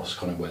got across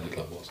kind of where the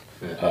club was.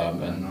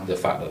 And the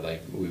fact that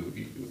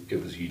it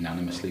was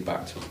unanimously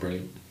backed was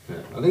brilliant. Yeah.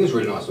 I think it's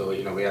really nice. Well,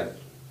 you know, we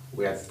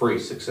had 3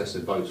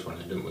 successive votes on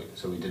it, didn't we?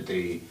 So we did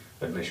the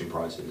admission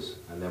prices,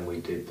 and then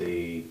we did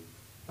the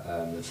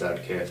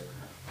third kit.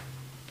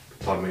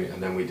 Pardon me,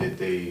 and then we did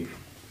the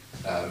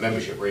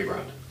membership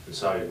rebrand. And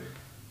so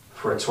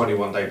for a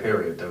 21-day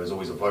period, there was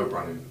always a vote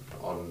running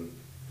on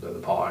that the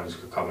part owners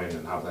could come in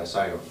and have their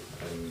say on.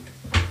 And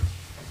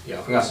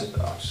yeah, I just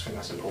think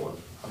that's important.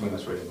 I think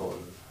that's really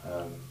important.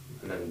 And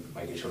then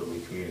making sure that we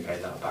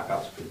communicate that back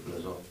out to people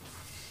as well.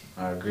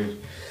 I agree.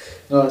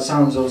 No, it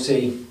sounds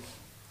obviously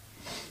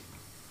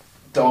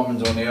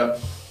diamonds on the up.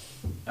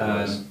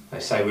 They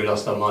say we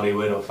lost our money,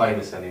 we're not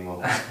famous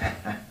anymore.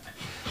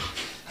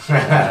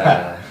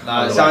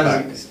 No, it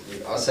sounds,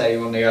 I'll say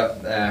on the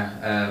up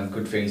there.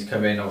 Good things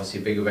come in,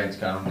 obviously big events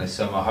going on this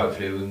summer.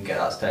 Hopefully we can get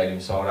that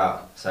stadium sold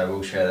out, so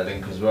we'll share the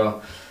link as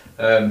well.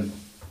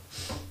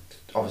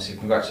 Obviously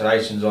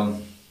congratulations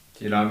on,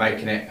 you know,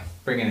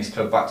 bringing this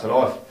club back to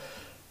life.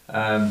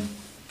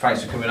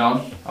 Thanks for coming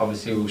on.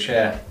 Obviously we'll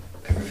share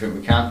everything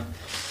we can.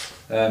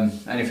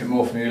 Anything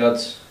more from you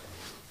lads?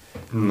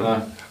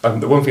 No.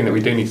 The one thing that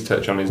we do need to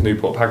touch on is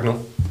Newport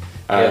Pagnell.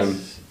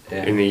 Yes.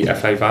 Yeah. In the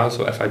FA Vals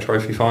or FA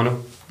Trophy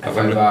final.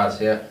 FA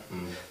Vals, yeah.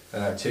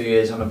 2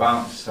 years on the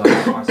bounce, so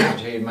massive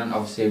achievement.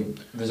 Obviously,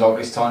 the result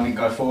this time didn't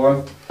go for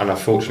them. And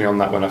unfortunately, on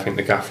that one, I think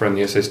the gaffer and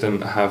the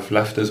assistant have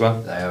left as well.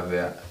 They have,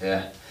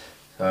 yeah.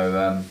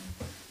 So,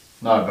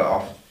 no, but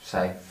I'll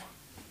say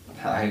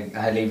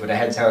they leave with their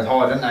heads held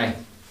high, don't they?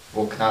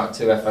 Walking out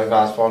 2 FA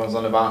Vals finals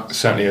on the bounce.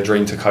 Certainly a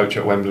dream to coach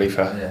at Wembley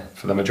for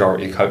the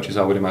majority of coaches,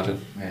 I would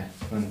imagine. Yeah,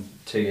 and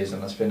 2 years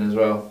on the spin as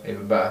well,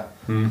 even better.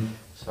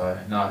 So,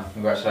 no,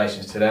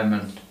 congratulations to them,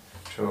 and I'm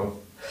sure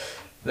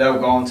they'll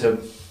go on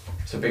to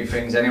big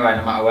things anyway,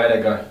 no matter where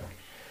they go.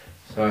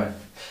 So,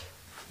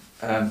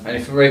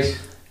 anything, Rhys?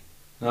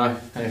 No?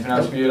 Anything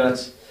else from you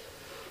lads?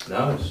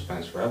 No, just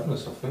thanks for having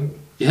us, I think.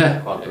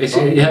 Yeah,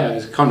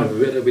 it's kind of,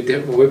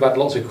 we've had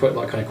lots of kind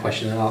of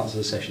question and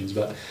answer sessions,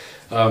 but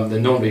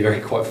they're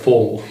normally quite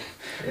formal.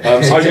 I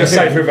was going to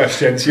say for us,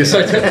 gents.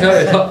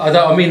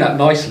 I mean that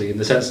nicely, in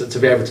the sense that to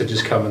be able to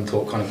just come and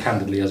talk kind of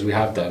candidly as we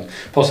have done,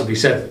 possibly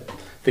said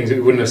things that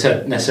we wouldn't have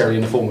said necessarily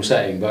in a formal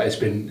setting, but it's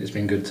been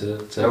good to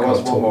there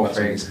was one more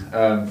thing.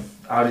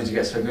 How did you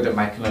get so good at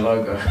making a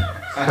logo?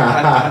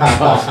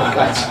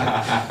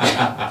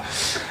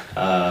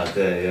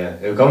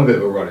 It become a bit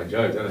of a running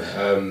joke, doesn't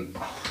it?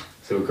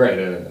 So we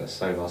created a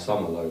Save Our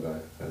Summer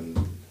logo, and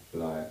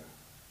I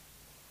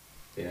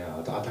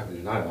don't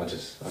really know.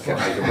 I kept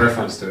making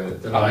reference to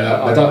it.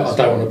 I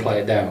don't want to play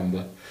it down,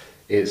 but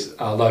it's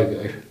our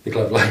logo, the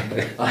club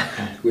logo.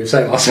 We've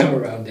Save Our Summer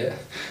around it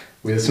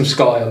with some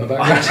sky on the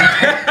background.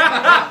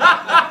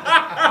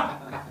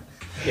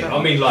 Yeah,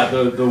 I mean, like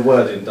the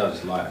wording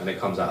does, and it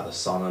comes out of the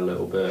sun a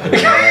little bit.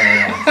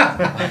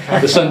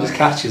 The sun just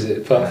catches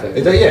it perfect.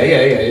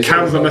 Yeah.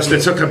 Canva must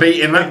have took a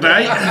beating that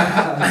day.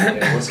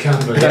 It was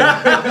Canva.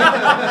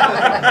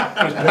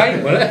 It was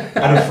paint, wasn't it?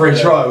 And a free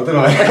trial,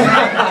 didn't I?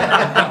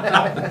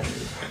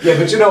 Yeah,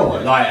 but you know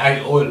what?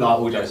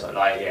 All jokes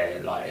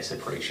it's a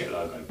pretty shit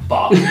logo.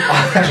 But do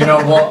you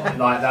know what?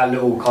 That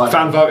little kind of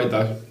Fan voted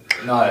though.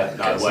 No, it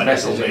wasn't.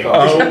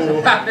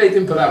 They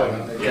didn't put that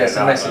one on. Yeah, it's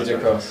a message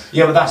across.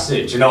 Yeah, but that's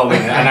it. Do you know what I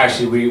mean? And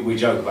actually, we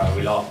joke about it,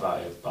 we laugh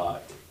about it,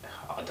 but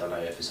I don't know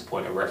if it's a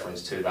point of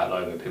reference to that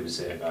logo. People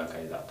see it and go,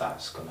 okay,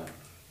 that's gonna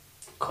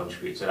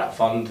contribute to that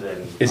fund.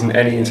 Then isn't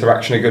any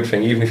interaction a good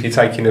thing? Even if you're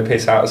taking a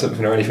piss out of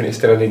something or anything, it's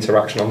still an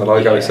interaction on the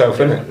logo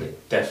itself, isn't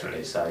it?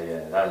 Definitely. So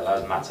yeah, that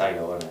was Matt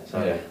Taylor, wasn't it?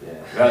 So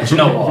yeah. Do you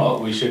know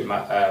what? We should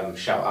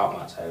shout out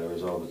Matt Taylor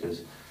as well,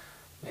 because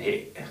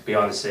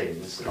behind the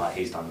scenes, like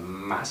he's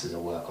done masses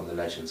of work on the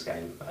Legends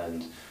game,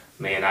 and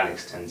me and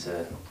Alex tend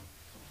to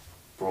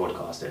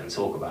broadcast it and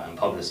talk about it and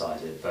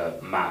publicise it.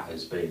 But Matt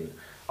has been,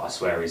 I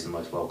swear, he's the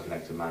most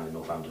well-connected man in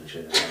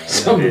Northamptonshire.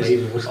 It's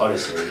unbelievable.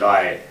 Honestly,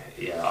 like,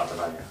 yeah, I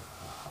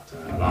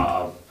don't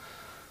know.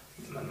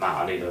 Matt,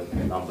 I need a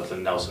number for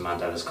Nelson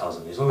Mandela's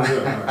cousin. He's like,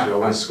 I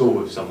went to school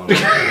with someone. Do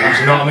you know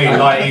what I mean?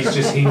 Like,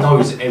 he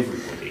knows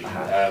everybody,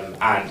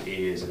 and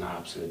he is an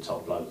absolute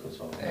top bloke as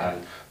well. Yeah.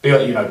 And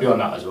beyond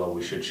that as well,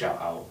 we should shout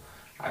out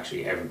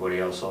actually everybody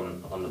else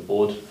on the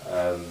board.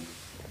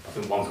 I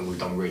think one thing we've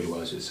done really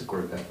well is it's a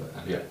group effort,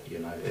 and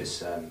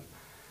it's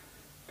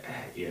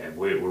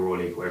we're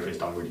all equal. Everything's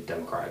done really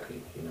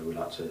democratically. We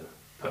like to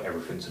put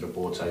everything to the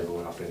board table,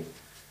 and I think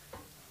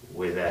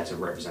we're there to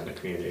represent the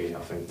community. I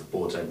think the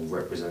board table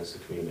represents the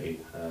community.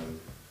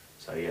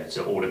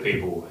 To all the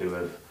people who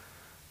have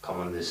come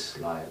on this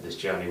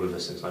journey with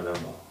us since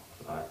November,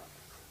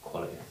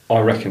 quality. I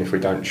reckon if we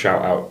don't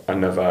shout out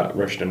another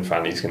Rushden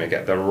fan, he's going to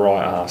get the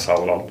right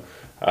arsehole on.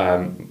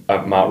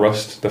 Mark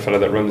Rust, the fellow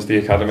that runs the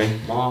academy.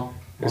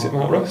 Is it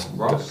Mark Rust?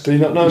 Ross. Do you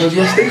not know him as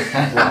Rusty?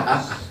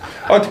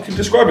 I can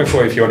describe him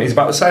for you if you want. He's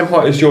about the same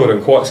height as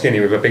Jordan, quite skinny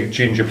with a big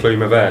ginger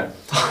plume of hair.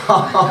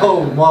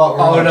 Oh, Mark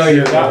Ross. Oh no,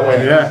 you're that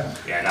way, yeah.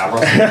 Yeah, now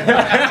Ross.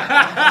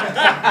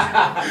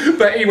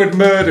 But he would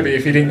murder me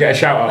if he didn't get a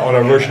shout out on a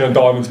Rushden and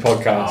Diamonds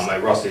podcast. Oh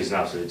mate, Rusty's an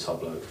absolute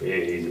top bloke.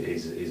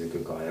 He's a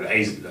good guy. And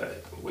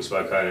we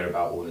spoke earlier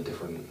about all the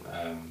different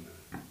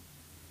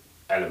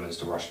elements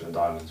to Rushden and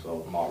Diamonds.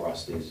 Well, Mark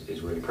Rust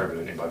is really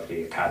prevalent in both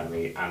the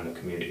academy and the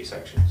community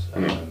sections.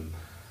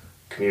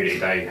 Community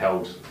Day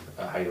held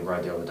at Hayden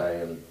Road the other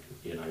day, and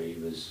he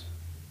was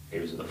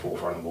at the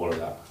forefront of all of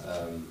that.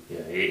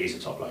 He's a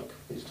top bloke.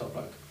 He's a top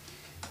bloke.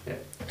 Yeah.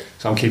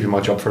 So I'm keeping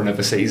my job for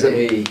another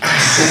season.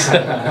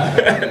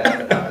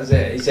 That was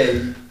it. He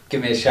said,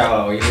 "Give me a shout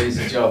out or you lose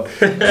the job."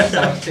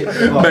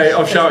 Mate,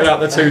 I've shouted out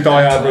the 2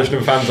 die-hard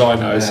Rushden fans I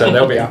know, so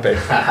they'll be happy.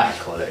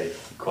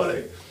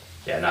 Quality.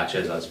 Yeah,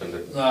 cheers, that's been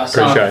good.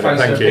 Appreciate it,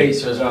 thanks thank for you. the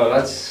pizza as well,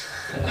 lads.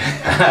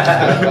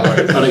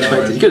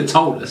 Unexpected. You could have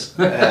told us.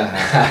 That's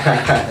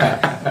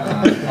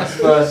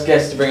the first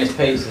guest to bring us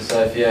pizza,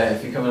 so if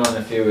you're coming on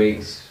in a few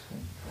weeks,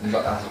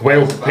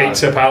 Will,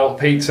 pizza, pal,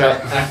 pizza.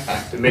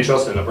 Did Mitch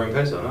Austin not bring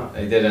pizza or not?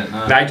 He didn't.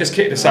 No. No, he just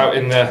kicked us out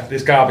in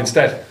this garb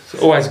instead. It's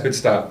always a good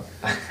start.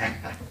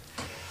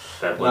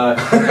 Fair play. No. I'll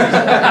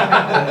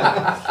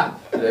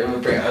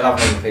have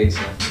another pizza.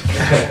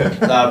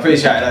 No, I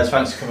appreciate it, lads.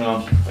 Thanks for coming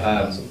on.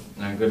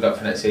 Good luck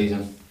for next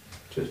season.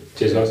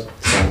 Cheers, guys.